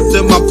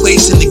 accepting my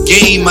place in the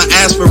game. My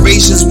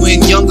aspirations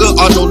when younger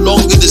are no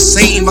longer the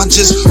same. I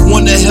just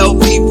wanna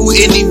help people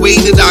any way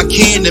that I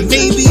can, and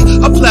maybe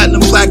a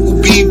platinum plaque will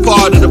be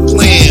part of the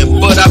plan.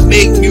 But I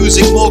make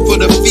music more for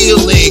the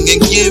feeling and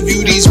give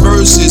you these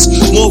verses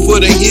more for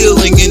the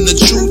healing. And the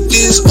truth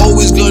is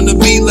always gonna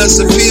be less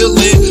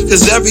appealing,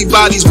 cause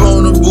everybody's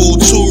vulnerable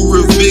to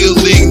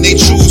revealing their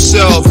true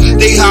self.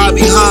 They hide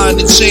behind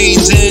the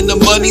chains and the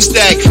money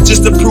stack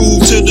just to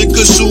prove to the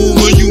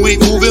consumer you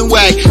ain't moving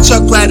whack.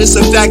 Chuck Platt, it's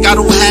a fact, I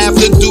don't have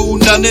to do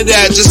none of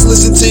that. Just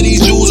listen to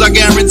these jewels, I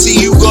guarantee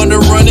you gonna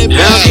run it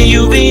back. How can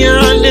you be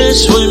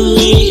honest with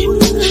me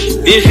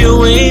if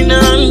you ain't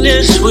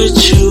honest with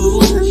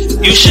you?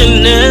 You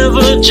should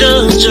never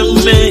judge a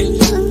man.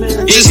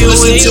 Just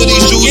listen to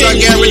these jewels, I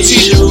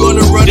guarantee you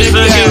gonna run it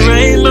back. If I could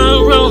right my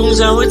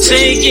wrongs, I would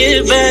take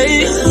it back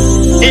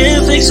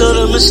and fix all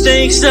the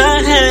mistakes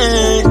I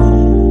had.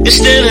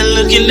 Instead of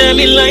looking at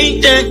me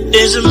like that,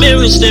 there's a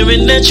mirror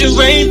staring at you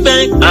right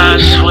back. I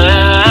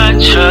swear I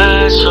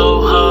try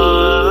so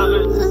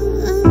hard,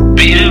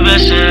 be the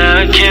best that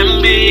I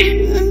can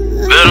be,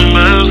 better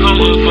man for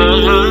my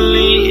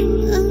family,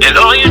 and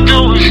all you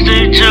do is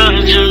stay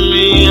judging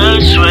me. I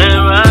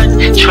swear I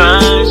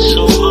try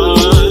so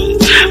hard,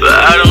 but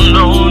I don't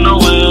know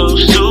nowhere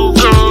else to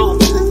go.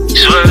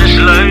 Swear this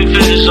life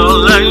is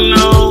all I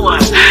know.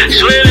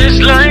 Swear this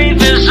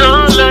life is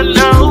all I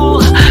know.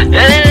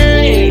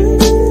 Hey.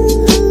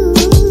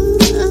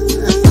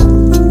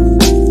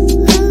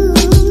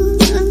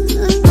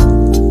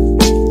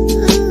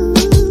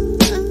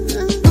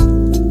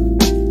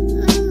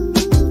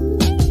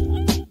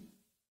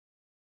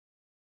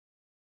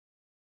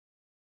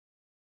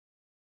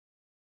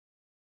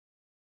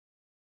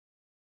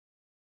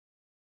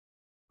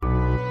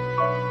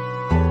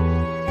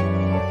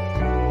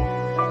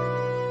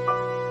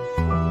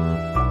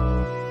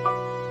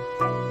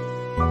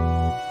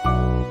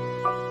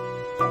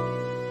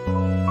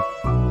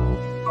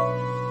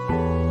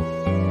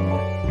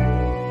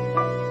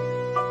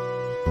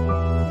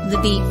 The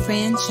Beat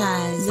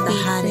Franchise, the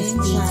hottest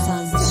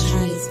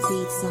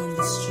beats on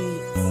the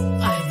streets.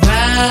 I'd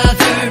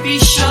rather be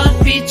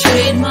shot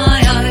between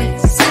my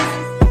eyes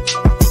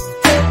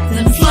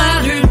than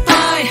flattered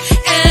by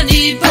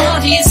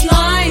anybody's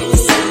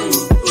lies.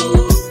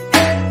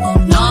 A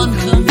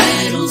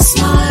non-committal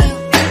smile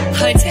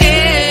hides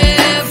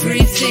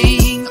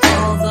everything,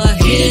 all the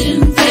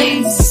hidden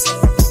things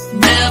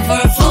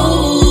never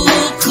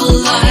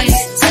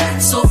vocalized.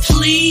 So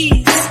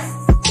please,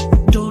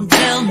 don't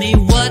tell me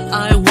what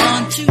I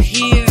want to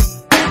hear.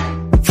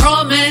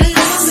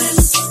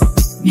 Promise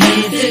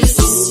me this.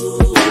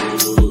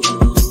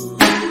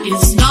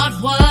 It's not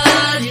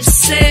what is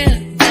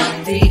said,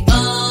 but the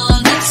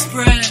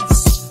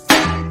unexpressed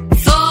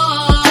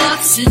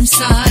thoughts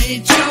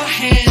inside your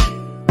head.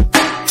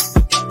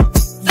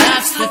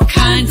 That's the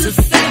kinds of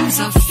things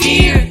I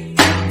fear.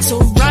 So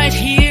right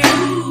here,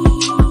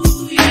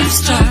 you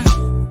start.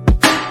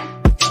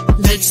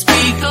 Let's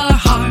speak our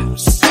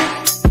hearts.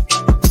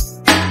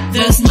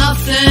 There's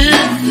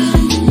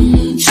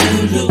nothing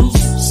to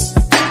lose.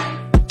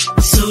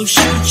 So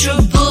shoot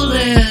your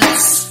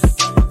bullets,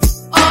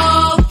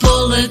 all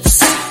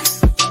bullets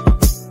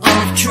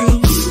of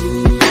truth.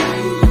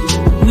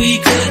 We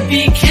could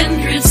be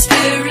kindred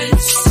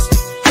spirits,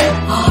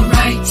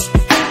 alright.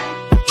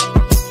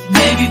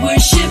 Maybe we're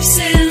ships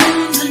in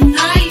the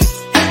night,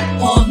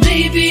 or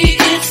maybe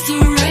it's the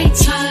right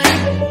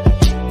time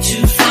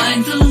to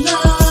find the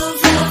love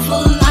of a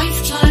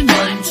lifetime,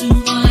 mind to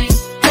mind.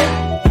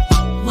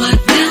 What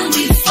will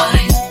we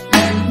find?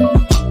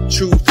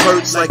 Truth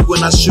hurts like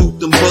when I shoot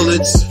them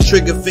bullets.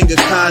 Trigger finger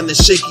kinda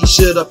shaky,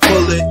 should I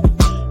pull it?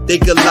 They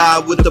could lie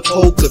with the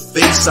poker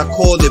face. I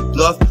call it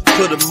bluff,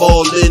 put them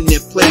all in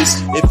their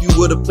place. If you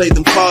would've played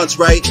them cards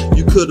right,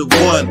 you could've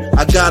won.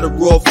 I got a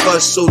raw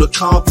flush, so the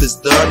comp is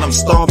done. I'm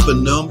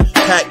stomping them,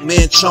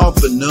 Pac-Man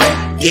chomping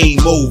them.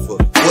 Game over,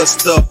 what's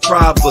the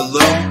problem?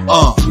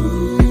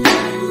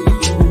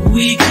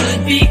 We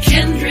could be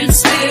kindred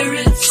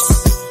spirits,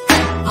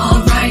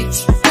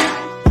 alright.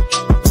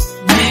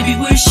 Maybe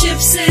we're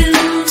ships in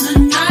the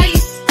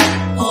night,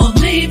 or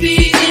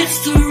maybe it's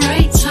the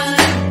right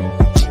time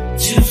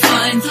to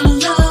find the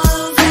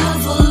love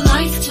of a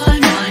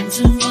lifetime, mind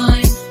to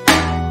mind.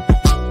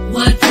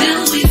 What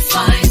will we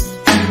find?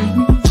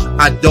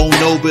 I don't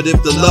know, but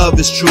if the love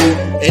is true,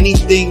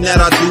 anything that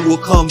I do will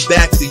come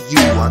back to you.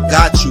 I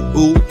got you,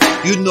 boo.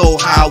 You know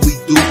how we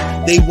do.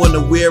 They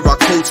wanna wear our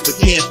coats but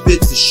can't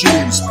fit the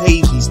shoes.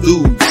 Pay these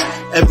dues.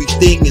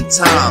 Everything in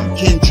time,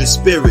 kindred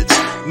spirits.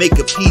 Make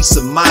a peace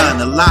of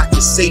mind. A lock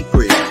is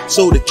sacred,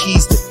 so the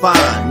keys to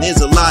find. There's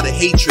a lot of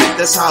hatred,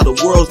 that's how the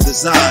world's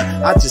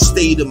designed. I just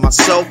stay to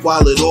myself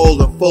while it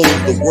all unfolds.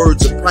 The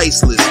words are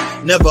priceless,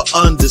 never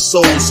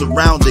undersold.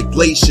 Surrounded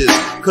glaciers,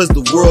 cause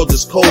the world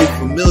is cold.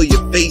 Familiar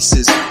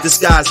faces,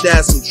 disguised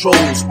as some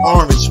trolls.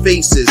 Orange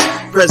faces,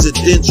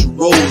 presidential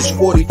roles.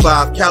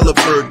 45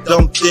 caliber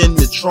dumped in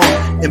the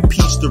trunk.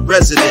 Impeach the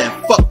resident,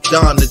 fuck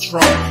Donald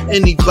Trump.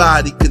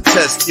 Anybody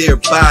contest their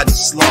body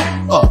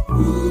slump up.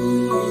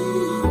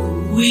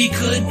 We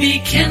could be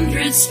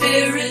kindred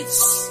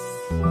spirits,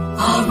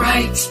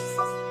 alright.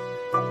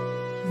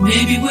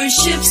 Maybe we're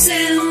ships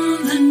in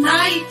the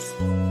night,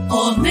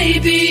 or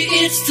maybe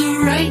it's the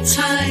right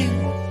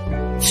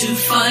time to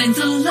find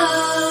the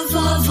love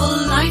of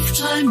a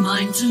lifetime,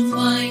 mind to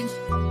mind.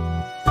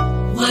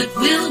 What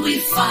will we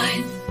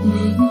find?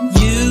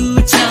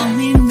 You tell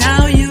me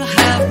now you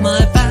have my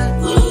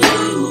back.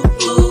 Ooh,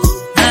 ooh.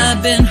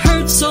 I've been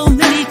hurt so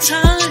many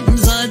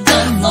times, I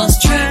done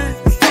lost track.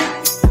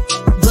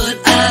 But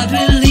I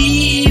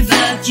believe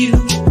that you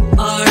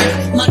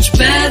are much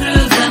better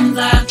than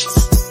that.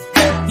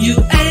 You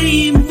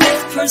aim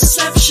with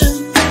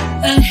perception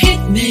and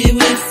hit me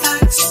with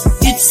facts.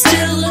 It's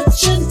still a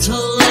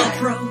gentle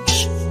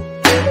approach.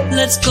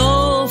 Let's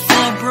go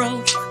for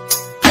broke.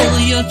 Pull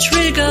your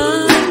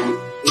trigger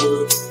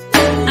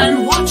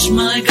and watch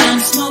my gun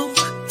smoke.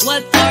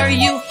 What are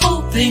you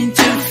hoping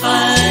to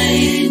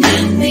find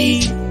in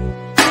me?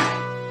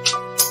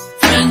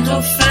 Friend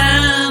or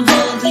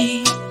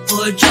family,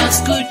 or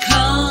just good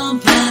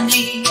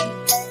company?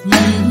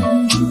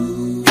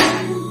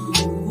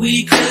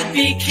 We could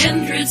be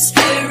kindred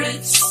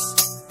spirits,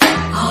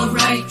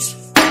 alright.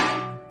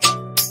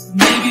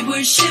 Maybe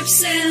we're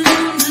ships in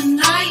the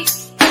night,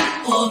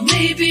 or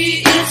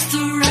maybe it's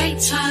the right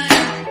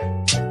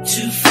time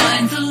to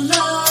find the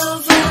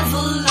love of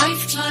a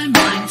lifetime,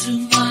 mind to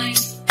mind.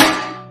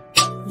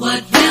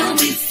 What will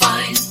we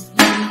find?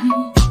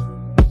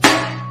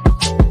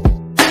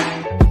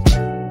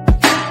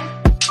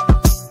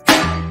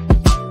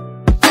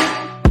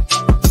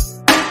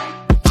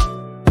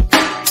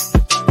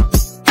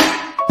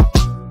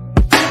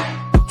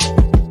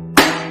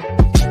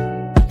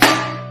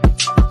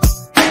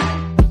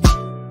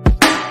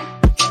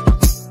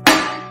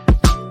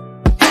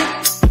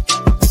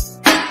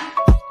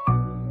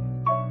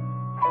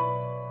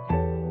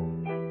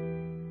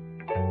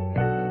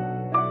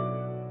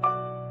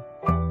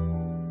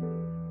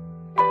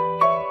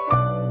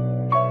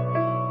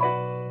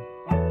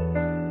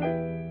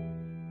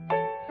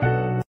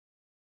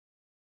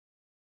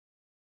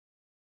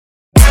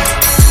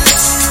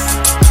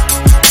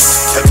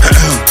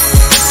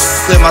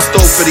 Clear my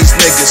throat for these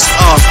niggas,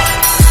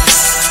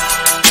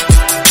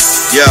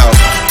 Yo.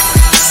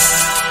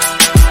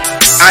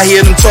 I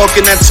hear them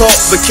talking that talk,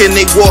 but can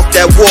they walk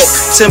that walk?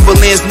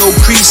 Timberlands, no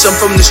crease, I'm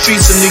from the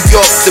streets of New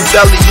York. The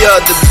belly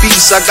of the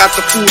beast, I got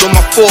the food on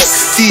my fork.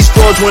 These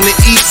frauds wanna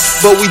eat,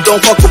 but we don't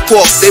fuck with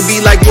pork. They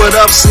be like, what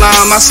up,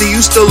 slime? I see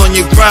you still on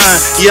your grind.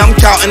 Yeah, I'm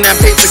counting that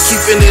paper,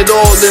 keeping it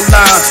all in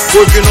line.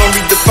 Working on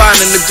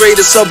redefining the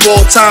greatest of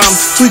all time.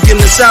 Tweaking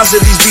the sounds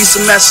of these beats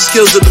and master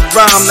skills of the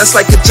rhyme. That's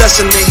like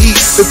adjusting the heat,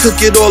 to cook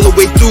it all the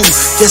way through.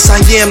 Yes,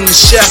 I am the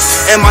chef,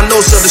 and my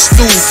notes are the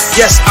stew.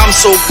 Yes, I'm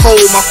so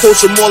cold, my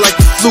quotes are more like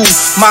the flu.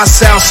 My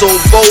sound so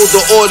bold,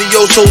 the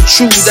audio so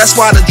true. That's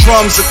why the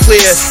drums are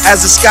clear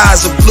as the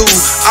skies are blue.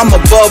 I'm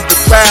above the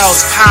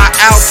clouds, high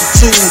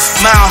altitude,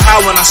 mile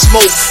high when I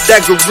smoke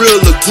that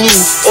gorilla glue,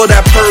 or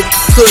that purple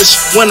kush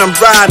when I'm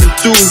riding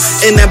through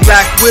in that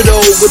Black Widow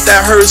with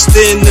that hearse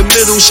in the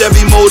middle,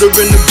 Chevy motor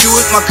in the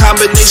Buick. My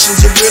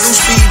combinations of riddle,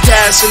 speed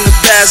cash in the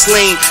fast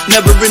lane,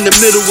 never in the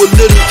middle of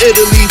Little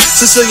Italy.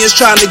 Sicilians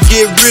trying to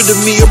get rid of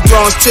me, a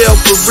bronze tail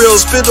for real.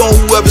 Spit on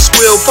whoever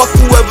squeal, fuck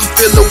whoever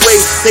feel away.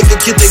 They could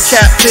get the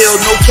cap pill,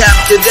 no cap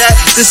to that.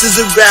 This is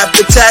a rap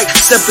attack.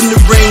 Step in the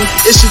ring,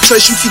 it's your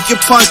choice, you can get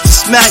punched to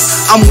smack.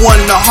 I'm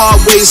one the hard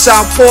way,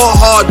 southpaw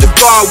hard the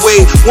bar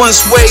way.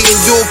 Once way and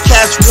you'll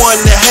catch one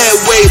the head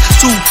way.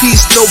 Two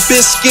piece, no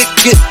biscuit,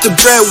 get the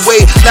bread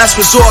way. Last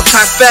resort,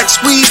 cock back,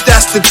 squeeze,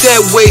 that's the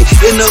dead way.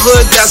 In the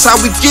hood, that's how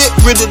we get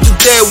rid of the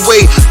dead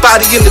way.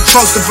 Body in the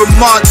trunk of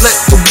Vermont, let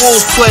the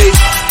wolves play.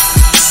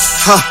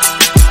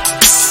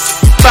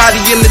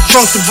 Body in the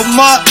trunk of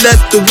Vermont, let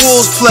the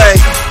wolves play.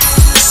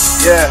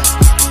 Yeah.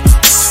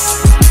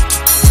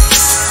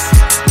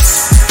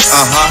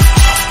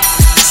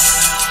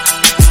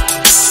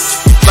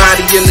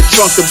 Body in the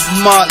trunk of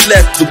Vermont,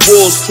 let the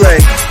wolves play.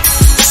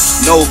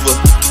 Nova.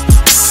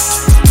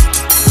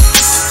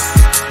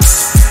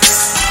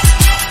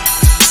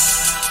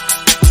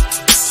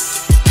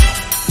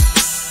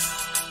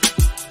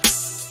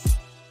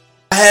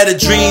 I had a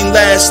dream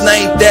last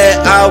night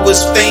that I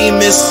was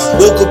famous.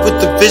 Woke up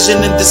with the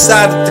vision and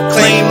decided to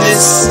claim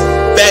this.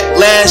 Back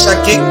Backlash, I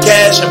get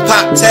cash and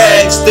pop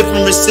tags.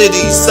 Different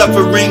cities,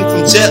 suffering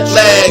from jet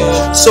lag.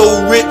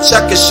 So rich,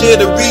 I can share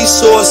the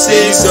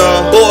resources.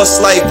 Boss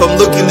life, I'm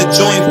looking to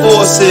join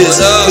forces.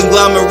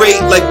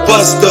 Conglomerate like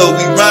Buster,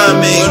 we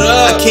rhyming.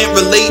 I can't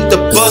relate to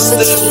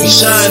Buster, we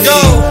shining.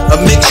 A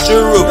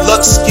mixture of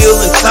luck, skill,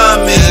 and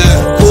timing.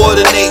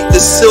 Coordinate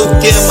the silk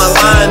in my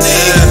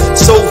lining.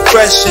 So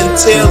fresh and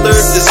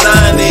tailored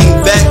designing.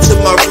 Back to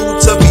my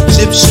roots of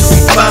Egyptian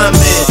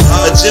refinement.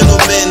 A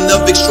gentleman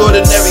of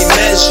extraordinary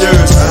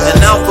measures. An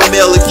alpha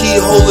male, a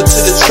key holder to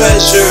the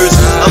treasures.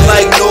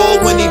 Unlike Noah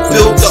when he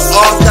built the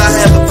ark, I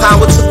have the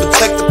power to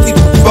protect the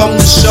people from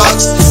the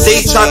sharks.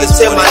 They try to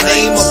tear my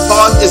name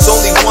apart. There's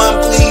only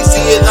one, please,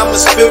 and I'm a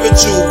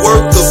spiritual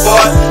work of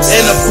art.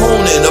 An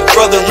opponent, a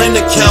brother and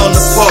a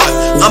counterpart.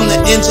 I'm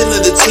the engine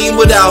of the team.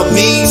 Without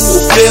me,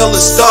 we'll fail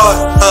to start.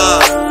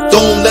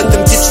 Don't let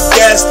them get you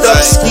gassed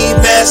up, ski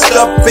masked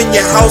up, in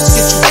your house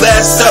get you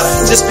blasted up.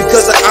 Just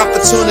because of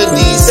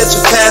opportunities that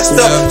you passed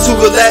up. To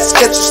relax,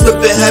 catch you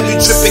slipping, have you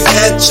tripping,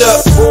 catch up.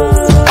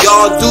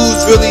 Y'all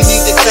dudes really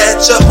need to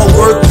catch up. My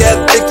work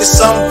ethic is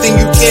something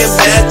you can't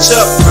match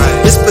up.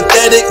 It's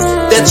pathetic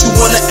that you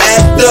wanna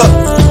act up.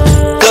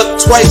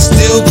 Duck twice,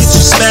 still get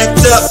you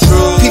smacked up.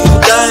 People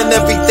dying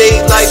every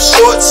day, life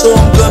short, so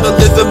I'm gonna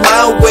live it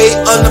my way.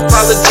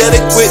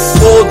 Unapologetic with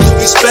all due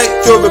respect.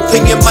 Your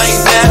opinion might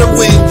matter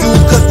when you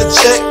cut the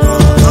check.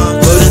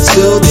 But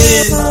until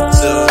then,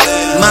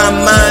 my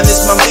mind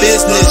is my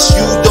business.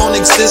 You don't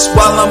exist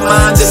while I'm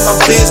minding my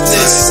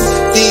business.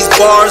 These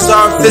bars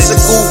are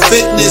physical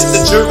fitness.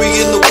 The jury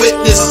and the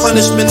witness,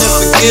 punishment and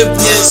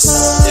forgiveness.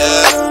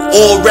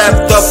 All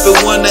wrapped up in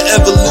one, the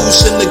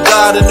evolution of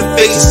God in the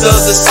face of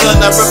the sun.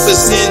 I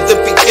represent the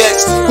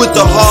begets with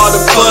the heart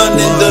of fun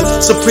and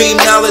the supreme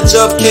knowledge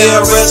of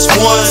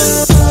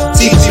KRS-One.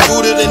 Deeply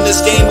rooted in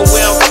this game of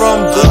where I'm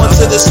from. Born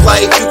to this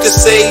life, you could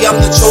say I'm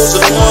the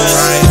chosen one.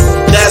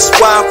 That's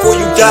why for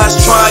you guys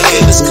trying,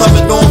 it's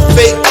coming on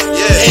fake.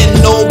 And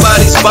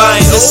nobody's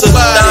buying. It's a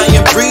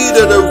dying breed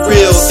of the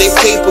real. They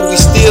paper, we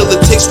steal.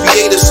 It takes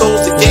creative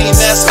souls to gain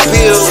mass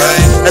appeal.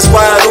 That's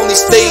why it only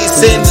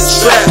stays in the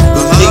trap.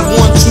 They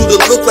want you to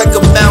look like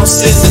a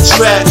mouse in the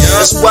trap.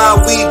 That's why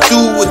we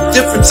do a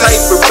different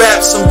type of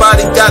rap.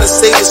 Somebody gotta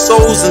save the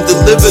souls and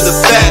deliver the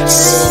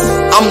facts.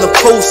 I'm the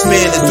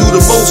postman to do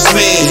the most,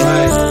 man.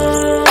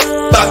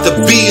 About to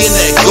be in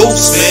that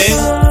ghost, man.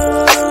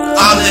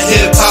 I'm the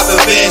hip-hop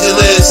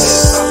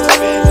evangelist.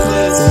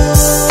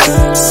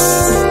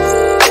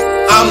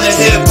 I'm the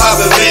hip-hop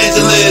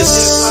evangelist.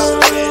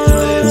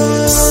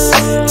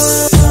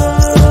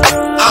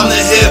 I'm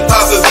the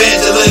hip-hop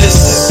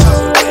evangelist.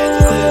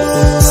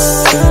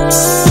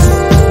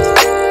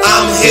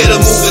 I'm here to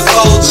move the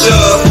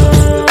culture.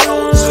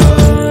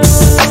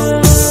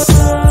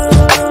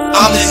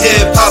 I'm the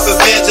hip-hop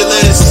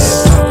evangelist.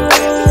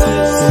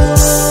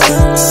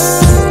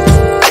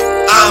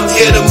 I'm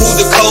here to move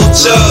the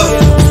culture.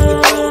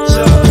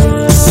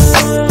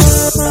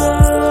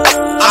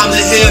 I'm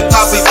the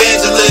hip-hop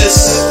evangelist.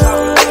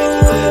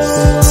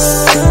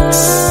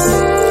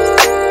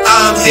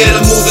 I'm here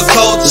to move the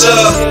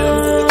culture.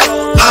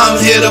 I'm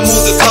here to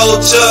move the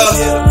culture.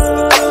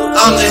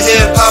 I'm the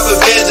hip-hop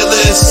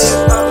evangelist.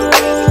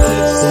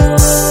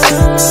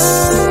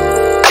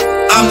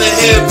 I'm the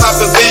hip-hop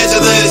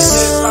evangelist.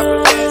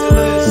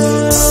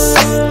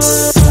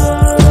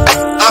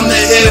 I'm the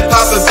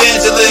hip-hop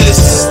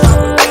evangelist.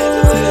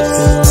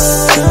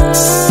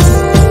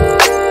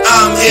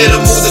 I'm here to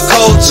move the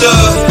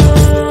culture.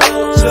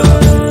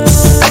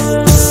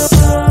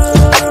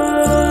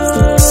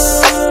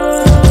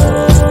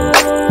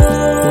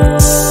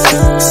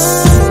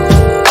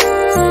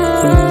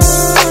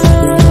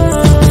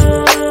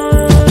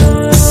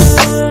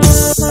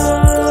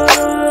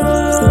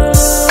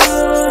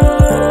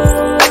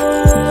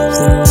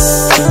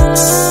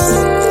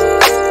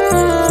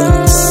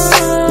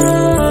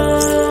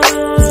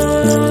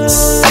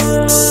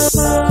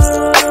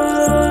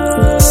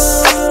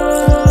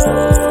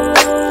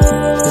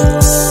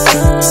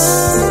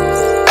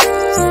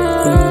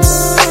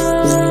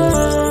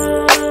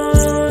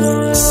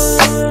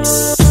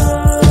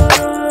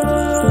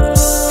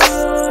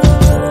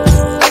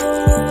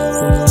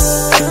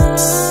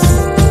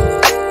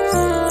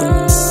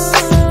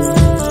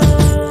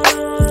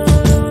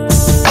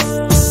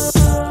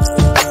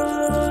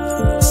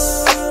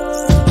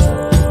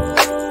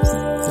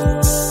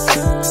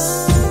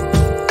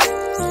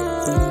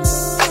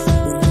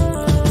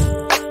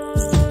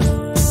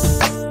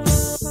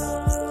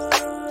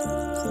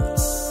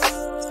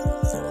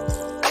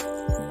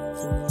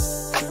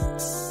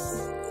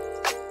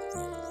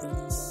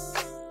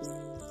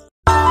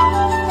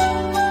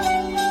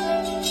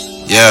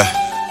 Yeah,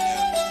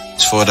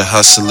 it's for the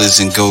hustlers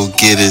and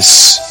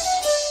go-getters.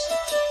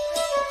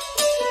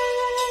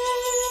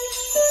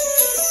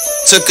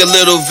 Took a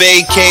little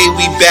vacay,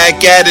 we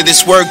back at it,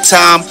 it's work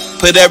time.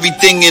 Put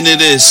everything into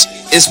this,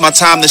 it's my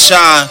time to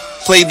shine.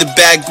 Play the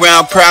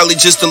background proudly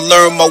just to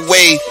learn my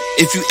way.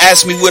 If you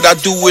ask me would I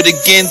do it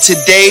again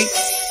today,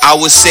 I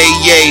would say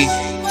yay.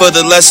 For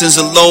the lessons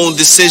alone,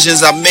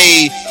 decisions I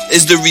made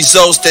is the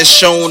results that's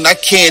shown. I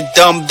can't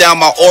dumb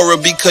down my aura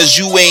because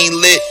you ain't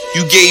lit.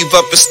 You gave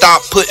up and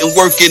stopped putting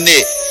work in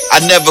it. I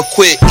never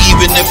quit,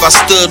 even if I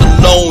stood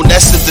alone.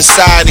 That's the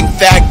deciding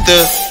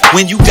factor.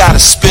 When you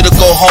gotta spit or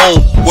go home,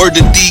 word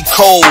to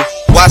decode.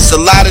 Watched a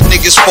lot of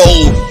niggas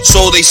fold,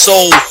 sold they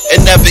soul,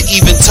 and never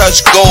even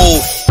touch gold.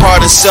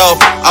 Part of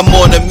self, I'm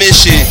on a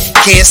mission.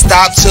 Can't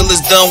stop till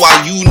it's done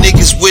while you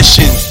niggas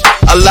wishing.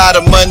 A lot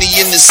of money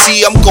in the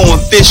sea, I'm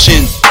going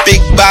fishing. Big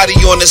body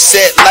on the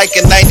set like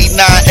a 99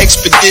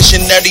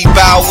 expedition. That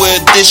devour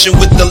edition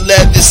with the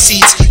leather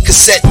seats.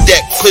 Cassette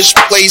deck, push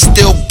play,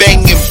 still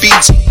banging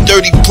beats.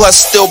 30 plus,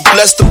 still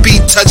blessed to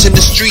be touching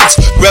the streets.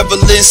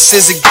 Relevance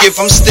is a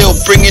gift, I'm still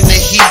bringing the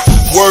heat.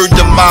 Word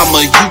to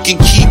mama, you can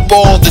keep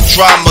all the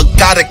drama.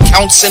 Got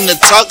accounts in the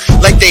tuck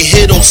like they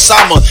hit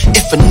Osama.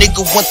 If a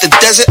nigga want the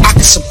desert, I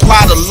can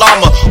supply the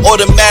llama.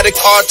 Automatic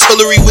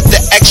artillery with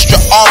the extra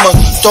armor.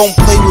 Don't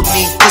play with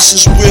me, this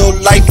is real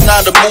life,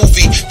 not a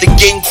movie. The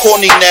game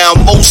corny now,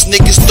 most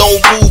niggas don't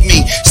move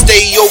me.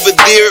 Stay over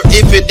there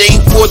if it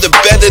ain't for the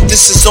better.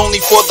 This is only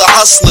for the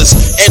hustlers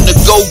and the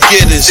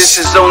go-getters. This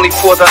is only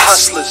for the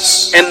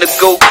hustlers and the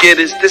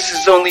go-getters. This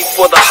is only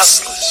for the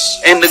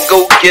hustlers and the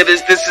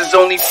go-getters. This is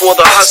only for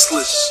the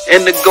hustlers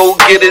and the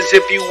go-getters.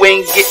 If you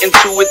ain't getting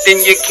to it,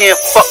 then you can't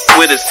fuck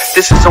with us.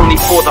 This is only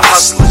for the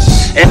hustlers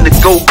and the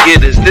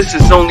go-getters. This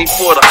is only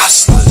for the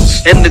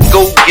hustlers and the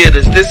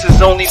go-getters. This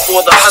is only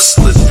for the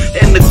hustlers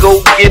and the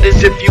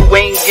go-getters. If you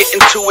ain't getting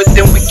to it,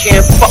 then we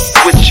can't fuck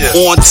with you.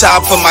 On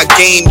top of my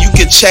game, you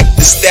can check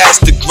the stats.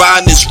 The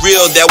grind is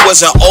real, that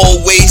wasn't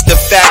always the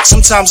fact.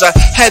 Sometimes I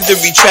had to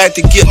retract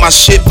to get my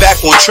shit back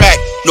on track.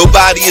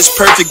 Nobody is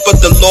perfect, but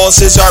the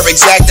losses are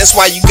exact. That's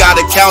why you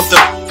gotta count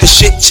them, cause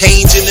shit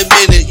change in a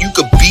minute. You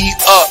could be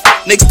up,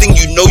 next thing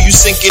you know you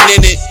sinking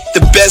in it. The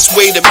best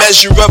way to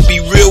measure up,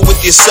 be real with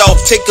yourself.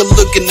 Take a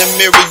look in the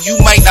mirror, you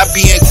might not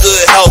be in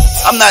good health.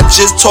 I'm not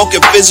just talking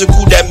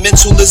physical, that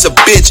mental is a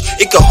bitch.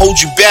 It can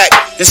hold you back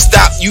and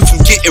stop you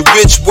from getting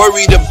rich.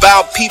 Worried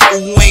about people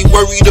who ain't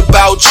worried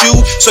about you.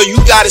 So you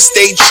gotta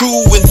stay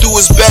true and do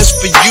what's best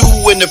for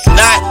you. And if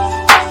not,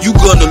 you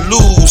gonna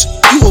lose.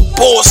 You a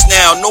boss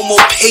now, no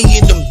more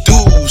paying them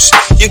dues.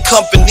 Your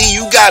company,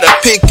 you gotta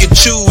pick and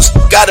choose.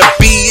 Gotta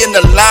be in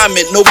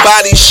alignment,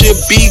 nobody should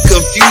be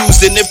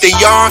confused. And if they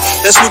are,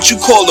 that's what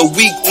you call a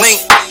weak link.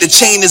 The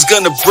chain is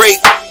gonna break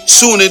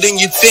sooner than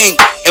you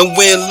think. And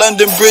when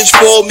London Bridge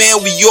fall, man,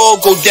 we all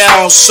go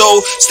down.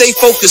 So stay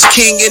focused,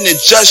 king, and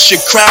adjust your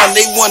crown.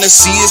 They wanna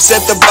see us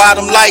at the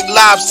bottom like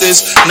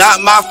lobsters,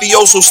 not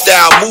mafioso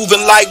style,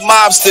 moving like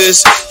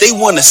mobsters. They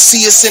wanna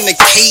see us in the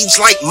cage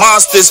like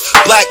monsters.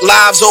 Black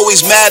lives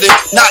always matter,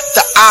 not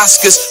the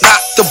Oscars, not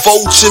the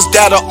vultures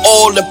that are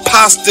all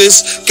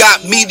imposters.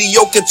 Got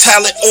mediocre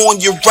talent on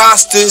your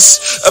rosters,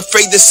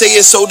 afraid to say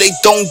it so they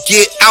don't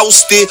get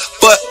ousted.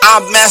 But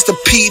I'm Master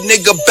P,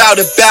 nigga, bout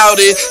it.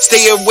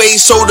 Stay away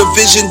so the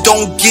vision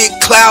don't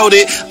get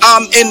clouded.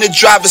 I'm in the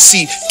driver's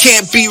seat,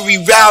 can't be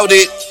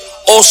rerouted.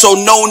 Also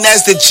known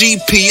as the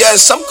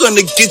GPS, I'm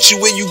gonna get you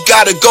where you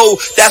gotta go.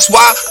 That's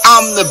why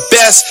I'm the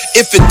best.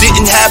 If it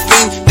didn't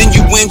happen, then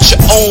you went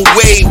your own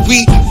way.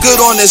 We good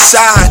on the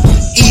side,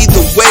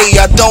 either way.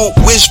 I don't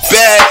wish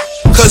bad,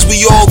 cause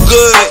we all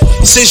good.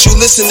 Since you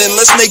listening,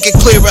 let's make it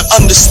clear and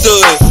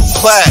understood.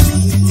 Plaque.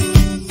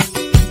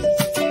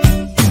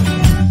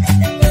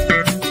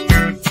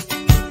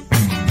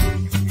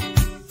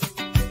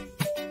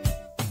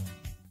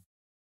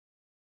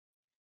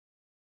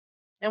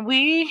 And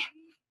we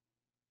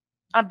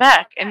are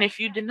back. And if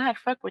you did not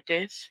fuck with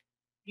this,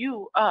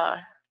 you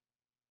are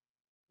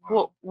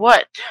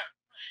what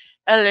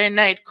LA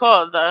Knight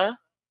called the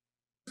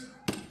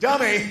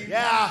dummy.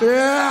 Yeah.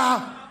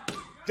 Yeah.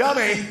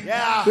 Dummy.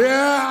 Yeah.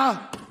 Yeah.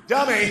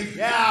 Dummy.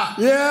 Yeah.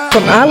 Yeah.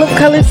 From olive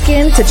colored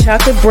skin to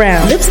chocolate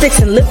brown, lipsticks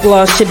and lip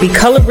gloss should be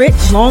color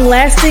rich, long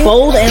lasting,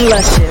 bold and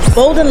luscious.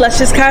 Bold and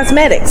Luscious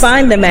Cosmetics.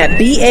 Find them at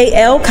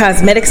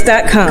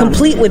BALcosmetics.com.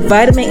 Complete with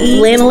vitamin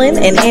E,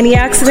 lanolin, and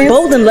antioxidants,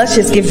 Bold and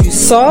Luscious gives you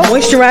soft,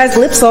 moisturized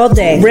lips all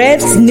day.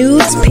 Reds,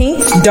 nudes,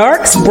 pinks,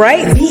 darks,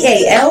 bright.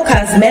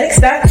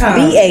 BALcosmetics.com.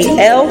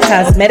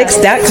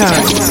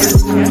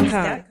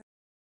 BALcosmetics.com.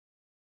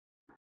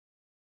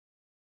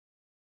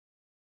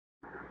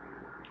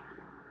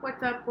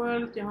 What's up,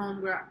 world? It's your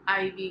homegirl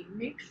Ivy.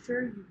 Make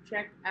sure you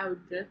check out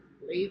Just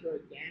Blaze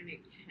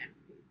Organic Hemp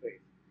Papers.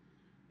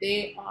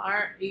 They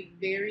are a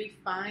very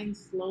fine,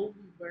 slow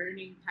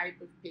burning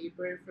type of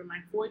paper. For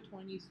my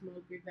 420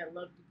 smokers that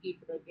love to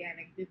keep it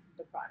organic, this is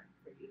the product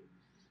for you.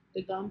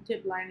 The gum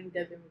tip lining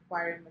doesn't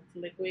require much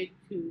liquid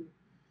to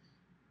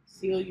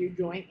seal your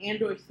joint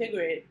and or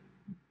cigarette,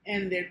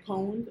 and their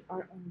cones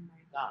are, oh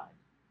my god.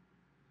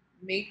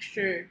 Make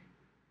sure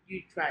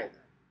you try them.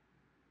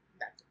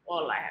 That's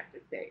all I have to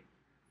say.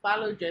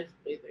 Follow Just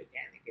Blaze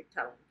Organic and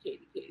tell them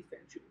KDK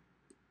sent you.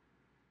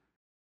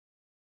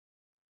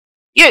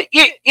 Yeah.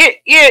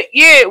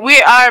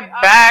 We are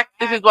back.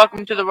 This is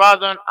Welcome to the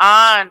Rawrrzone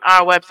on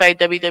our website,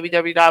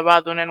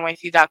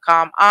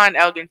 www.rawrzonenyc.com, on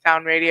Elgin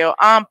Sound Radio,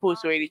 on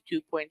Pulse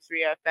 82.3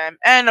 FM,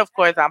 and of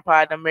course on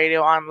Platinum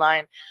Radio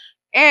Online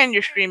and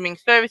your streaming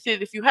services.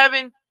 If you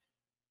haven't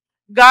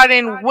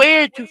gotten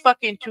where to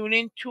fucking tune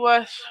in to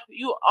us,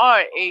 you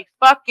are a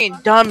fucking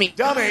dummy.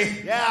 Dummy,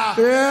 yeah.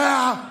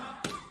 Yeah.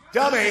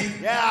 Dummy,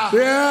 yeah.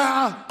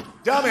 Yeah.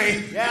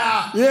 Dummy,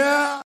 yeah.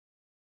 Yeah.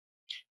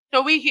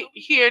 So we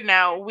here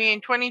now. We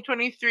in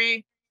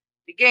 2023.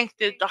 The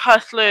gangsters, the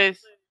hustlers.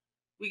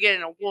 We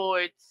getting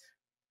awards,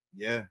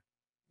 Yeah,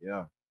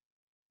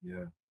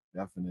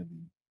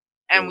 definitely.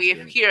 and Feels we're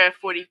good. here at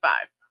 45.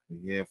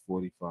 Yeah,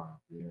 45.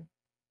 Yeah,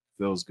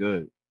 feels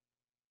good.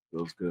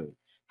 Feels good.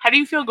 How do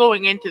you feel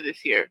going into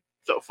this year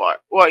so far?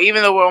 Well,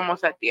 even though we're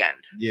almost at the end.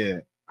 Yeah,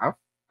 I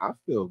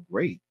feel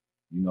great.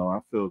 I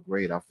feel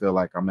great. I feel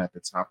like I'm at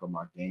the top of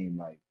my game.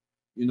 Like,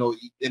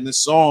 in the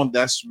song,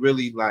 that's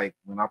really like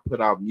when I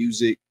put out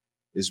music,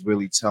 it's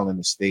really telling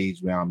the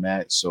stage where I'm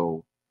at.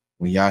 So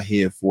when y'all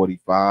hear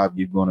 45,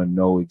 you're gonna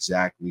know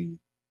exactly,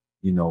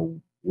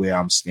 where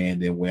I'm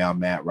standing, where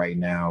I'm at right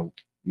now,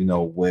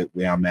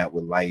 where I'm at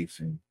with life.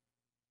 And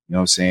you know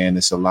what I'm saying?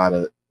 It's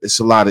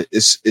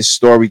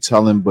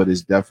storytelling, but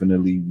it's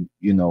definitely,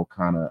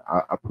 kind of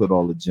I put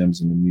all the gems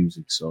in the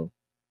music. So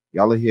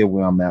y'all will hear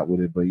where I'm at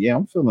with it. But yeah,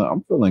 I'm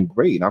feeling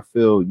great. I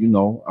feel,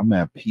 I'm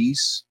at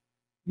peace,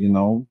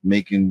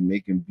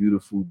 making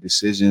beautiful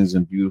decisions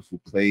and beautiful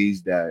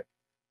plays that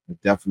are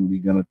definitely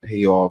gonna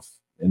pay off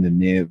in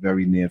the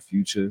very near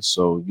future.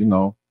 So,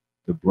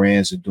 the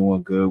brands are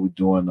doing good. We're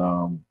doing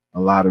a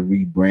lot of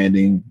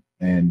rebranding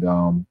and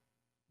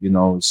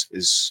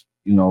it's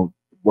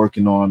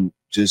working on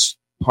just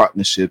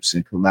partnerships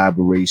and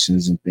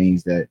collaborations and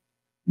things that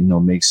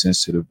make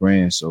sense to the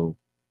brand. So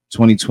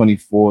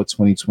 2024,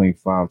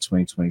 2025,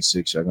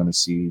 2026, you're going to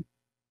see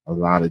a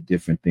lot of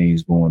different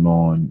things going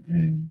on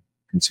and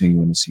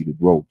continuing to see the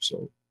growth.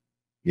 So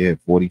yeah,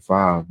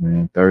 45,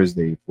 man.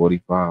 Thursday,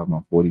 45,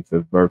 my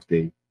 45th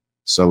birthday,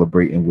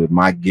 celebrating with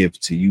my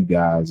gift to you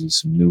guys is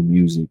some new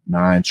music,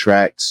 9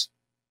 tracks.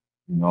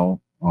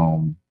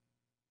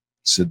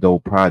 It's a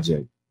dope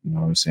project. You know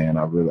what I'm saying?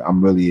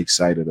 I'm really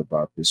excited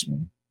about this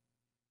one.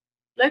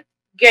 Let's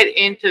get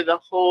into the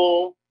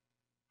whole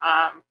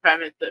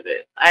premise of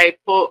it. I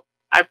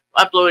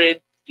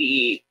uploaded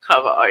the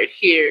cover art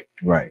here.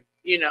 Right.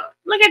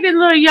 Look at this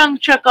little young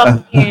Chuck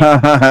up here.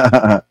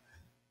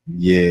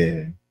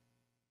 Yeah.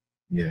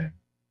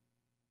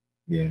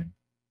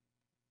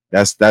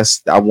 That's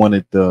I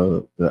wanted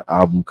the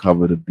album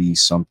cover to be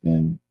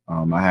something.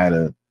 I had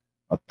a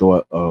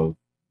thought of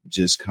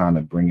just kind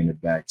of bringing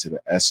it back to the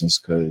essence,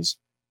 because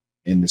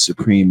in the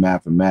supreme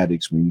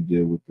mathematics, when you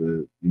deal with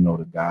the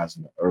gods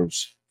and the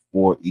earths,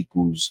 4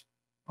 equals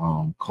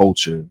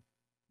culture,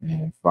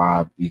 and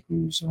 5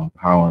 equals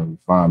power and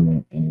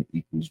refinement, and it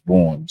equals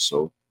born.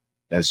 So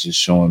that's just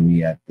showing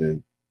me at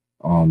the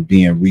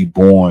being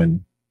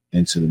reborn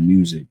into the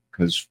music.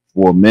 Because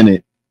for a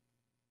minute,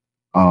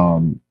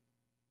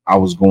 I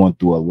was going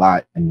through a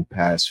lot in the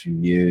past few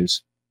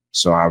years,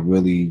 so I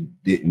really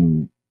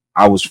didn't.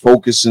 I was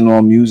focusing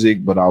on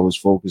music, but I was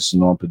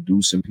focusing on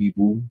producing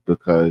people,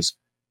 because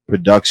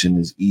production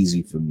is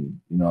easy for me.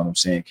 You know what I'm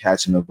saying?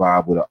 Catching a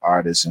vibe with an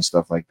artist and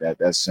stuff like that,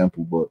 that's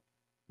simple. But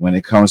when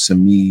it comes to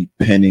me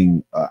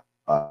penning a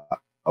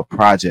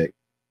project,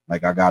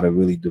 like, I got to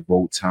really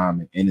devote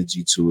time and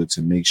energy to it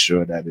to make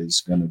sure that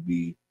it's going to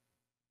be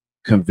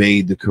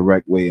conveyed the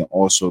correct way, and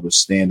also the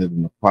standard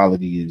and the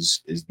quality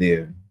is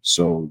there.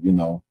 So,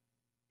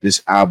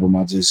 this album,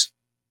 I just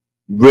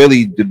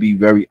really, to be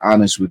very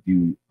honest with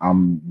you,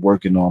 I'm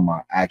working on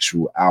my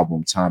actual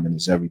album. Timing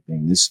is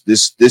everything.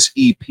 This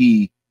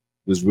EP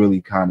was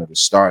really kind of the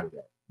start of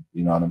that.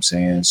 You know what I'm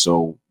saying?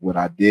 So what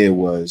I did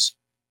was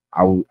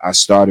I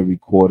started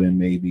recording,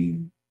 maybe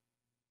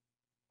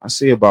I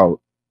say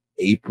about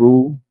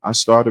April. I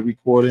started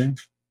recording,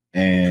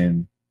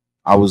 and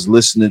I was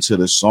listening to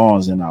the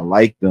songs and I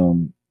liked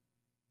them,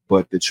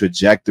 but the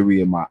trajectory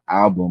of my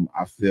album,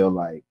 I feel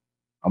like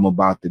I'm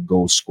about to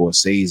go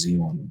Scorsese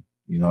on them.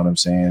 You know what I'm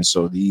saying?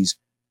 So these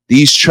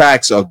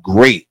tracks are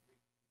great,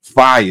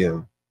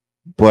 fire,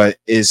 but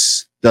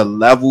it's the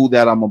level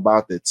that I'm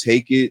about to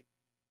take it.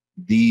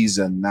 These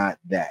are not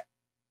that.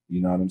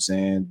 You know what I'm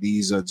saying?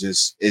 These are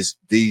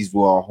these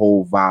were a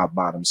whole vibe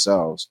by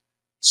themselves.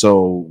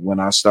 So when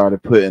I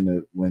started putting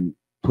the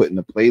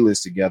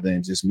playlist together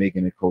and just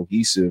making it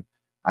cohesive,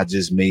 I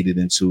just made it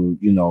into,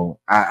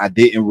 I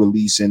didn't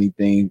release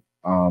anything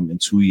in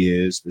 2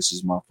 years. This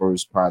is my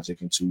first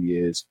project in 2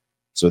 years.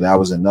 So that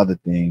was another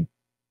thing.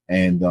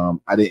 And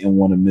I didn't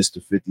want to miss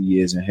the 50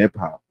 years in hip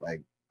hop.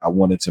 Like, I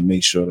wanted to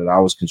make sure that I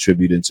was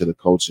contributing to the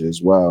culture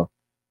as well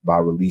by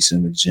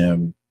releasing the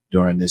gem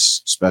during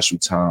this special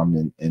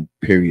time in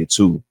period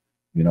 2.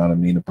 You know what I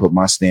mean? To put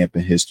my stamp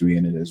in history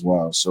in it as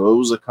well. So it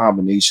was a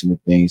combination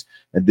of things.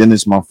 And then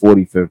it's my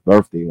 45th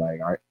birthday. Like,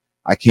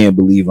 I can't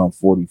believe I'm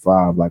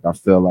 45. Like, I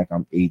feel like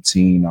I'm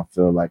 18. I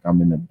feel like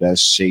I'm in the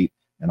best shape,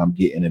 and I'm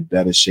getting in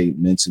better shape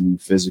mentally,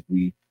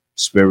 physically.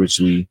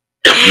 spiritually,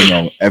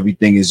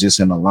 everything is just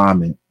in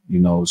alignment,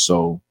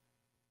 so,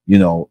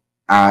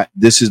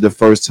 this is the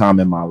first time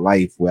in my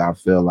life where I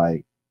feel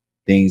like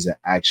things are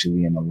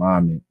actually in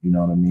alignment, you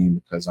know what I mean?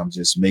 Because I'm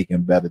just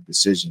making better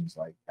decisions.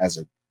 Like as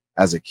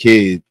a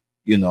kid,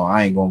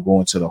 I ain't gonna go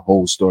into the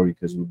whole story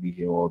because we'll be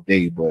here all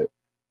day, but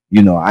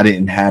I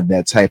didn't have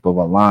that type of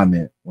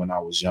alignment when I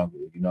was younger.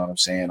 You know what I'm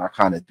saying? I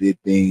kind of did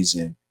things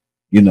and,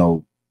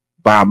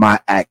 by my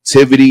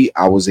activity,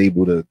 I was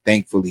able to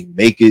thankfully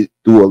make it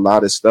through a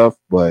lot of stuff,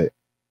 but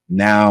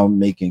now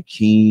making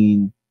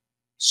keen,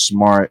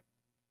 smart,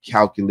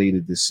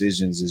 calculated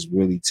decisions is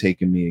really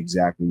taking me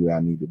exactly where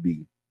I need to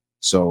be.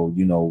 So,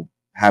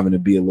 having to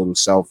be a little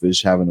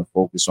selfish, having to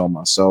focus on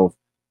myself,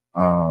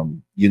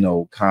 kind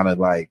of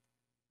like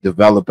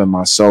developing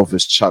myself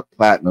as Chuck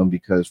Platinum,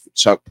 because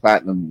Chuck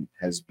Platinum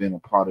has been a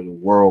part of the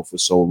world for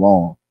so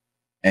long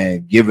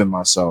and giving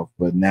myself.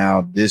 But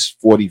now this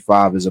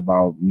 45 is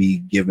about me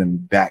giving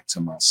back to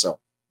myself,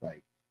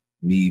 like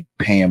me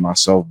paying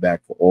myself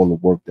back for all the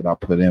work that I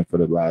put in for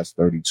the last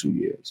 32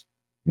 years.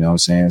 You know what I'm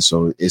saying?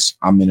 So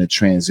I'm in a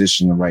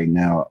transition right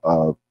now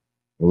of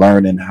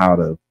learning how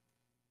to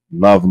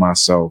love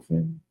myself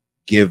and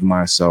give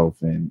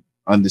myself and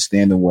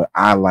understanding what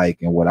I like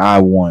and what I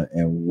want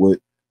and what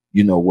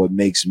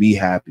makes me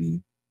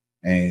happy.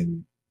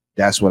 And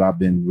that's what I've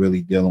been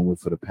really dealing with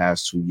for the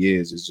past 2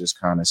 years, is just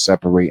kind of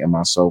separating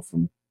myself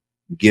from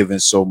giving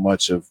so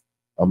much of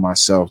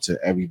myself to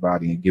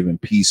everybody and giving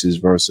pieces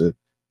versus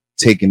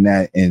taking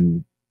that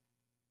and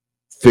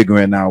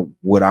figuring out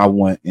what I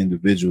want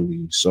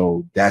individually.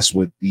 So that's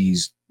what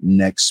these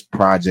next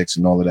projects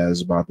and all of that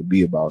is about to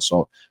be about.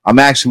 So I'm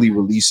actually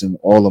releasing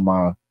all of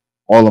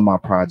my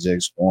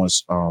projects on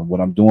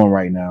what I'm doing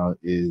right now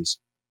is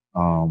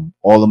all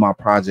of my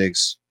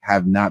projects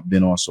have not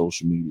been on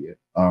social media,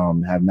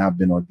 have not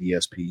been on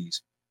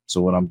DSPs.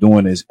 So what I'm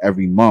doing is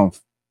every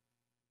month,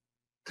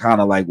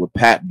 kind of like what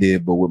Pat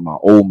did, but with my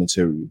old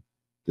material,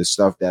 the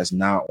stuff that's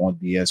not on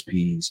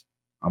DSPs,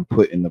 I'm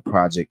putting the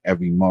project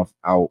every month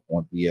out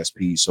on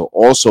DSP. So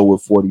also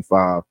with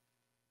 45,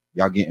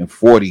 y'all getting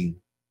 40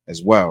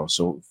 as well.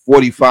 So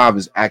 45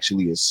 is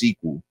actually a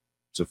sequel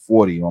to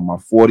 40. On my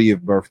 40th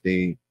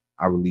birthday,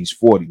 I released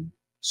 40.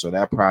 So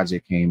that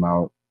project came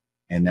out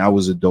and that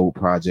was a dope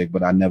project,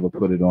 but I never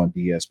put it on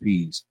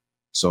DSPs.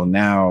 So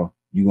now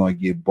you're going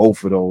to get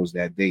both of those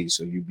that day.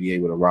 So you'll be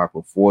able to rock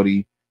with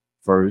 40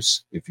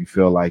 first if you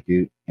feel like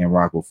it, and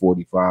rock with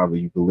 45, or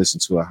you can listen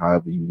to it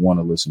however you want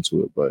to listen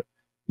to it. But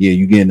yeah,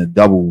 you're getting a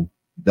double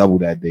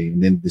that day.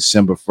 And then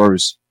December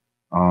 1st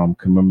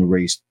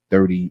commemorates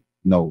 20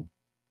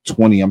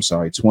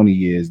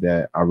 years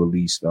that I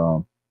released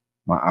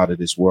my Out of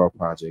This World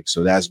project.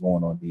 So that's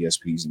going on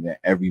DSPs. And then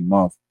every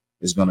month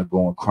is going to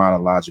go in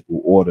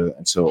chronological order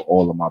until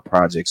all of my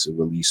projects are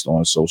released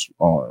on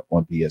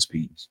on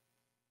DSPs.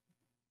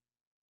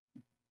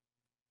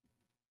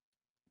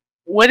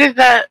 What is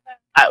that?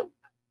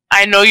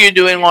 I know you're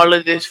doing all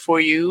of this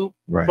for you,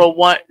 right? But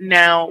what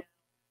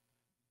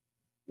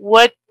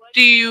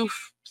do you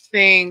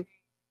think,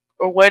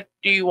 or what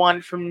do you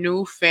want from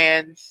new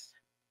fans?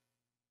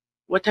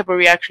 What type of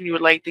reaction you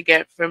would like to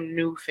get from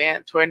new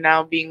fans who are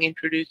now being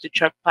introduced to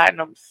Chuck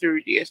Platinum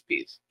through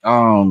DSPs?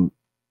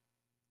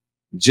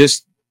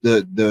 Just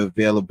the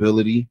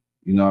availability,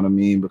 you know what I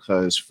mean?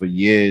 Because for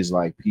years,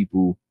 like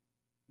people,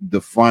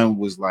 the fun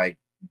was like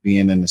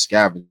being in the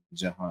scavenger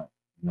hunt.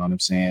 You know what I'm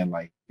saying?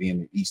 Like being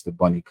the Easter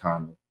Bunny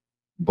kind of.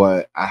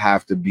 But I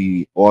have to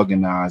be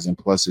organized, and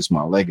plus it's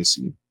my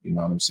legacy. You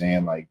know what I'm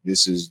saying? Like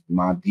this is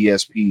my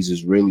DSPs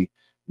is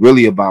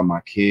really about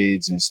my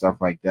kids and stuff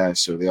like that.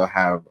 So they'll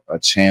have a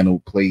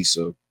channel place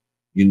of,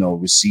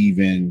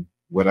 receiving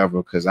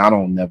whatever, because I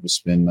don't never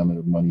spend none of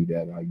the money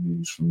that I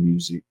use for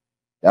music.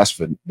 That's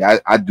for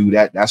that. I do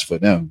that. That's for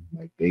them.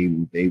 Like they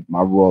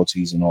my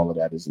royalties and all of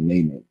that is in their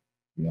name.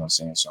 You know what I'm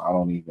saying? So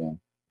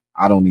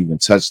I don't even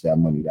touch that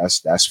money.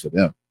 That's for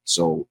them.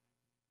 So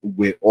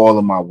with all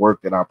of my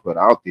work that I put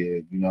out there,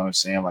 you know what I'm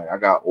saying? Like I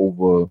got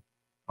over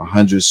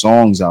 100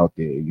 songs out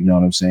there, you know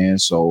what I'm saying?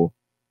 So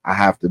I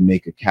have to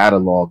make a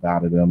catalog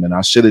out of them, and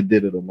I should have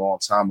did it a long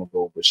time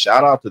ago, but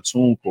shout out to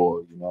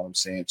TuneCore, you know what I'm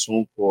saying?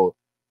 TuneCore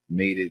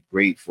made it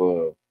great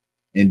for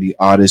indie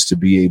artists to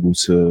be able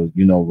to,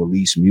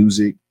 release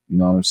music, you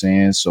know what I'm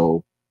saying?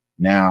 So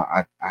now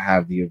I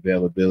have the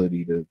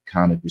availability to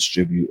kind of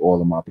distribute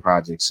all of my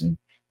projects and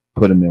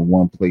put them in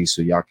one place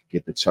so y'all can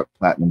get the Chuck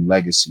Platinum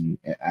legacy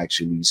and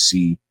actually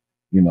see,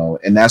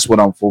 and that's what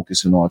I'm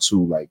focusing on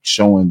too, like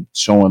showing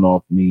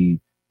off me,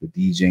 the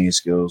DJing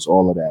skills,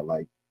 all of that,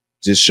 like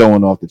just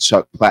showing off the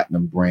Chuck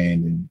Platinum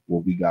brand and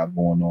what we got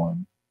going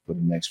on for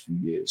the next few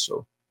years.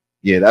 So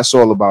yeah, that's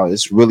all about,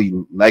 it's really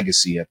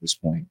legacy at this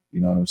point. You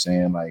know what I'm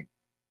saying? Like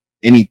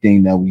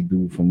anything that we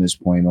do from this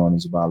point on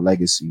is about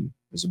legacy.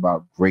 It's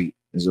about great.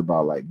 It's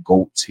about like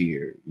GOAT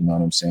tier. You know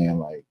what I'm saying?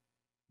 Like,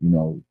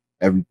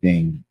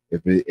 everything.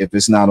 If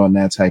it's not on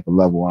that type of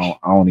level, I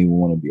don't even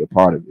want to be a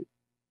part of it.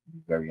 To be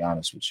very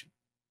honest with you.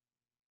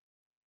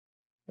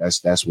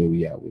 That's where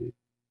we at with it.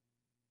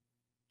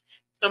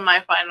 So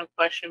my final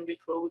question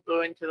before we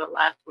go into the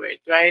last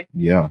words, right?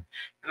 Yeah.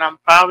 And I'm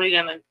probably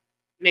gonna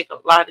make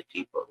a lot of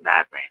people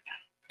mad right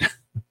now.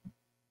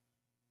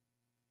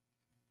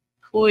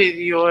 Who is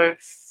your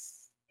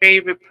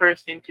favorite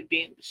person to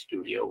be in the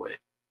studio with?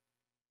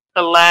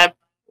 Collab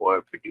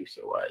or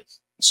producer wise?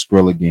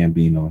 Skrilla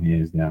Gambino,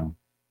 hands down,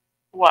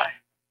 Why?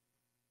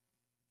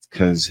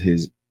 because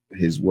his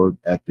work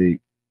ethic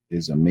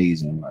is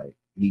amazing. Like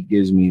he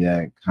gives me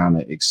that kind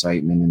of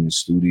excitement in the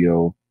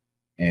studio,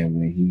 and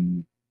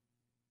when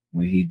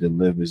he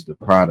delivers the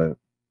product,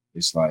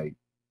 it's like,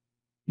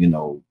 you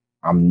know,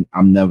 I'm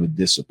never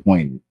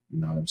disappointed.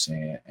 You know what I'm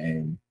saying?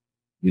 And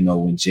you know,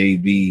 when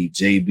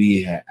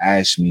JB had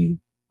asked me,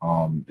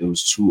 it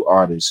was two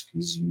artists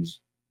because he was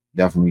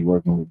definitely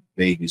working with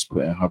Vegas,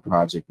 putting her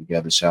project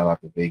together. Shout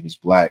out to Vegas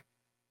Black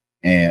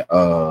and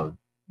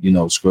you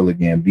know, Skrilla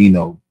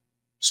Gambino.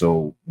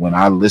 So when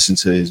I listened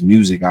to his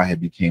music, I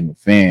had became a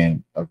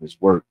fan of his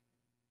work,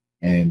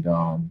 and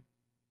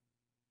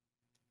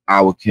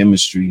our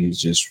chemistry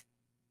is just,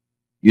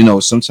 you know,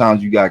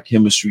 sometimes you got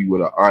chemistry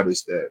with an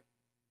artist that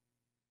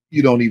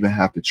you don't even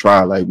have to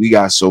try. Like we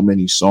got so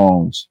many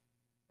songs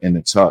in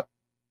the tuck,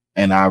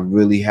 and I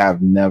really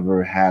have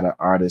never had an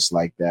artist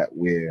like that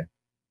where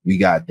we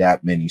got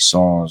that many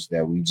songs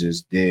that we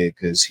just did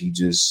because he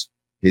just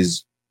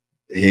his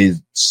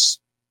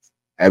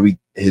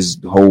his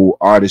whole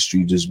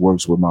artistry just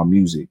works with my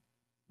music.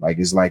 Like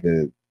it's like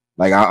I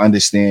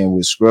understand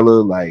with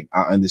Skrilla, like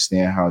I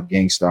understand how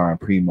Gangstar and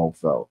Primo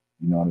felt.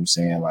 You know what I'm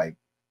saying? Like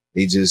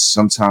they just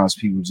sometimes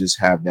people just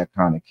have that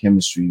kind of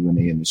chemistry when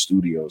they're in the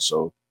studio.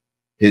 So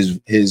his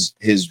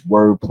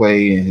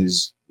wordplay and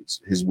his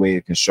way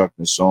of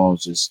constructing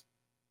songs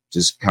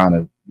just kind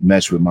of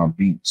mesh with my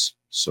beats.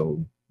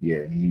 So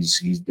yeah,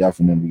 he's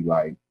definitely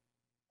like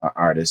an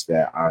artist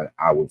that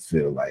I would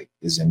feel like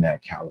is in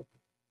that caliber.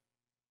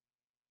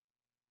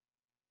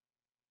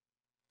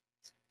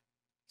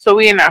 So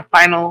we in our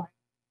final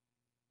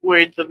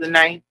words of the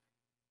night.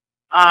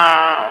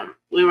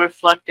 We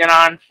reflected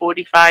on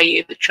 45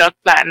 years of Chuck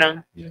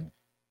Platinum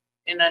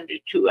in under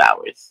 2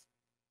 hours.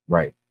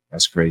 Right.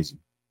 That's crazy.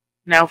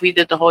 Now, if we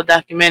did the whole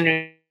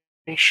documentary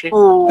shit,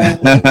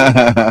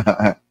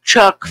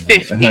 Chuck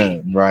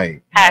 50.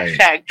 Right.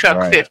 Hashtag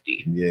Chuck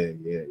 50. Yeah.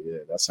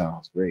 That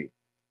sounds great.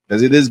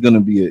 Because it is going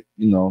to be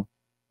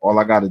all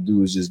I got to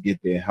do is just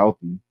get there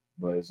healthy.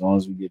 But as long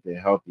as we get there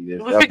healthy,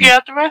 we'll figure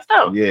out the rest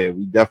out. Yeah,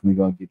 we definitely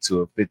going to get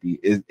to a 50.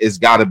 It's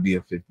got to be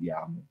a 50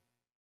 album.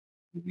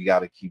 We got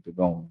to keep it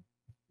going.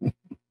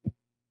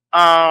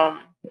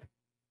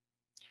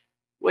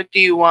 What do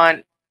you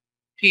want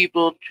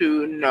people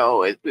to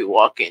know as we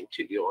walk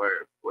into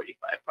your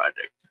 45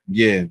 project?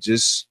 Yeah,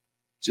 just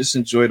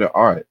enjoy the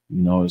art.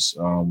 You know, it's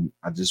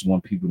I just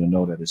want people to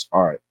know that it's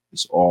art.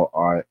 It's all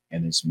art,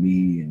 and it's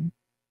me. And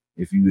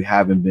if you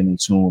haven't been in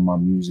tune with my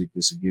music,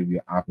 this will give you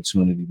an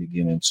opportunity to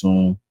get in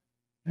tune.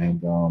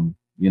 And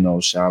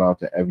shout out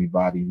to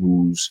everybody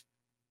who's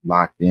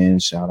locked in.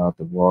 Shout out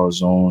to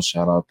Rawrrzone.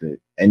 Shout out to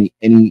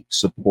any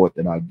support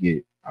that I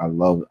get. I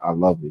love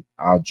it.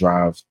 I'll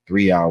drive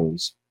 3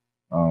 hours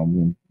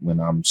when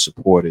I'm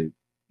supported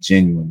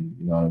genuinely.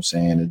 You know what I'm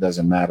saying? It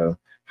doesn't matter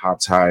how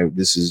tired.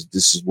 This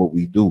is what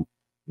we do.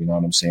 You know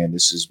what I'm saying?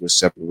 This is what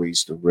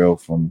separates the real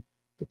from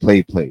the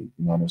play. You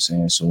know what I'm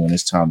saying? So when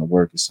it's time to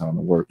work, it's time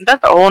to work.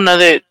 That's a whole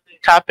nother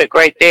topic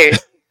right there.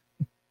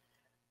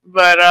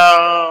 But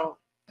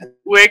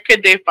where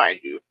could they find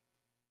you?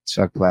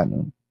 Chuck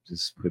Platinum.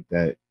 Just put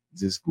that.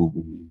 Just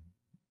Google me.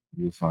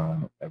 You'll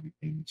find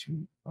everything that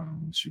you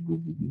should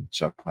Google me.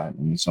 Chuck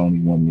Platinum. It's only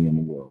 1 me in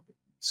the world.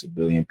 It's 1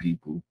 billion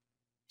people.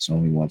 It's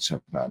only one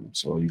Chuck Platinum.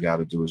 So all you got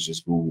to do is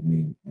just Google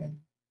me, and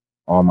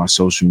all my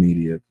social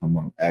media come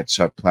up at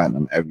Chuck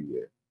Platinum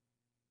everywhere.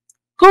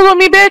 Google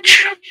me,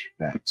 bitch.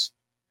 Thanks.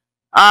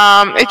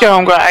 It's your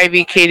homegirl,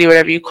 Ivy, Katie,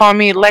 whatever you call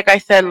me. Like I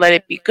said, let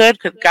it be good,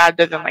 because God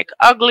doesn't like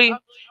ugly.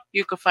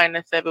 You can find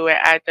us everywhere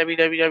at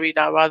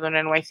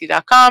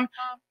www.rawrzonenyc.com.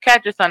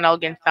 Catch us on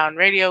Elgin Sound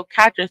Radio.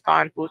 Catch us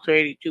on Booster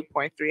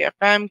 82.3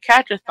 FM.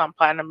 Catch us on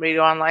Platinum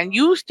Radio Online.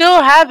 You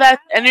still have that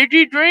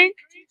energy drink?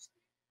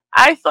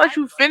 I thought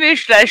you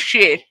finished that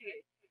shit.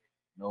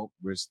 Nope,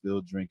 we're still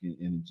drinking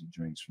energy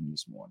drinks from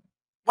this morning.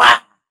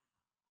 Wow.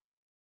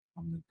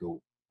 I'm the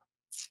GOAT.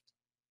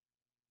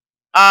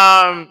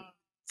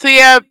 So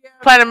yeah,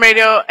 Platinum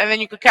Radio, and then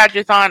you can catch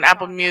us on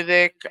Apple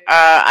Music,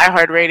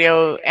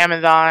 iHeartRadio,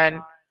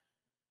 Amazon,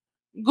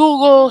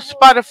 Google,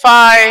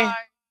 Spotify,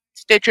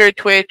 Stitcher,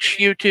 Twitch,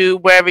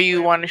 YouTube, wherever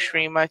you want to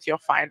stream us, you'll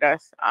find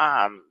us.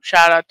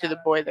 Shout out to the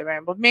boys at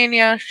Ramble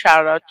Mania.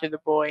 Shout out to the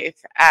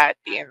boys at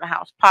the In the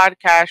House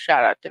podcast.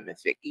 Shout out to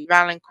Miss Vicky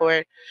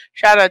Valancourt.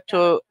 Shout out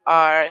to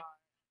our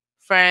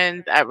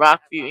friends at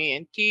Rockview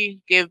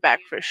ENT. Give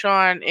Back for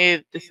Sean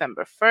is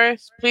December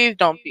 1st. Please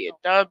don't be a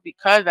dub,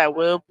 because I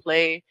will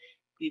play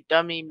the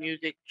dummy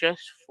music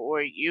just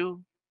for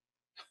you.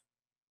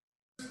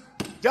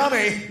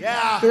 Dummy,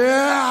 yeah.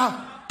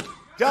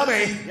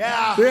 Dummy,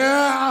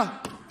 yeah.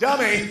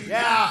 Dummy,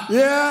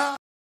 yeah.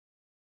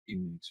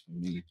 Image for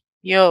me.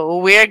 Yo,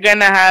 we're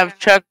gonna have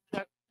Chuck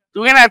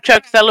We're gonna have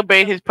Chuck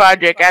celebrate his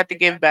project at the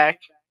Give Back.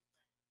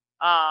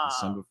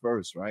 December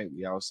 1st, right?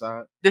 We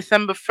outside.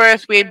 December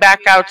 1st, we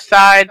back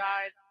outside.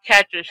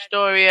 Catch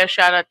Astoria.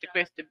 Shout out to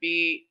Krista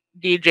B,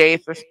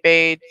 DJ for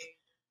Spades,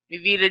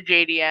 Vivita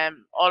JDM,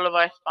 all of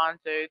our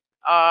sponsors.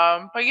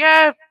 But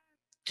yeah,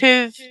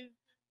 tis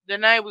the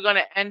night. We're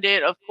gonna end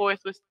it, of course,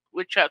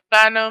 with Chuck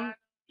Phantom.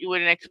 You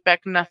wouldn't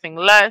expect nothing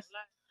less.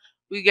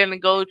 We're gonna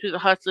go to the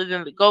Hustlers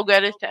and the Go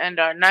Getters to end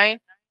our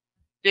night.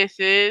 This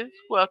is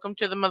Welcome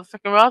to the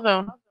Motherfucking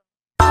Rawrrzone.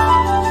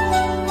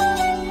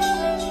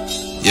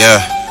 Yeah,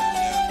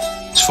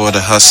 it's for the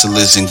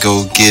hustlers and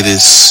go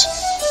getters.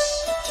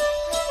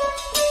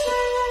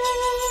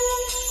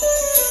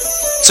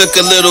 Took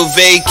a little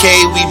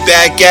vacay, we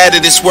back at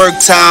it. It's work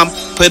time.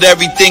 Put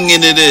everything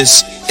into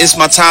this. It's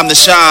my time to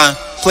shine.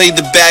 Play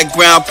the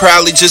background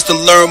proudly just to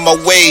learn my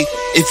way.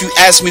 If you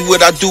ask me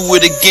would I do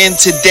it again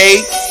today,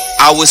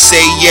 I would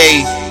say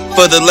yay.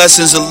 For the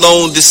lessons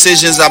alone,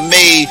 decisions I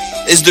made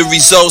is the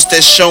results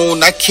that's shown.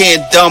 I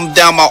can't dumb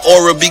down my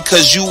aura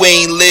because you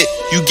ain't lit.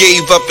 You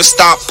gave up and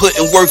stopped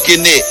putting work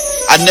in it.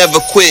 I never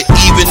quit,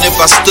 even if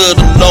I stood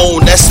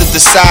alone. That's the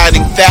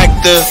deciding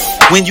factor.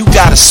 When you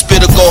gotta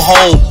spit or go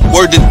home,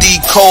 word to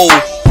decode.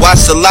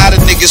 Watched a lot of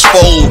niggas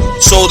fold,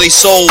 sold they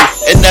soul,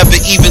 and never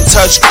even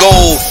touch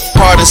gold.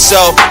 Part of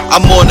self,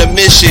 I'm on a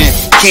mission.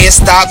 Can't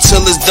stop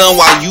till it's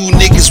done while you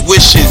niggas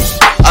wishing.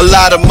 A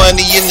lot of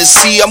money in the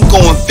sea, I'm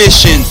going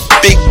fishing.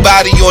 Big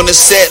body on the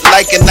set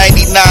like a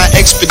 99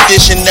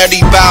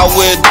 Expeditionary Power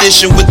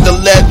Edition with the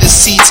leather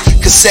seats.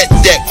 Cassette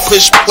deck,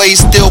 push play,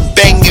 still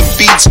banging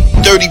beats.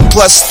 30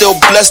 plus, still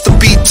blessed to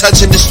be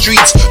touching the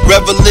streets.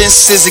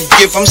 Relevance is a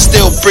gift, I'm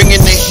still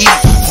bringing the heat.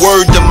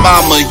 Word to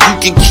mama, you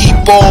can keep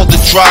all the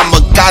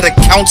drama. Got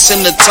accounts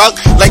in the tuck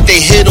like they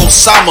hit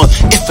Osama.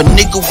 If a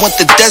nigga want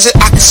the desert,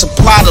 I can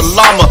supply the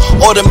llama.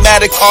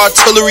 Automatic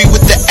artillery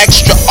with the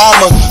extra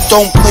armor.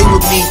 Don't play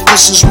with me,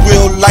 this is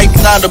real life,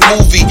 not a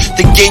movie.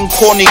 The game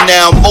corny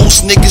now,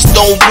 most niggas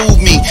don't move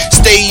me.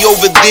 Stay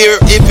over there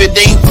if it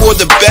ain't for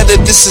the better.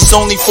 This is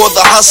only for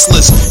the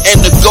hustlers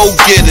and the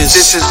go-getters.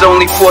 This is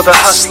only for the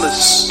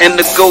hustlers and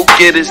the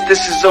go-getters.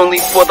 This is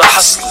only for the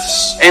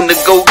hustlers and the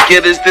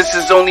go-getters. This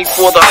is only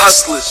for the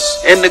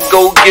hustlers and the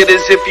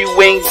go-getters. If you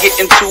ain't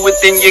getting to it,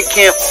 then you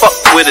can't fuck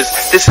with us.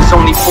 This is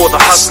only for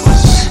the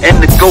hustlers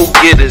and the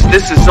go-getters.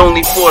 This is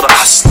only for the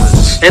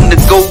hustlers and the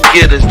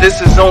go-getters.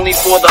 This is only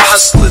for the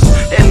hustlers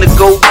and the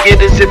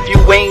go-getters. If you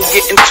ain't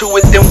getting to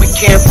it, then we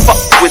can't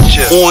fuck with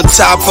you. On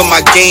top of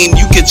my game,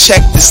 you can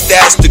check the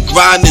stats. The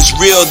grind is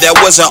real, that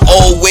wasn't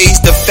always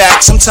the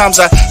fact. Sometimes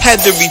I had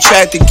to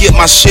retract to get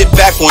my shit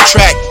back on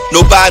track.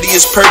 Nobody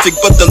is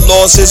perfect, but the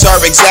laws are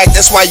exact.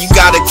 That's why you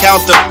gotta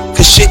count them,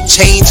 cause shit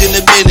change in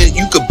a minute.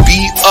 You could be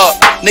up,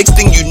 next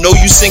thing you know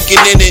you sinking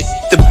in it.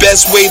 The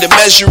best way to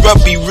measure up,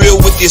 be real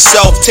with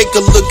yourself. Take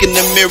a look in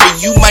the mirror,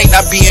 you might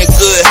not be in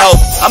good health.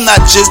 I'm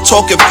not just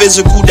talking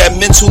physical, that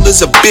mental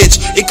is a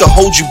bitch. It can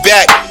hold you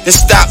back and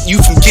stop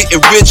you from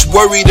getting rich.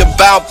 Worried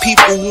about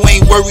people who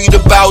ain't worried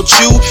about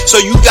you. So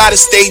you gotta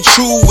stay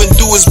true and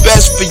do what's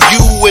best for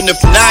you. And if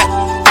not,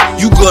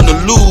 you gonna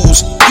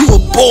lose. You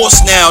a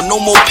boss now, no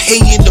more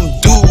paying them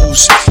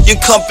dues. Your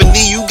company,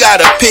 you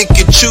gotta pick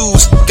and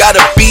choose.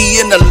 Gotta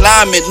be in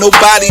alignment,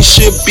 nobody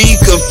should be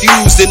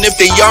confused. And if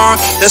they are,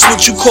 that's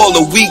what you call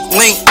a weak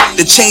link.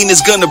 The chain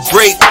is gonna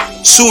break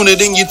sooner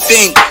than you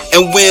think.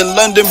 And when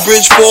London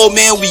Bridge fall,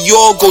 man, we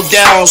all go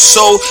down.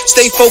 So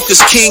stay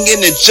focused, king,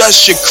 and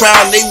adjust your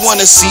crown. They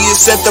wanna see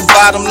us at the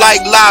bottom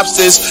like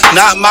lobsters,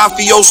 not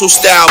mafioso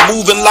style,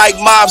 moving like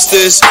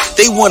mobsters.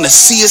 They wanna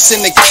see us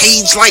in the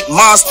cage like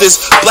monsters.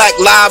 Black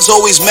lives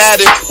always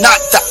matter, not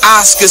the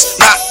Oscars,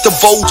 not the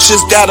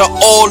vultures that are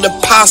all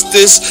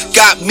imposters.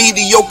 Got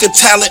mediocre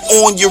talent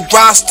on your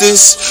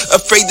rosters,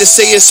 afraid to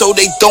say it so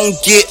they don't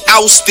get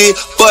ousted.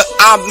 But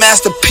I'm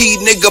Master P,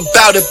 nigga,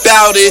 bout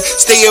it.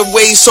 Stay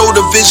away so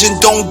the vision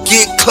don't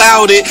get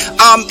clouded.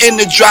 I'm in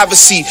the driver's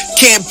seat,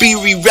 can't be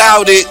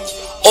rerouted.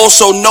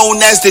 Also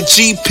known as the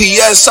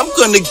GPS, I'm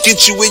gonna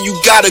get you where you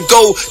gotta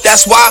go.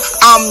 That's why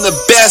I'm the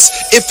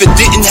best. If it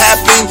didn't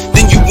happen,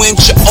 then you went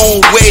your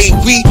own way.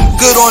 We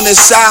good on the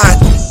side,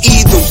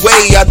 either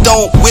way. I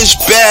don't wish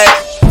bad,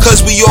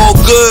 cause we all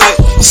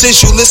good.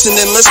 Since you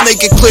listening, let's make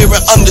it clear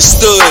and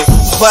understood.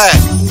 Plaque.